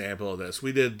weird example of this. We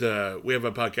have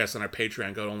a podcast on our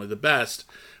Patreon called Only the Best.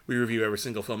 We review every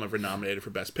single film ever nominated for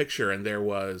Best Picture, and there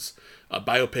was a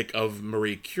biopic of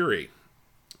Marie Curie,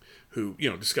 who,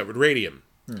 discovered radium.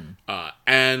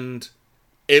 And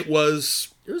it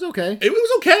was okay. It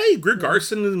was okay. Greer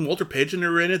Garson and Walter Pidgeon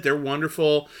are in it. They're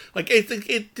wonderful. Like,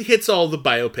 it hits all the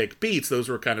biopic beats. Those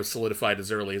were kind of solidified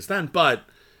as early as then, but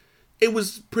it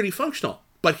was pretty functional.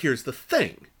 But here's the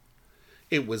thing.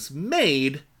 It was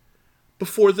made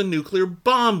before the nuclear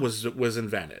bomb was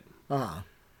invented.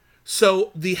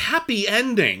 So the happy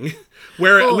ending,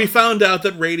 where we found out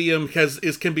that radium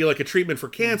can be like a treatment for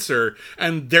cancer,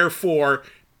 and therefore,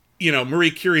 Marie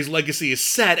Curie's legacy is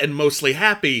set and mostly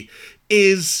happy,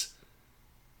 is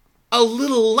a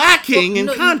little lacking in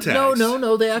context.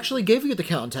 No. They actually gave you the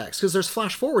context because there's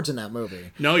flash forwards in that movie.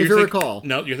 No, if you recall.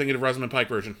 No, you're thinking of Rosamund Pike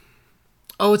version.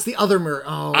 Oh, it's the other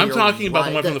I'm talking about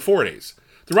the one from the 40s.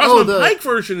 The Rosamund Pike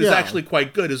version is actually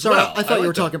quite good as well. I thought you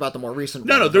were talking about the more recent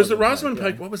one. No, there's the Rosamund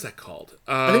Pike. What was that called?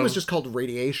 I think it was just called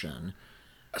Radiation.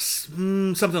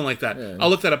 Something like that. Yeah. I'll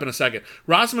look that up in a second.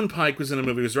 Rosamund Pike was in a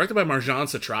movie. It was directed by Marjane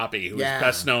Satrapi, who is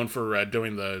best known for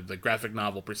doing the graphic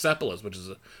novel Persepolis, which is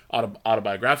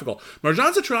autobiographical.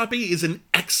 Marjane Satrapi is an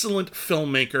excellent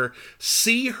filmmaker.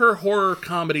 See her horror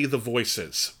comedy, The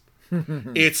Voices.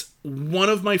 It's one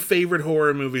of my favorite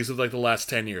horror movies of like the last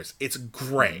 10 years. It's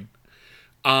great.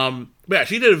 But yeah,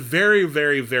 she did a very,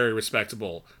 very, very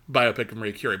respectable biopic of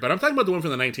Marie Curie. But I'm talking about the one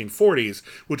from the 1940s,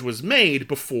 which was made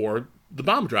before the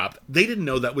bomb dropped. They didn't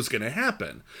know that was going to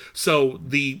happen. So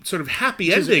the sort of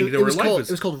happy ending to her life was...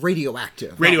 It was called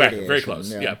Radioactive. Radioactive, very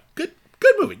close. Yeah. Good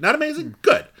movie. Not amazing,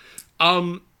 good.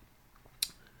 That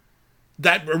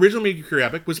original Marie Curie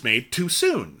epic was made too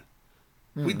soon.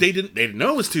 They didn't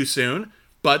know it was too soon,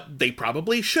 but they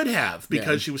probably should have,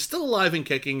 because she was still alive and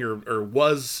kicking, or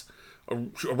was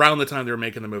around the time they were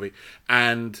making the movie.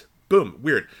 And boom,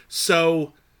 weird.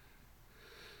 So,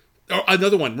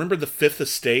 another one. Remember The Fifth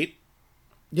Estate?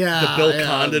 Yeah. The Bill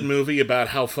Condon movie about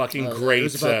how fucking great... It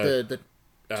was about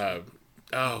the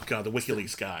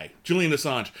WikiLeaks guy. Julian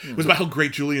Assange. It was about how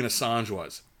great Julian Assange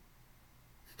was.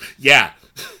 Yeah.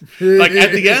 Like,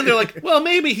 at the end, they're like, well,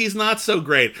 maybe he's not so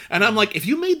great. And I'm like, if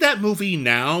you made that movie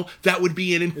now, that would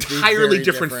be an entirely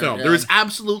different film. Yeah. There is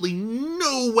absolutely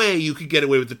no way you could get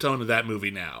away with the tone of that movie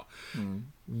now.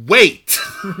 Wait.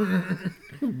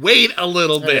 Wait a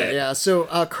little bit. Yeah, so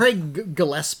Craig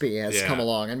Gillespie has come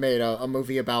along and made a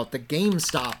movie about the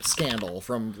GameStop scandal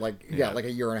from like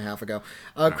a year and a half ago.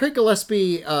 Craig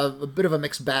Gillespie, a bit of a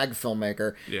mixed bag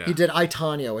filmmaker. Yeah. He did I,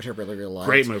 Tonya, which I really liked.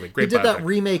 Great movie. Great. He did that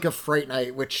remake of Fright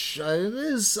Night, which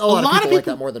is a lot of people like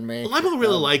that more than me. A lot of people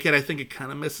really like it. I think it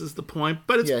kind of misses the point,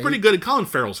 but it's pretty good. And Colin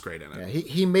Farrell's great in it. Yeah,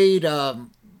 he made a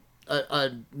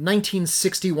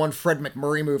 1961 Fred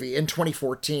MacMurray movie in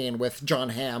 2014 with John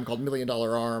Hamm called $1 Million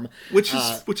Arm, which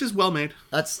is well made.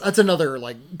 That's another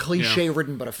like cliche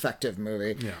ridden but effective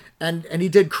movie. Yeah, and he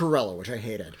did Cruella, which I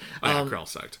hated. Cruella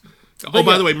sucked.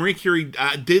 By the way, Marie Curie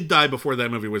did die before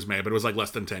that movie was made, but it was like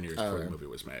less than 10 years before the movie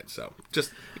was made. So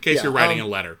just in case you're writing a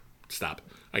letter, stop.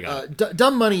 I got it.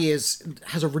 Dumb Money has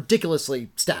a ridiculously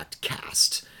stacked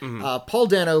cast. Paul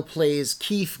Dano plays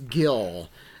Keith Gill,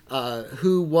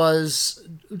 who was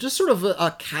just sort of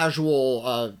a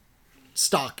casual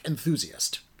stock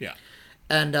enthusiast. Yeah.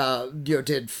 And,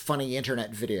 did funny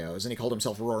internet videos, and he called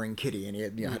himself Roaring Kitty, and he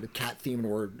had, had a cat-themed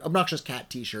or obnoxious cat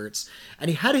t-shirts, and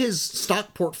he had his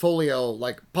stock portfolio,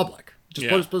 like, public,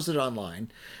 just posted it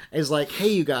online. And he's like, hey,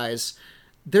 you guys,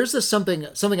 there's this something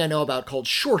I know about called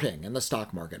shorting in the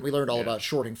stock market. We learned all about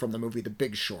shorting from the movie The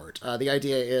Big Short. The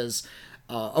idea is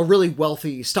a really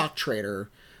wealthy stock trader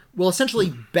will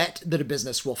essentially bet that a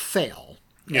business will fail.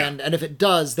 Yeah. And if it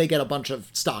does, they get a bunch of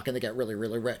stock and they get really,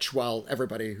 really rich, while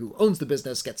everybody who owns the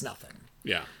business gets nothing.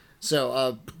 Yeah.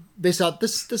 So they thought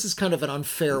this is kind of an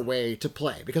unfair way to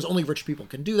play, because only rich people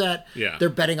can do that. Yeah. They're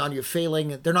betting on you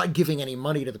failing. They're not giving any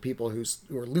money to the people who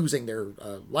are losing their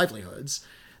livelihoods.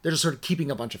 They're just sort of keeping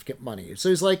a bunch of money. So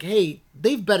he's like, hey,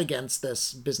 they've bet against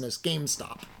this business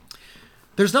GameStop.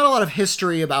 There's not a lot of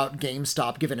history about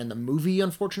GameStop given in the movie,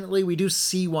 unfortunately. We do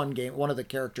see one of the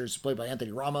characters played by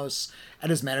Anthony Ramos,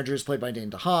 and his manager is played by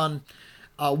Dane DeHaan.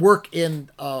 work in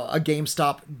a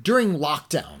GameStop during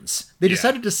lockdowns. They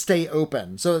decided to stay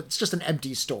open, so it's just an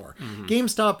empty store.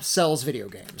 GameStop sells video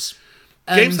games.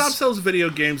 GameStop sells video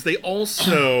games. They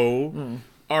also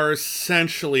are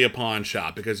essentially a pawn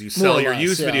shop because you sell your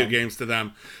used video games to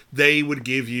them. They would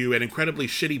give you an incredibly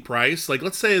shitty price. Like,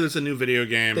 let's say there's a new video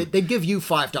game. They'd give you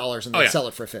 $5 and they'd sell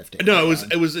it for $50. No,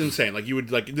 it was insane. Like, you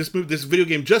would, like, this video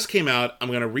game just came out. I'm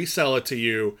going to resell it to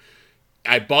you.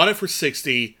 I bought it for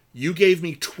 $60. You gave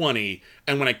me $20,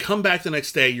 and when I come back the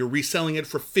next day, you're reselling it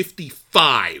for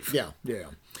 $55. Yeah.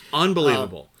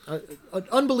 Unbelievable.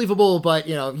 Unbelievable, but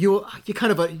you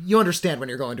kind of you understand when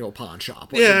you're going to a pawn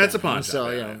shop. Yeah, it's a pawn shop.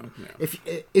 So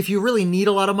if you really need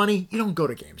a lot of money, you don't go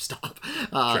to GameStop.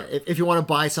 If you want to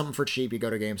buy something for cheap, you go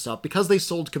to GameStop because they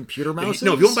sold computer mouses.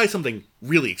 No, if you want to buy something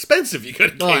really expensive, you go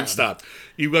to GameStop.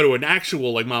 You go to an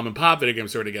actual like mom and pop video game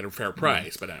store to get a fair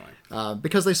price. But anyway,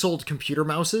 because they sold computer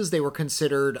mouses, they were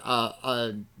considered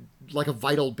like a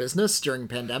vital business during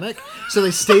pandemic, so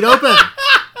they stayed open.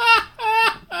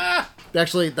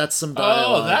 Actually, that's some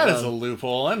dialogue. Oh, that is a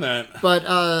loophole, isn't it?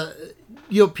 But,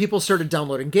 people started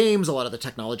downloading games. A lot of the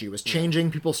technology was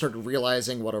changing. People started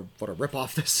realizing what a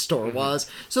ripoff this store was.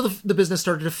 So the business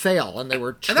started to fail, and they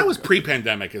were... And that was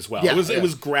pre-pandemic as well. Yeah, it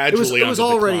was gradually it was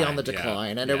already on the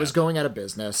decline, and it was going out of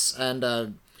business.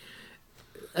 And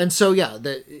so,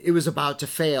 it was about to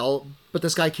fail. But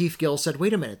this guy, Keith Gill, said,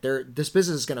 wait a minute, this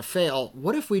business is going to fail.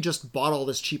 What if we just bought all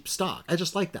this cheap stock? I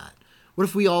just like that. What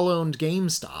if we all owned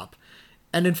GameStop?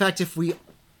 And in fact, if you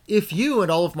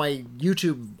and all of my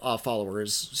YouTube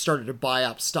followers started to buy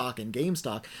up stock in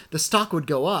GameStop, the stock would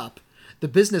go up, the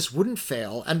business wouldn't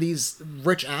fail, and these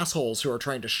rich assholes who are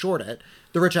trying to short it,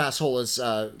 the rich asshole is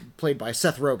played by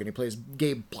Seth Rogen, he plays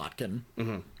Gabe Plotkin,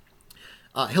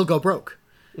 he'll go broke.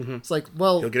 It's like,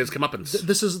 well... He'll get his comeuppance.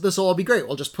 This will all be great.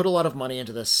 We'll just put a lot of money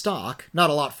into this stock, not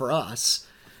a lot for us.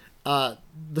 The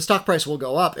stock price will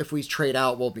go up. If we trade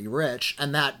out, we'll be rich,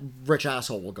 and that rich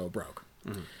asshole will go broke.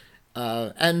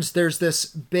 And there's this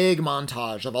big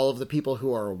montage of all of the people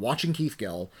who are watching Keith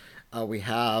Gill. We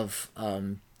have,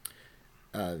 hold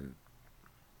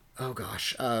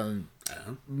on.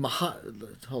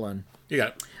 You got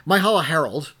it. Myha'la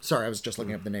Harold, sorry, I was just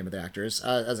looking up the name of the actors,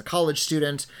 as a college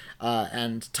student,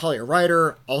 and Talia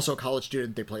Ryder, also a college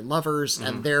student. They play lovers,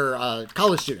 and they're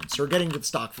college students who are getting to the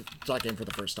stock game for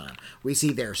the first time. We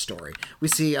see their story. We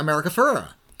see America Ferrera,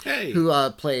 who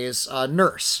plays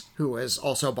Nurse, who is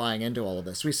also buying into all of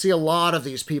this. We see a lot of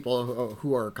these people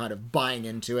who are kind of buying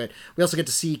into it. We also get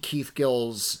to see Keith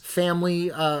Gill's family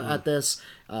at this.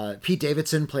 Pete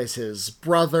Davidson plays his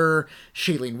brother.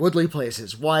 Shailene Woodley plays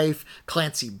his wife.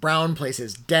 Clancy Brown plays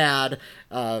his dad.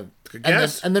 And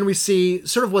then we see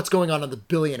sort of what's going on the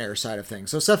billionaire side of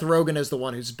things. So Seth Rogen is the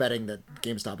one who's betting that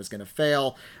GameStop is going to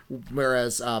fail,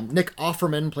 whereas Nick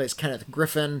Offerman plays Kenneth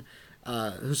Griffin,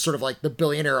 who's sort of like the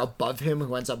billionaire above him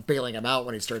who ends up bailing him out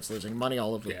when he starts losing money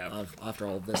after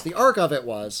all of this. The arc of it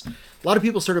was a lot of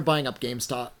people started buying up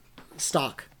GameStop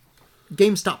stock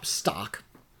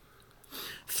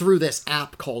through this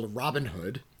app called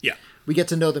Robinhood. Yeah. We get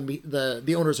to know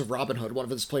the owners of Robinhood. One of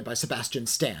them is played by Sebastian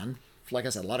Stan. Like I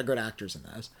said, a lot of good actors in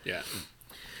this. Yeah.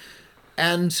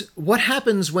 And what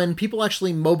happens when people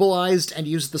actually mobilized and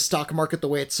used the stock market the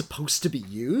way it's supposed to be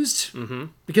used,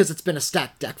 because it's been a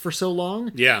stacked deck for so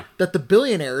long, that the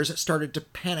billionaires started to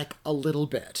panic a little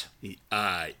bit.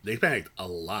 They panicked a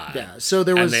lot. Yeah, so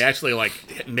there was... And they actually,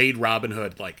 made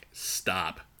Robinhood,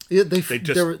 stop. They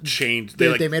changed...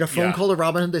 They made a phone call to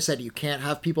Robinhood. They said, you can't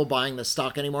have people buying this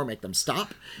stock anymore. Make them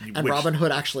stop. And Robinhood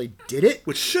actually did it.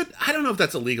 Which should... I don't know if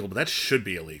that's illegal, but that should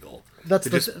be illegal. That's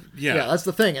that's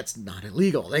the thing. It's not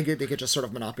illegal. They could just sort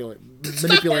of manipulate all this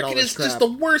crap. It's just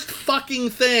the worst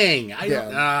fucking thing.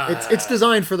 It's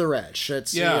designed for the rich.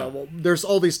 It's there's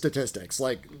all these statistics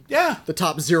the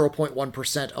top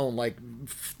 0.1% own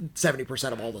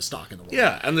 70% of all the stock in the world.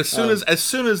 Yeah, and as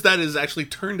soon as that is actually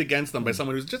turned against them by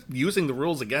someone who's just using the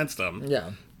rules against them,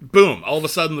 boom! All of a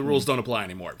sudden the rules don't apply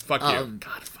anymore. Fuck you.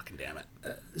 God fucking damn it.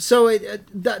 So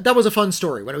that was a fun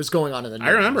story when it was going on in the news.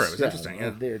 I remember it was interesting,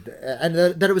 and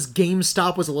that it was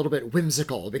GameStop was a little bit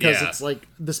whimsical because it's like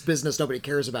this business nobody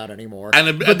cares about anymore,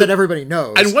 but that everybody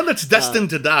knows, and one that's destined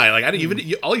to die.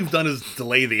 All you've done is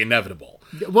delay the inevitable.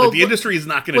 Well, the industry is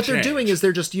not going to change. What they're doing is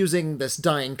they're just using this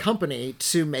dying company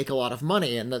to make a lot of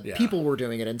money, and the people were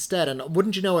doing it instead. And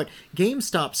wouldn't you know it,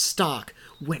 GameStop stock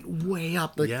went way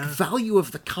up. The value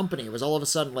of the company was all of a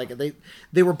sudden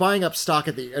they were buying up stock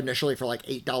initially for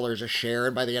 $8 a share,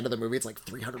 and by the end of the movie it's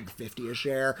 $350 a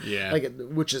share. Yeah,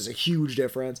 which is a huge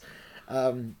difference.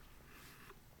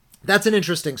 That's an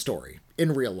interesting story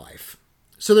in real life.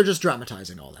 So they're just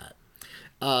dramatizing all that.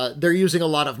 They're using a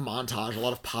lot of montage, a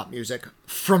lot of pop music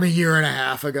from a year and a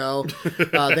half ago.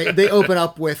 They open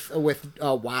up with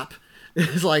WAP.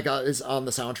 Is on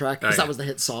the soundtrack because that was the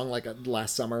hit song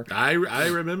last summer. I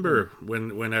remember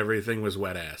when everything was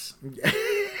wet ass.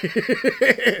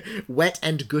 Wet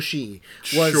and Gushy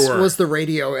was the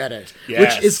radio edit,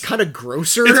 yes. which is kind of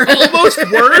grosser. It's almost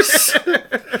worse.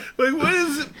 Like, what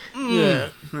is it? Yeah.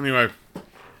 Anyway,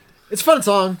 it's a fun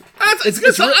song. It's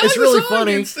really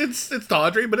funny. It's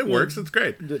tawdry, but it works. It's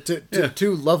great.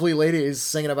 Two lovely ladies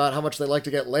singing about how much they like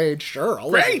to get laid. Sure,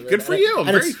 great, good for you.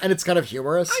 And it's kind of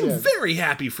humorous. I'm very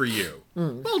happy for you.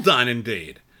 Well done,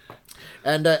 indeed.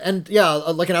 And yeah,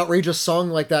 like an outrageous song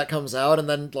like that comes out, and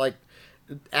then like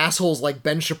assholes like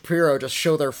Ben Shapiro just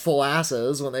show their full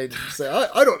asses when they say,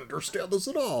 I don't understand this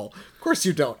at all. Of course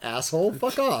you don't, asshole.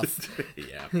 Fuck off.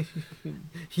 Yeah.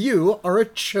 You are a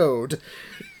chode.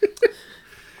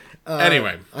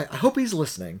 Anyway. I hope he's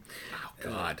listening. Oh,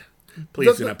 God.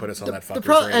 Please do not put us on that fucker's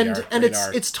radar. And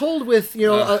it's told with,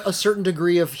 a certain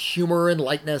degree of humor and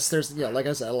lightness. There's, like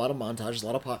I said, a lot of montage, a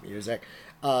lot of pop music.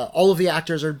 All of the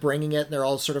actors are bringing it, and they're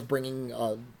all sort of bringing...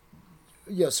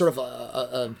 sort of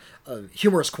a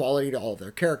humorous quality to all of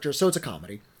their characters, so it's a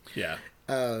comedy. Yeah.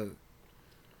 But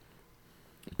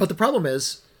the problem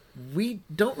is, we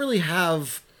don't really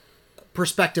have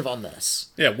perspective on this.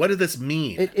 Yeah, what did this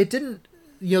mean? It didn't...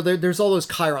 there's all those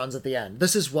chyrons at the end.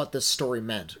 This is what this story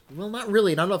meant. Well, not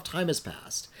really. Not enough time has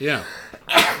passed. Yeah.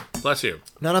 Bless you.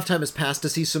 Not enough time has passed to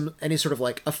see any sort of,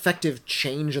 effective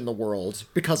change in the world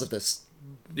because of this.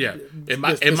 Yeah, it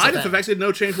might have affected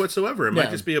no change whatsoever. It might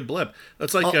just be a blip.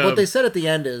 That's like what they said at the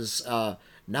end is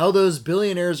now those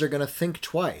billionaires are going to think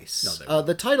twice. No,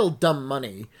 the title "Dumb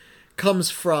Money"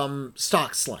 comes from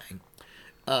stock slang,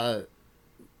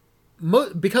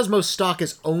 because most stock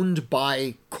is owned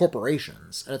by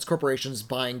corporations, and it's corporations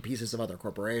buying pieces of other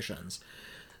corporations.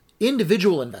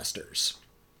 Individual investors,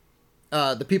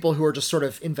 the people who are just sort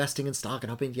of investing in stock and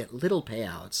hoping to get little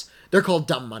payouts, they're called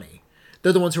dumb money.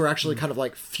 They're the ones who are actually kind of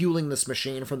like fueling this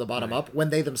machine from the bottom up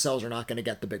when they themselves are not going to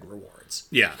get the big rewards.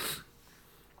 Yeah.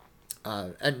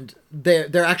 And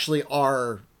there actually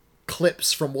are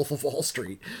clips from Wolf of Wall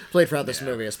Street played throughout this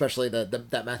movie, especially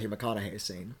that Matthew McConaughey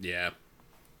scene. Yeah.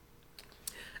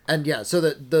 And yeah, so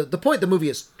the point the movie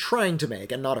is trying to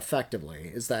make, and not effectively,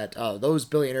 is that those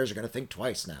billionaires are going to think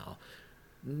twice now.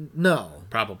 No.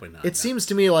 Probably not. It seems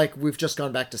to me like we've just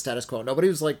gone back to status quo. Nobody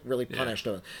was really punished.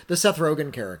 Yeah. The Seth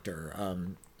Rogen character.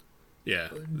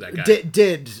 That guy.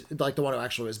 Did like the one who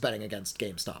actually was betting against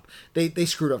GameStop. They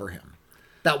screwed over him.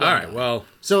 That one. All right, well.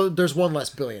 So there's one less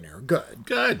billionaire. Good.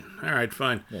 All right,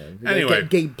 fine. Yeah, anyway.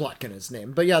 Gabe Plotkin is his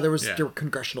name. But yeah, there were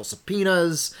congressional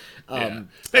subpoenas.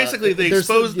 Basically, they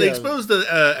exposed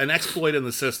an exploit in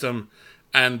the system,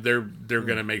 and they're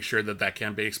going to make sure that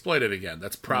can't be exploited again.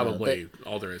 That's probably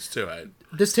all there is to it.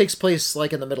 This takes place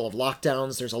in the middle of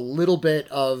lockdowns. There's a little bit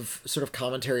of sort of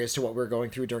commentary as to what we're going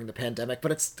through during the pandemic,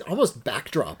 but it's almost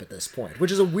backdrop at this point,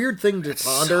 which is a weird thing to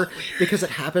ponder because it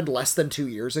happened less than 2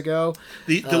 years ago.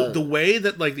 The way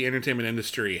that the entertainment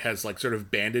industry has sort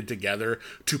of banded together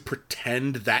to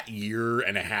pretend that year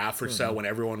and a half or so when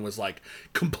everyone was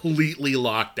completely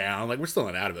locked down, we're still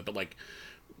not out of it, but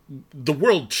the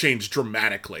world changed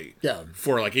dramatically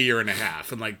for a year and a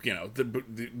half. And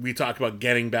we talk about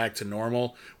getting back to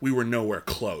normal. We were nowhere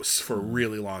close for a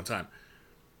really long time.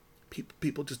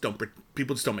 People just don't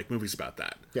make movies about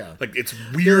that. Yeah. It's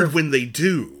weird when they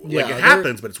do. It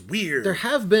happens, but it's weird. There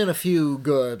have been a few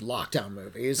good lockdown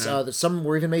movies. Some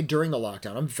were even made during the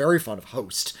lockdown. I'm very fond of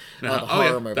Host, the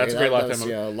horror movie. That's a great lockdown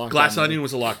movie. Glass Onion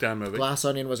was a lockdown movie. Glass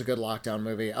Onion was a good lockdown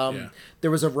movie. There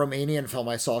was a Romanian film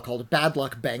I saw called Bad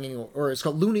Luck Banging, or it's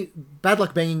called Bad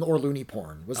Luck Banging or Loony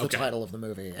Porn was the title of the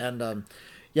movie. And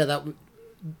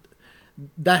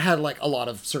that had a lot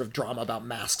of sort of drama about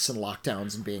masks and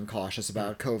lockdowns and being cautious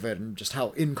about COVID and just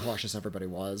how incautious everybody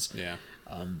was. Yeah.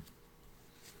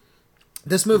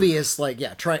 This movie is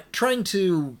trying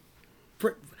to.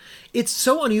 It's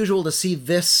so unusual to see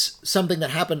something that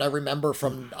happened. I remember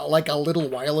from a little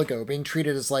while ago being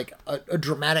treated as a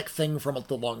dramatic thing from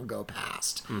the long ago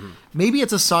past. Mm-hmm. Maybe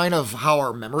it's a sign of how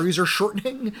our memories are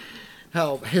shortening.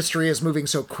 How history is moving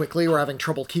so quickly, we're having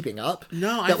trouble keeping up.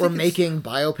 We're making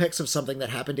biopics of something that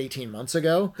happened 18 months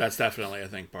ago. That's definitely, I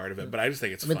think, part of it. But I just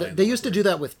think it's fine. They used to do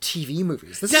that with TV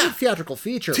movies. This is a theatrical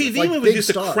feature. TV movies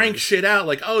used to crank shit out.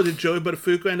 Did Joey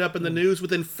Buttafuoco end up in the news?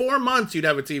 Within 4 months, you'd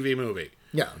have a TV movie.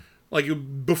 Yeah.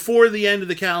 Before the end of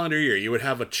the calendar year, you would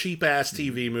have a cheap-ass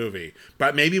TV movie.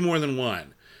 But maybe more than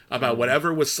one. About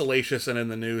whatever was salacious and in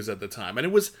the news at the time. And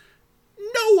it was...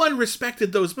 No one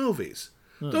respected those movies.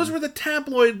 Those were the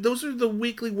tabloid. Those are the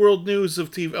Weekly World News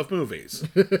of movies.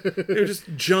 They were just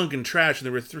junk and trash, and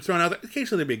they were thrown out there.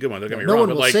 Occasionally, they'd be a good one. Don't get me wrong. No one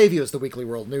but will save you as the Weekly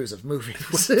World News of movies.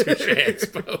 Touché, I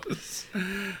suppose.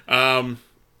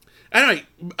 Anyway,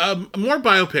 more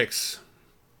biopics.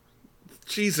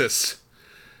 Jesus,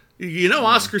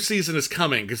 Oscar season is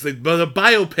coming because the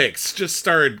biopics just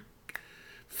started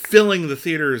filling the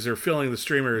theaters or filling the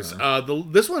streamers.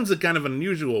 This one's a kind of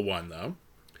unusual one, though.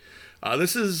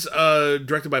 This is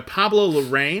directed by Pablo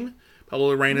Larraín.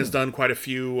 Pablo Larraín has done quite a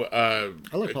few... I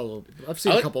like Pablo. I've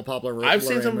seen a couple Pablo Larraín I've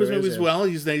seen some of his movies as well.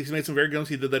 He's made some very good ones.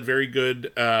 He did that very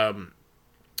good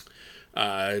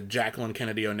Jacqueline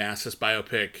Kennedy Onassis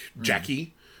biopic,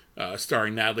 Jackie,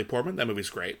 starring Natalie Portman. That movie's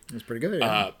great. It's pretty good,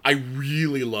 yeah. I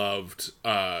really loved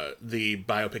the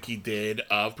biopic he did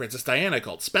of Princess Diana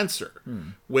called Spencer,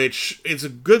 which is a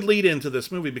good lead-in to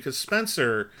this movie because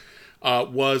Spencer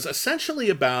was essentially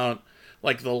about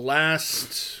like the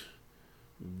last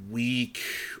week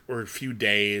or a few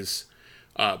days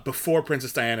before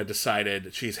Princess Diana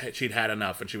decided she'd had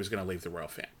enough and she was going to leave the royal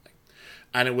family.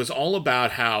 And it was all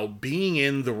about how being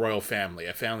in the royal family,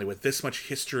 a family with this much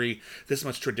history, this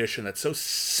much tradition that's so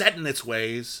set in its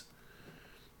ways,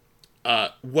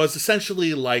 was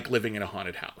essentially like living in a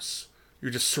haunted house.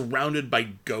 You're just surrounded by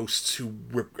ghosts who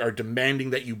are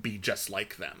demanding that you be just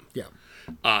like them.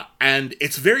 Yeah. And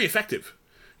it's very effective.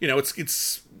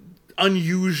 It's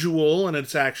unusual, and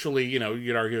it's actually,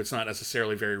 you'd argue it's not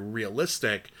necessarily very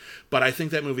realistic, but I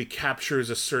think that movie captures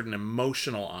a certain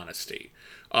emotional honesty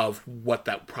of what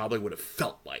that probably would have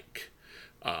felt like.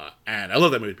 And I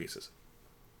love that movie to pieces.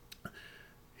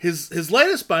 His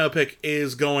latest biopic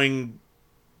is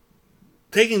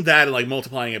taking that and like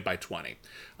multiplying it by 20.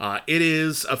 It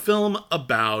is a film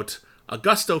about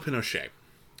Augusto Pinochet.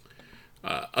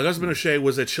 Augusto Pinochet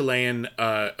was a Chilean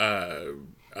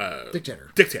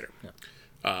dictator.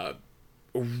 Yeah.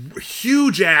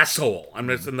 Huge asshole. And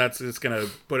that's just gonna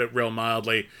put it real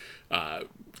mildly.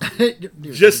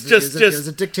 Just he was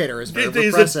a dictator. He's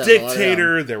a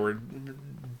dictator. There were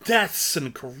deaths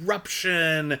and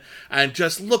corruption, and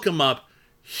just look him up.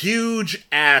 Huge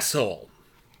asshole.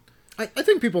 I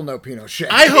think people know Pinochet.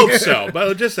 I hope so,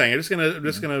 but just saying. I'm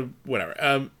just gonna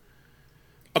whatever.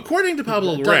 According to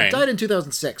Pablo Larraín, died in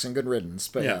 2006, and good riddance.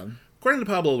 But yeah. According to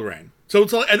Pablo Larraín, so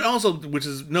it's and also which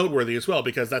is noteworthy as well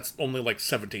because that's only like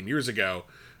 17 years ago,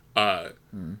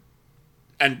 and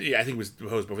yeah, I think it was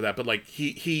deposed before that. But like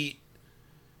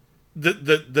the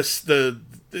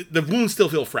wounds still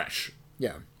feel fresh.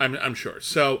 Yeah, I'm sure.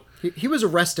 So he was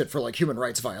arrested for like human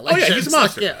rights violations. Oh yeah, he's a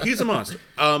monster. Yeah. He's a monster.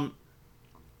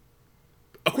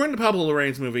 According to Pablo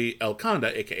Larraín's movie El Conde,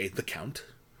 aka The Count,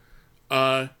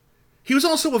 he was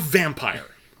also a vampire.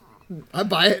 I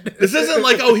buy it. This isn't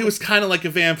like, he was kind of like a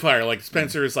vampire. Like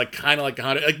Spencer is like kind of like a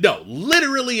haunted. Like no,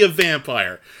 literally a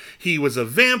vampire. He was a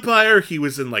vampire. He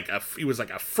was he was like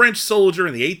a French soldier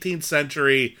in the 18th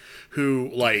century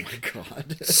who like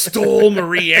stole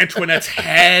Marie Antoinette's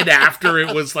head after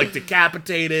it was like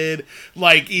decapitated.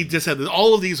 Like he just had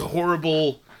all of these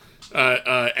horrible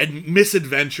and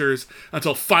misadventures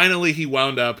until finally he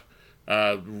wound up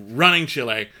running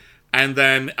Chile, and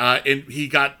then he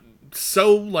got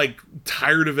so like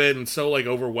tired of it and so like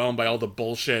overwhelmed by all the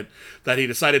bullshit that he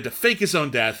decided to fake his own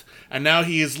death, and now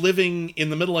he is living in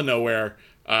the middle of nowhere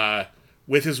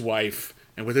with his wife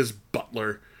and with his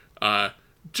butler,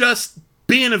 just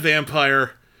being a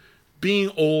vampire, being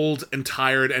old and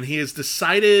tired, and he has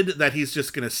decided that he's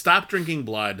just gonna stop drinking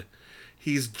blood.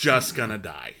 He's just gonna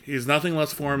die. He's nothing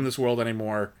less for him in this world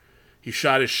anymore. He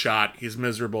shot his shot. He's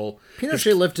miserable.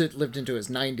 Pinochet lived into his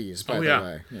 90s, by the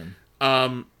way.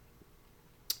 Yeah.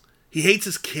 He hates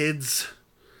his kids.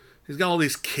 He's got all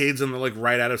these kids and they're like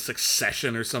right out of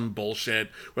Succession or some bullshit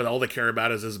where all they care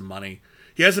about is his money.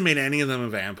 He hasn't made any of them a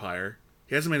vampire.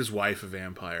 He hasn't made his wife a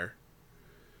vampire.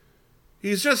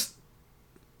 He's just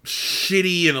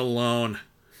shitty and alone.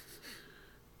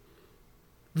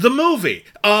 The movie.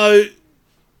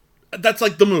 That's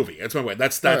like the movie. That's my way.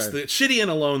 That's right. The Shitty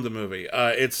and Alone, the movie.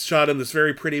 It's shot in this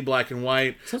very pretty black and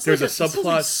white. There's a subplot.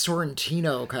 Like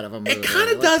Sorrentino kind of a movie. It kind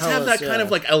of does have that kind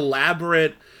of like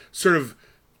elaborate sort of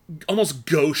almost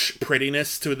gauche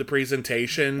prettiness to the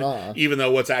presentation, even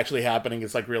though what's actually happening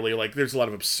is like really like there's a lot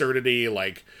of absurdity.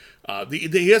 Like he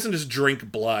doesn't just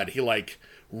drink blood. He like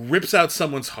rips out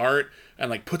someone's heart and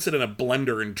like puts it in a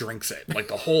blender and drinks it, like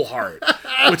the whole heart,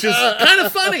 which is kind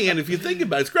of funny. And if you think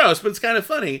about it, it's gross, but it's kind of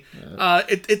funny.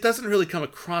 It doesn't really come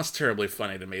across terribly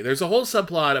funny to me. There's a whole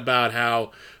subplot about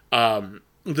how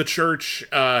the church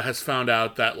has found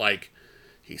out that like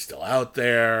he's still out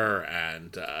there,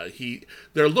 and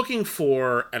they're looking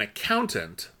for an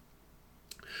accountant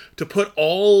to put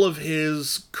all of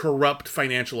his corrupt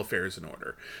financial affairs in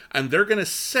order. And they're going to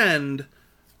send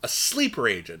a sleeper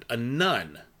agent, a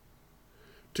nun,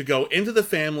 to go into the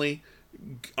family,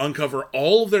 uncover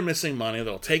all of their missing money.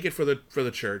 They'll take it for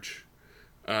the church.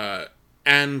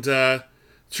 And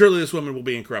surely this woman will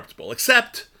be incorruptible.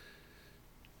 Except,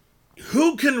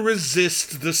 who can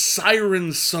resist the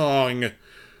siren song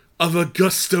of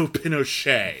Augusto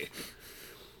Pinochet?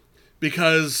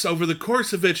 Because over the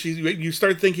course of it, you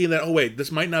start thinking that, oh wait,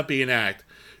 this might not be an act.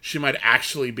 She might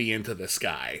actually be into this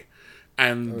guy.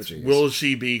 And will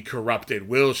she be corrupted?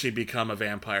 Will she become a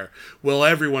vampire? Will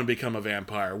everyone become a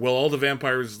vampire? Will all the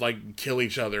vampires, kill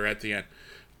each other at the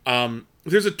end?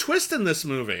 There's a twist in this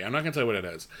movie. I'm not going to tell you what it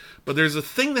is. But there's a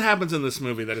thing that happens in this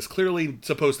movie that is clearly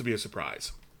supposed to be a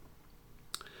surprise.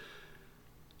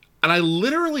 And I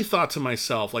literally thought to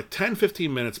myself, 10,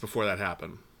 15 minutes before that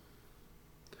happened,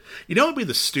 you know what would be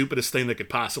the stupidest thing that could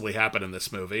possibly happen in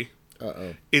this movie?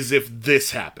 Is if this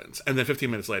happens. And then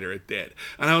 15 minutes later, it did.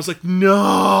 And I was like,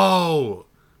 no!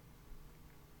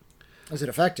 Is it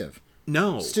effective?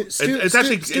 No. It's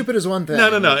actually stupid is one thing.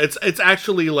 No. It's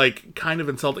actually, kind of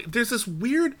insulting. There's this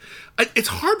weird... It's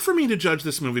hard for me to judge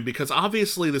this movie because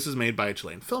obviously this is made by a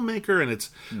Chilean filmmaker and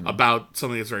it's about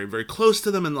something that's very, very close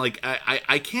to them. And,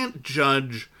 I can't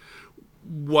judge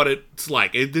what it's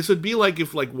like. This would be like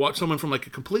if watch someone from a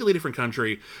completely different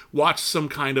country watch some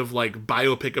kind of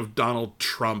biopic of Donald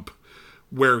Trump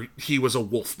where he was a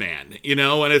wolfman,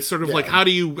 and it's sort of how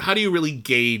do you really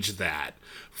gauge that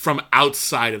from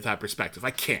outside of that perspective?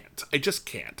 I just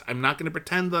can't. I'm not going to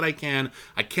pretend that I can.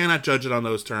 I cannot judge it on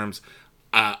those terms.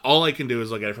 All I can do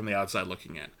is look at it from the outside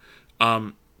looking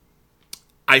in.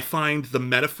 I find the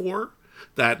metaphor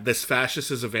that this fascist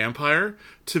is a vampire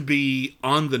to be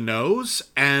on the nose,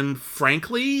 and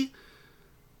frankly,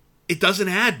 it doesn't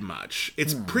add much.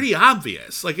 It's pretty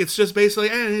obvious. It's just basically,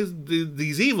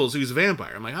 these evils, he's a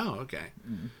vampire. I'm like, oh, okay.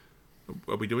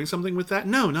 Are we doing something with that?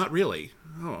 No, not really.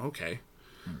 Oh, okay.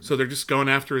 So they're just going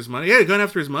after his money? Yeah, going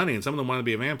after his money, and some of them want to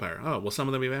be a vampire. Oh, will some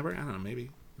of them be a vampire? I don't know, maybe.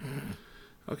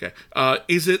 Okay.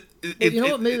 Is it... you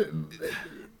know what, maybe...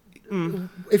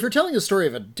 If you're telling a story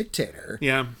of a dictator,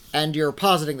 and you're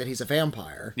positing that he's a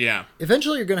vampire,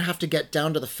 eventually you're going to have to get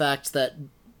down to the fact that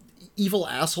evil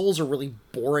assholes are really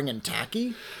boring and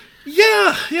tacky.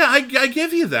 Yeah, I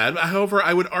give you that. However,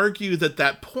 I would argue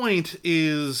that point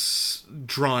is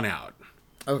drawn out.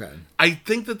 Okay. I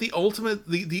think that the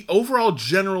overall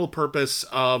general purpose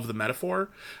of the metaphor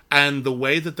and the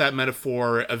way that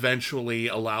metaphor eventually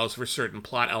allows for certain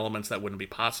plot elements that wouldn't be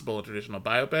possible in a traditional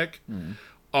biopic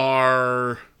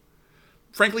are,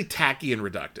 frankly, tacky and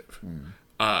reductive.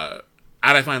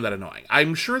 And I find that annoying.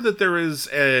 I'm sure that there is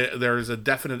a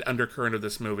definite undercurrent of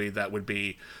this movie that would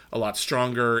be a lot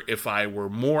stronger if I were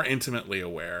more intimately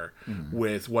aware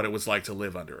with what it was like to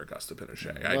live under Augusto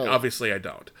Pinochet. Obviously, I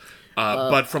don't.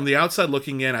 But from the outside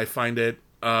looking in, I find it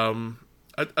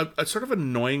a sort of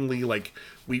annoyingly,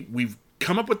 we've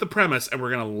come up with the premise and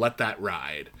we're going to let that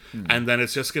ride. And then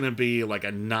it's just going to be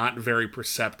a not very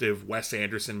perceptive Wes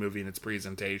Anderson movie in its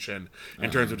presentation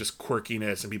in terms of just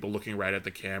quirkiness and people looking right at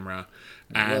the camera.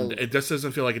 And it just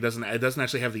doesn't feel like it doesn't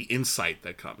actually have the insight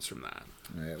that comes from that.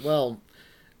 Right. Well,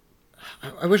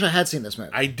 I wish I had seen this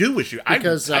movie. I do wish you...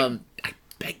 Because... I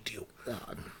begged you.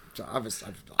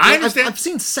 I understand. I've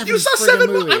seen 7 You saw 7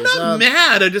 movies. I'm not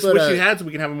mad. I just wish you had so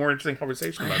we can have a more interesting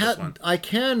conversation about this one. I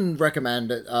can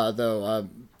recommend, though,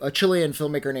 a Chilean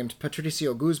filmmaker named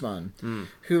Patricio Guzman,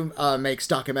 who makes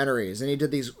documentaries. And he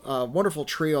did these wonderful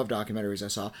trio of documentaries I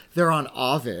saw. They're on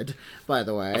Ovid, by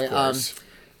the way,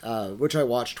 which I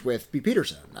watched with B.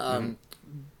 Peterson.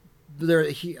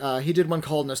 He did one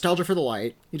called Nostalgia for the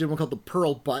Light. He did one called The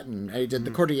Pearl Button. And he did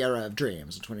The Cordillera of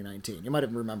Dreams in 2019. You might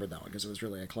have remembered that one because it was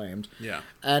really acclaimed. Yeah.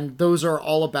 And those are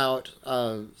all about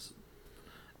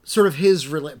sort of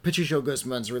Patricio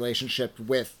Guzman's relationship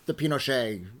with the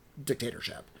Pinochet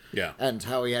dictatorship. Yeah. And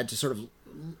how he had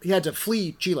to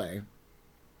flee Chile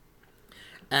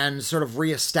and sort of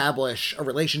reestablish a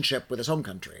relationship with his home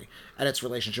country and its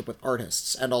relationship with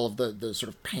artists and all of the sort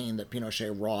of pain that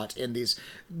Pinochet wrought in these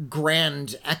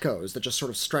grand echoes that just sort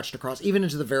of stretched across, even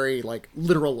into the very,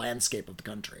 literal landscape of the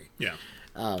country. Yeah.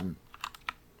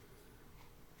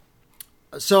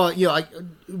 So, I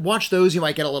watch those, you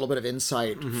might get a little bit of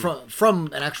insight from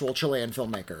an actual Chilean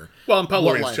filmmaker. Well, and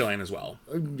Pablo is Chilean as well.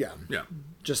 Yeah.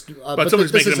 Just, but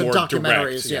somebody's this making it more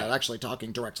documentaries, direct. Actually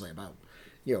talking directly about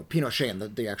Pinochet and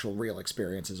the actual real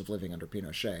experiences of living under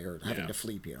Pinochet or having to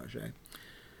flee Pinochet.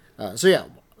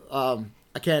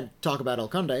 I can't talk about El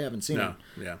Conde. I haven't seen it.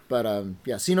 Yeah. But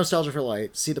see Nostalgia for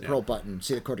Light, see The Pearl Button,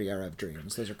 see The Cordillera of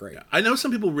Dreams. Those are great. Yeah. I know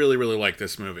some people really, really like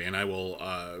this movie, and I will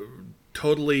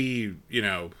totally,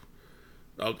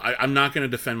 I'm not going to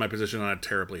defend my position on it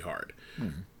terribly hard.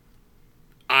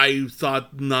 I thought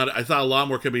a lot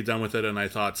more could be done with it, and I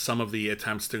thought some of the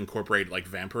attempts to incorporate like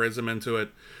vampirism into it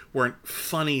weren't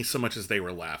funny so much as they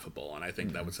were laughable, and I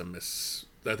think that was a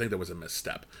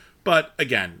misstep. But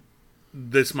again,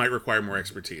 this might require more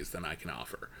expertise than I can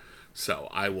offer, so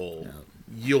I will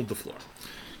yield the floor.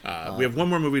 We have one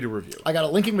more movie to review. I got a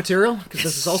linking material because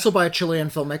this is also by a Chilean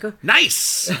filmmaker.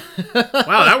 Nice.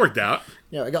 Wow, that worked out.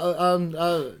 Yeah, I got.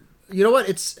 You know what?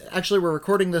 It's actually we're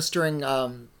recording this during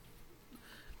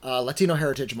Latino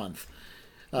Heritage Month,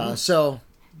 so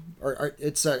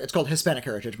it's called Hispanic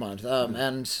Heritage Month,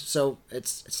 and so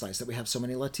it's nice that we have so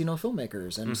many Latino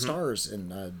filmmakers and stars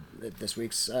in this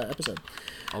week's episode.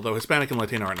 Although Hispanic and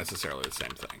Latino aren't necessarily the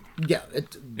same thing.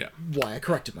 Yeah. Why I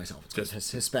corrected myself. It's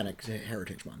just Hispanic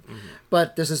Heritage Month,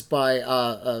 but this is by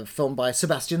a film by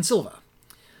Sebastian Silva.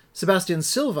 Sebastian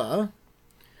Silva.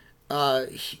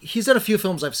 He's done a few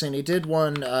films I've seen. He did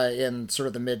one in sort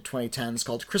of the mid-2010s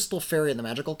called Crystal Fairy and the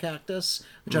Magical Cactus,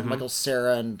 which had Michael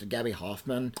Cera and Gabby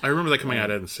Hoffman. I remember that coming out.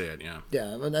 I didn't see it, yeah.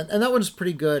 Yeah, and that one's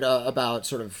pretty good about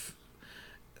sort of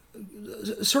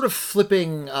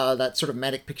flipping that sort of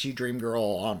manic pixie dream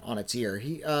girl on its ear.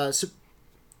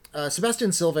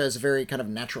 Sebastian Silva is a very kind of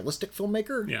naturalistic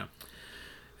filmmaker. Yeah.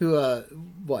 Who,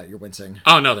 what? You're wincing.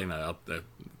 Oh, nothing. No.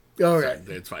 Okay.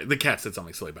 It's fine. The cat said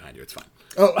something silly behind you. It's fine.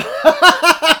 Oh.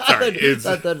 Sorry.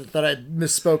 that I'd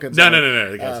misspoken.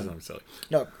 No. The cat said something silly.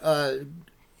 No.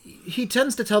 He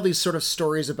tends to tell these sort of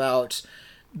stories about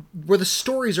where the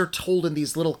stories are told in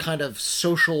these little kind of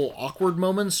social awkward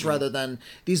moments rather than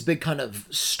these big kind of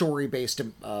story-based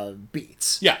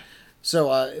beats. Yeah.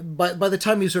 So by the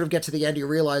time you sort of get to the end, you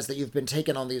realize that you've been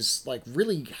taken on these like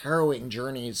really harrowing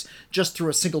journeys just through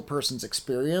a single person's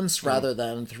experience rather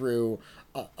than through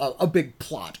a big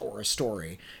plot or a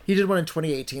story. He did one in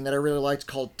 2018 that I really liked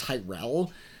called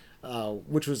Tyrell,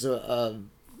 which was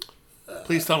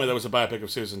Please tell me that was a biopic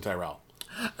of Susan Tyrell.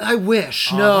 I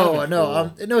wish.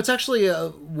 No. It's actually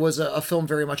was a film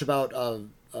very much about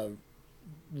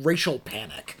racial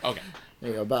panic. Okay.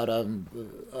 About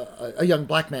a young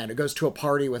black man who goes to a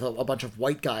party with a bunch of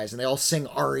white guys and they all sing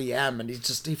REM and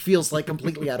he feels like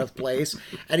completely out of place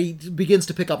and he begins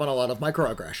to pick up on a lot of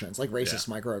microaggressions, like racist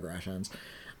microaggressions.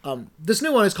 This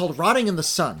new one is called Rotting in the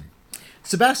Sun.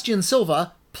 Sebastian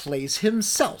Silva plays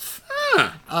himself.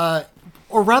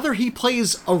 Or rather, he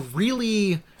plays a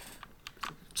really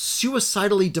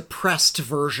suicidally depressed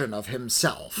version of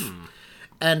himself.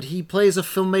 And he plays a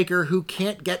filmmaker who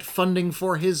can't get funding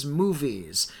for his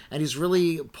movies. And he's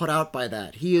really put out by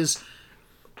that. He is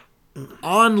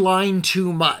online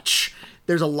too much.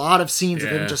 There's a lot of scenes of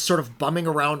him just sort of bumming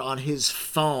around on his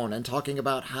phone and talking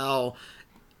about how,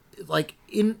 like,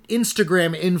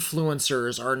 Instagram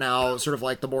influencers are now sort of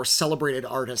like the more celebrated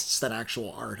artists than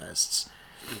actual artists.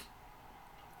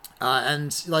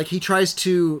 And, like, he tries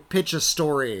to pitch a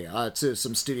story to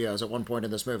some studios at one point in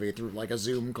this movie through, like, a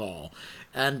Zoom call.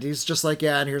 And he's just like,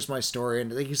 yeah, and here's my story.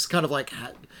 And he's kind of, like,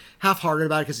 half-hearted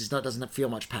about it because doesn't feel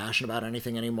much passion about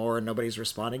anything anymore, and nobody's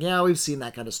responding. Yeah, we've seen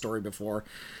that kind of story before.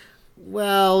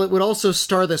 Well, it would also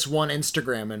star this one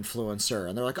Instagram influencer.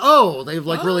 And they're like, oh, they've,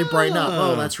 like, really brightened up.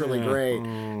 Oh, that's really great.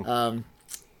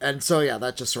 And so, yeah,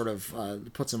 that just sort of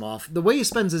puts him off. The way he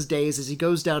spends his days is he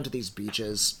goes down to these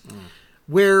beaches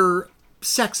where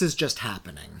sex is just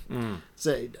happening.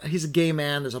 So he's a gay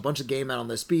man. There's a bunch of gay men on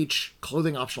this beach,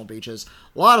 clothing optional beaches,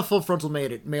 a lot of full frontal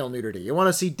male nudity. You want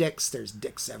to see dicks? There's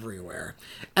dicks everywhere.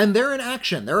 And they're in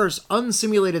action. There is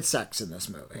unsimulated sex in this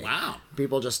movie. Wow.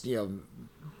 People just,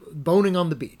 boning on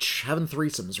the beach, having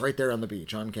threesomes right there on the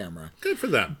beach on camera. Good for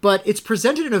them. But it's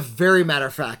presented in a very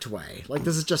matter-of-fact way. Like,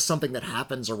 this is just something that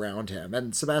happens around him.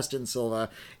 And Sebastian Silva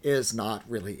is not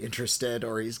really interested,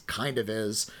 or he's kind of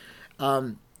is.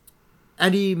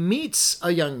 And he meets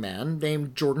a young man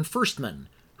named Jordan Firstman,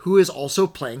 who is also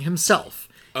playing himself.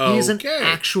 Okay. He's an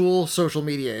actual social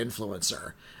media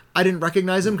influencer. I didn't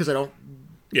recognize him because I don't...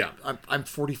 Yeah. I'm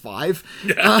 45.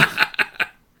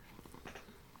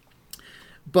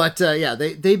 But,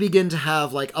 they begin to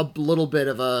have, like, a little bit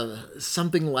of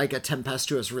something like a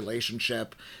tempestuous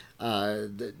relationship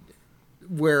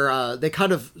where they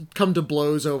kind of come to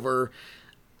blows over...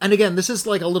 And again, this is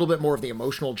like a little bit more of the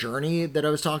emotional journey that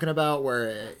I was talking about,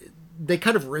 where they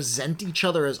kind of resent each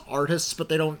other as artists, but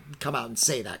they don't come out and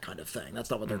say that kind of thing.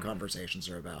 That's not what their conversations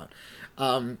are about.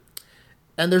 And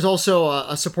there's also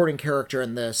a supporting character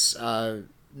in this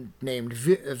named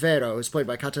Vero, who's played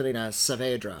by Catalina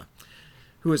Saavedra,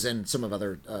 who is in some of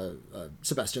other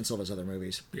Sebastian Silva's other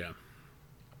movies. Yeah.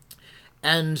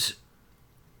 And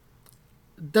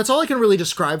that's all I can really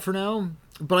describe for now.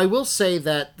 But I will say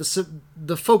that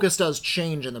the focus does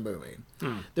change in the movie.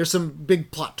 There's some big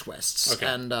plot twists,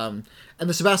 and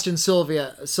the Sebastian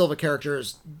Silva character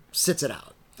sits it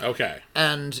out. Okay.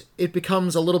 And it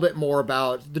becomes a little bit more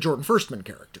about the Jordan Firstman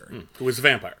character, who is a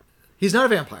vampire. He's not a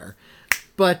vampire,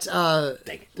 but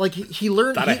like he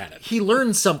learned he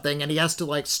learns something, and he has to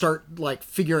like start like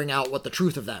figuring out what the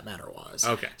truth of that matter was.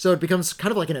 Okay. So it becomes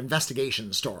kind of like an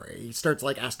investigation story. He starts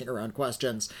like asking around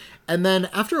questions, and then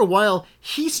after a while,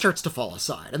 he starts to fall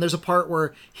aside. And there's a part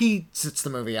where he sits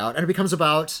the movie out, and it becomes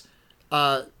about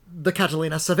the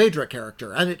Catalina Saavedra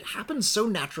character, and it happens so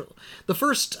natural. The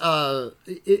first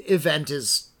event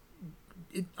is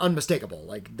unmistakable,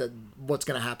 like what's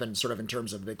going to happen, sort of in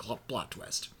terms of a big plot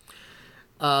twist.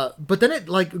 But then it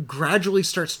like gradually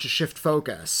starts to shift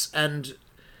focus, and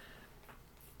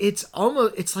it's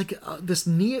like this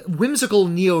whimsical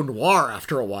neo-noir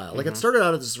after a while. Like it started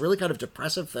out as this really kind of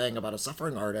depressive thing about a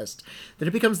suffering artist, then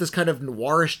it becomes this kind of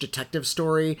noirish detective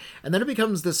story, and then it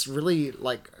becomes this really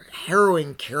like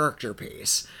harrowing character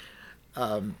piece.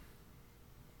 And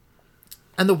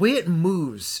the way it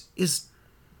moves is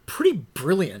pretty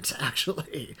brilliant,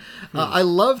 actually. I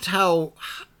loved how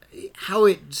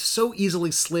it so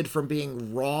easily slid from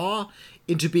being raw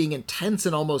into being intense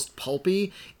and almost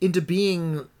pulpy into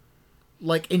being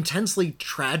like intensely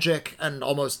tragic and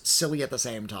almost silly at the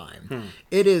same time.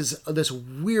 It is this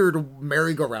weird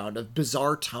merry-go-round of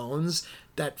bizarre tones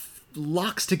that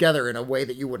locks together in a way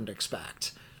that you wouldn't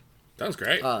expect. Sounds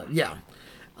great. Yeah.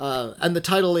 And the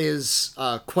title is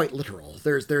quite literal.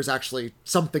 There's actually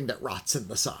something that rots in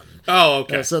the sun. Oh,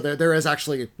 okay. So there is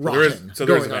actually rotting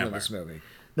going on in this movie.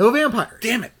 No vampires.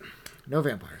 Damn it. No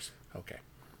vampires. Okay.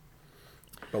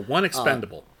 But one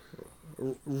expendable.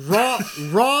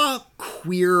 Raw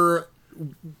queer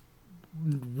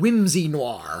whimsy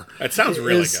noir. That sounds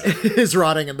really good. Is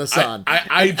rotting in the sun.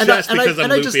 Because I'm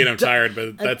loopy and I'm tired,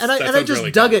 but that sounds I just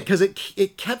really dug good. it because it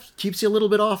keeps you a little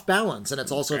bit off balance, and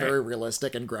it's also very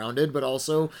realistic and grounded, but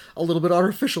also a little bit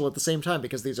artificial at the same time,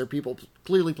 because these are people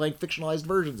clearly playing fictionalized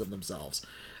versions of themselves.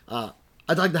 I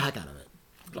dug the heck out of it.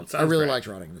 I really liked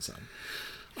Rotting in the Sun.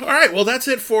 All right, well, that's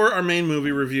it for our main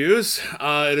movie reviews.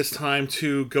 It is time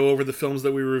to go over the films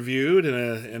that we reviewed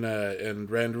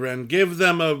and give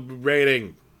them a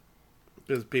rating.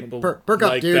 Because people perk like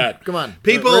up, dude. that. Come on.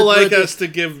 People like us to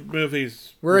give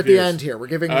movies. We're reviews. At the end here. We're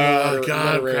giving. Oh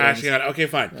God, I'm crashing out. Okay,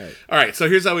 fine. All right. So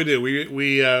here's how we do.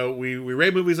 We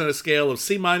rate movies on a scale of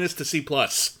C- to C+.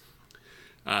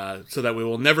 So that we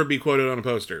will never be quoted on a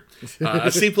poster. A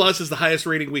C+ is the highest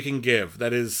rating we can give.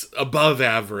 That is above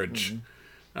average.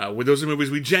 With those are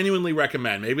movies we genuinely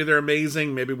recommend. Maybe they're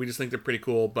amazing. Maybe we just think they're pretty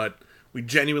cool. But we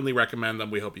genuinely recommend them.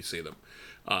 We hope you see them.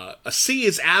 A C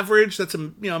is average. That's a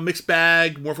mixed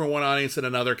bag, more for one audience than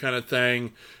another kind of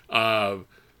thing.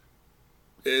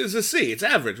 Is a C. It's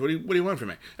average. What do you want from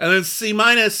me? And then C-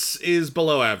 is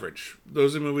below average.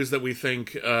 Those are movies that we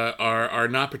think are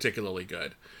not particularly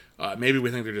good. Maybe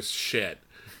we think they're just shit.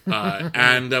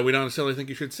 And we don't necessarily think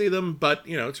you should see them, but,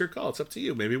 it's your call. It's up to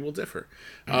you. Maybe we'll differ.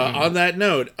 On that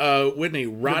note, Whitney,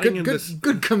 rotting in this...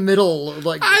 Good committal,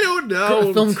 I don't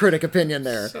know. Film critic opinion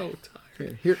there. So tired.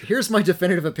 Here's my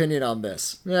definitive opinion on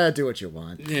this. Do what you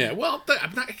want. Yeah, well, I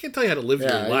can't tell you how to live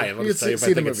your life. I'll just tell you if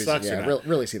I think it sucks or not.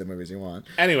 Really see the movies you want.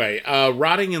 Anyway,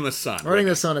 Rotting in the Sun. Rotting in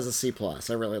the Sun is a C+.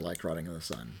 I really liked Rotting in the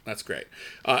Sun. That's great.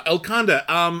 El Conde,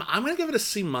 I'm going to give it a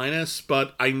C-,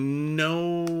 but I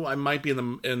know I might be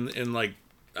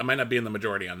I might not be in the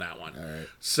majority on that one. All right.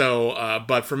 So,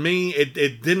 but for me, it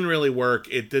didn't really work.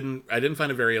 I didn't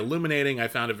find it very illuminating. I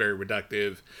found it very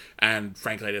reductive. And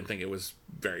frankly, I didn't think it was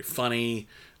very funny.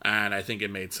 And I think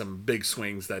it made some big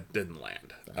swings that didn't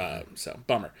land. So,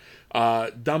 bummer.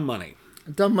 Dumb Money.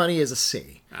 Dumb Money is a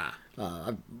C.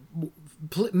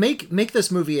 Make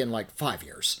this movie in 5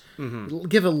 years. Mm-hmm.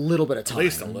 Give a little bit of time. At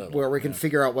least a little. Where we can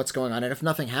figure out what's going on. And if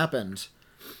nothing happened...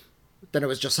 then it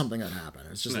was just something that happened.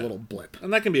 It's just a little blip.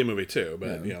 And that can be a movie too, but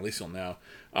at least you'll know.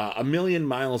 A Million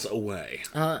Miles Away.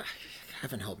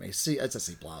 Heaven help me. See, it's a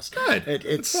C+. Good.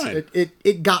 It's fine.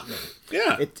 It got me.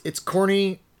 Yeah. It's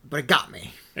corny, but it got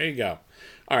me. There you go.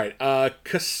 All right.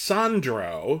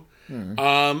 Cassandro.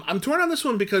 I'm torn on this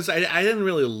one because I didn't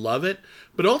really love it,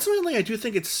 but ultimately I do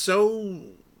think it's so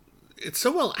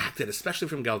well acted, especially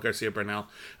from Gael Garcia Bernal,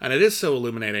 and it is so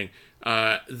illuminating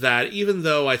that even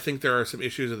though I think there are some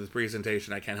issues with the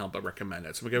presentation, I can't help but recommend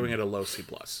it. So we're giving it a low C+.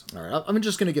 All right, I'm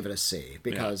just going to give it a C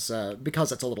because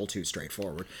it's a little too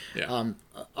straightforward. Yeah.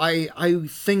 I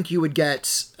think you would get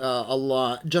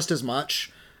just as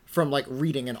much from like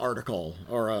reading an article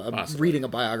or reading a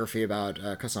biography about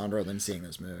Cassandro than seeing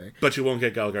this movie. But you won't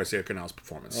get Gal Garcia Bernal's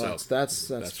performance. Well, so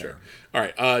that's true. All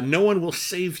right, No One Will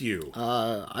Save You.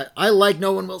 I like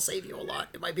No One Will Save You a lot.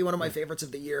 It might be one of my favorites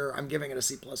of the year. I'm giving it a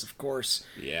C+, of course.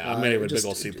 Yeah, I'm giving it a big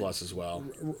old C+ as well.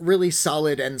 Really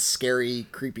solid and scary,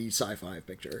 creepy sci-fi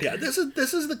picture. Yeah, this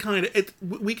is the kind of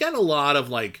we get a lot of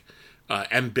like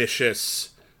ambitious,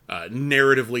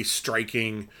 narratively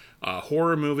striking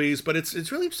horror movies, but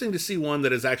it's really interesting to see one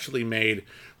that is actually made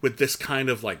with this kind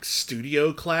of like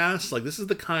studio class. Like, this is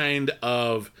the kind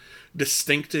of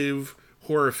distinctive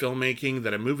horror filmmaking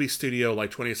that a movie studio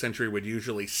like 20th Century would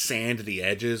usually sand the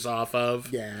edges off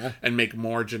of, and make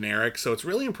more generic. So it's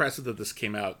really impressive that this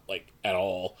came out like at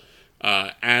all.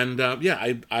 I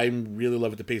really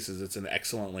love it to pieces. It's an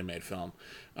excellently made film.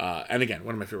 And again,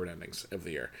 one of my favorite endings of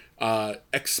the year.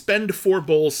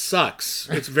 Expend4bles sucks.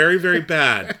 It's very, very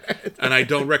bad, and I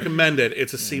don't recommend it.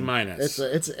 It's a C-. It's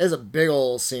a big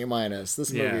old C-.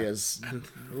 This movie is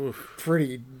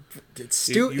pretty. It's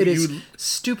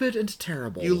stupid and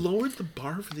terrible. You lowered the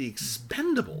bar for the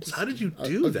Expend4bles. How did you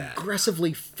do that?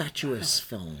 Aggressively fatuous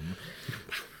film.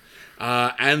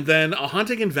 And then A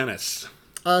Haunting in Venice.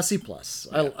 C+.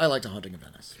 I liked A Haunting in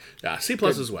Venice. Yeah, C+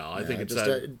 as well. I think it's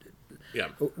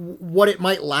what it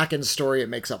might lack in story, it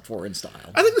makes up for in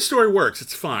style. I think the story works.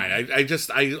 It's fine.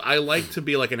 I like to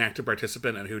be like an active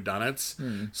participant in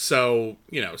whodunits. So,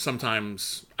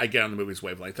 sometimes I get on the movie's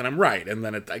wavelength and I'm right, and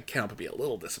then I can't help but be a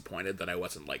little disappointed that I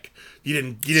wasn't like, you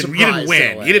didn't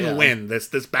win. You didn't win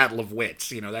this battle of wits,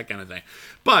 that kind of thing.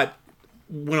 But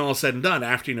when all is said and done,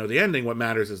 after you know the ending, what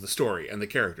matters is the story and the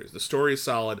characters. The story is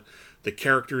solid. The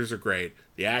characters are great.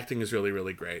 The acting is really,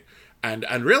 really great. And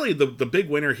really, the big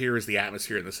winner here is the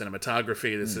atmosphere and the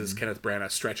cinematography. This is Kenneth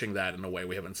Branagh stretching that in a way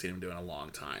we haven't seen him do in a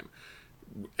long time.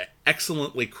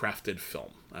 Excellently crafted film.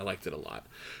 I liked it a lot.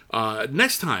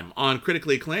 Next time on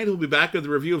Critically Acclaimed, we'll be back with a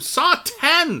review of Saw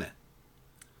 10.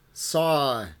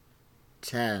 Saw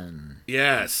 10.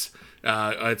 Yes.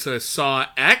 It's a Saw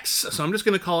X, so I'm just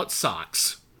going to call it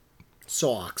Socks.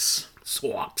 Socks.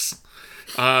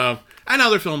 And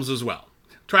other films as well.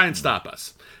 Try and stop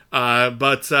us.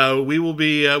 But we will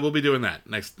be doing that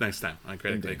next time on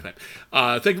Critically Acclaimed.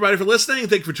 Thank you everybody for listening.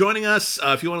 Thank you for joining us.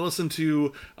 If you want to listen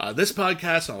to this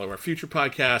podcast and all of our future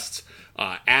podcasts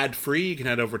ad free, you can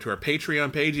head over to our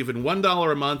Patreon page. Even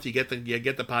 $1 a month, you get the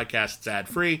podcasts ad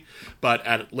free. But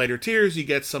at later tiers, you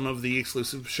get some of the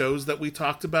exclusive shows that we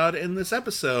talked about in this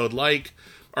episode, like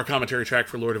our commentary track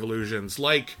for Lord of Illusions,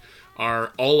 like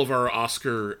all of our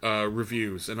Oscar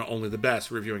reviews, and only the best,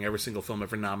 reviewing every single film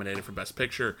ever nominated for Best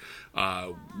Picture.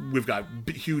 We've got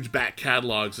huge back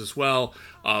catalogs as well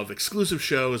of exclusive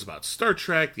shows about Star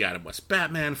Trek, the Adam West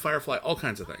Batman, Firefly, all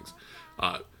kinds of things.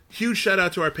 Huge shout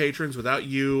out to our patrons. Without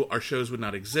you, our shows would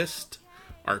not exist.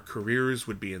 Our careers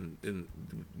would be in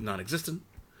non-existent.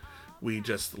 We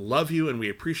just love you and we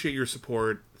appreciate your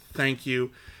support. Thank you.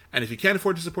 And if you can't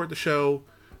afford to support the show,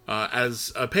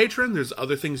 as a patron, there's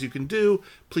other things you can do.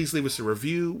 Please leave us a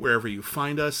review wherever you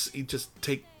find us. You just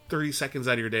take 30 seconds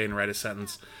out of your day and write a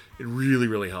sentence. It really,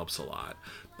 really helps a lot.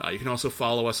 You can also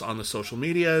follow us on the social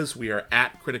medias. We are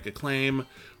at Critic Acclaim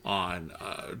on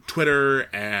Twitter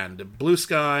and Blue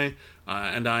Sky,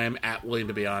 and I am at William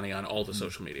Bibiani on all the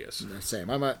social medias. Same.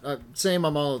 I'm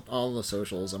on all the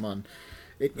socials. I'm on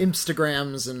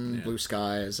Instagrams and Blue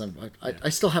Skies. I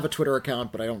still have a Twitter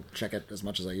account, but I don't check it as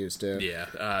much as I used to.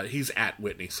 Yeah, he's at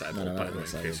Whitney Seibold, by the way, in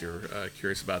case you're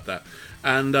curious about that.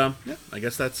 And I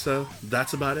guess that's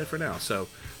about it for now. So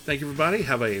thank you, everybody.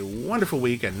 Have a wonderful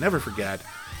week, and never forget,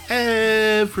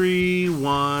 everyone's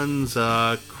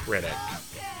a critic.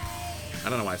 I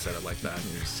don't know why I said it like that.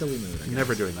 You're a silly mood.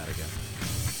 Never doing that again.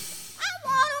 I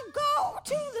want to go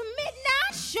to the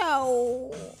midnight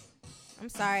show. I'm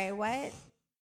sorry, what?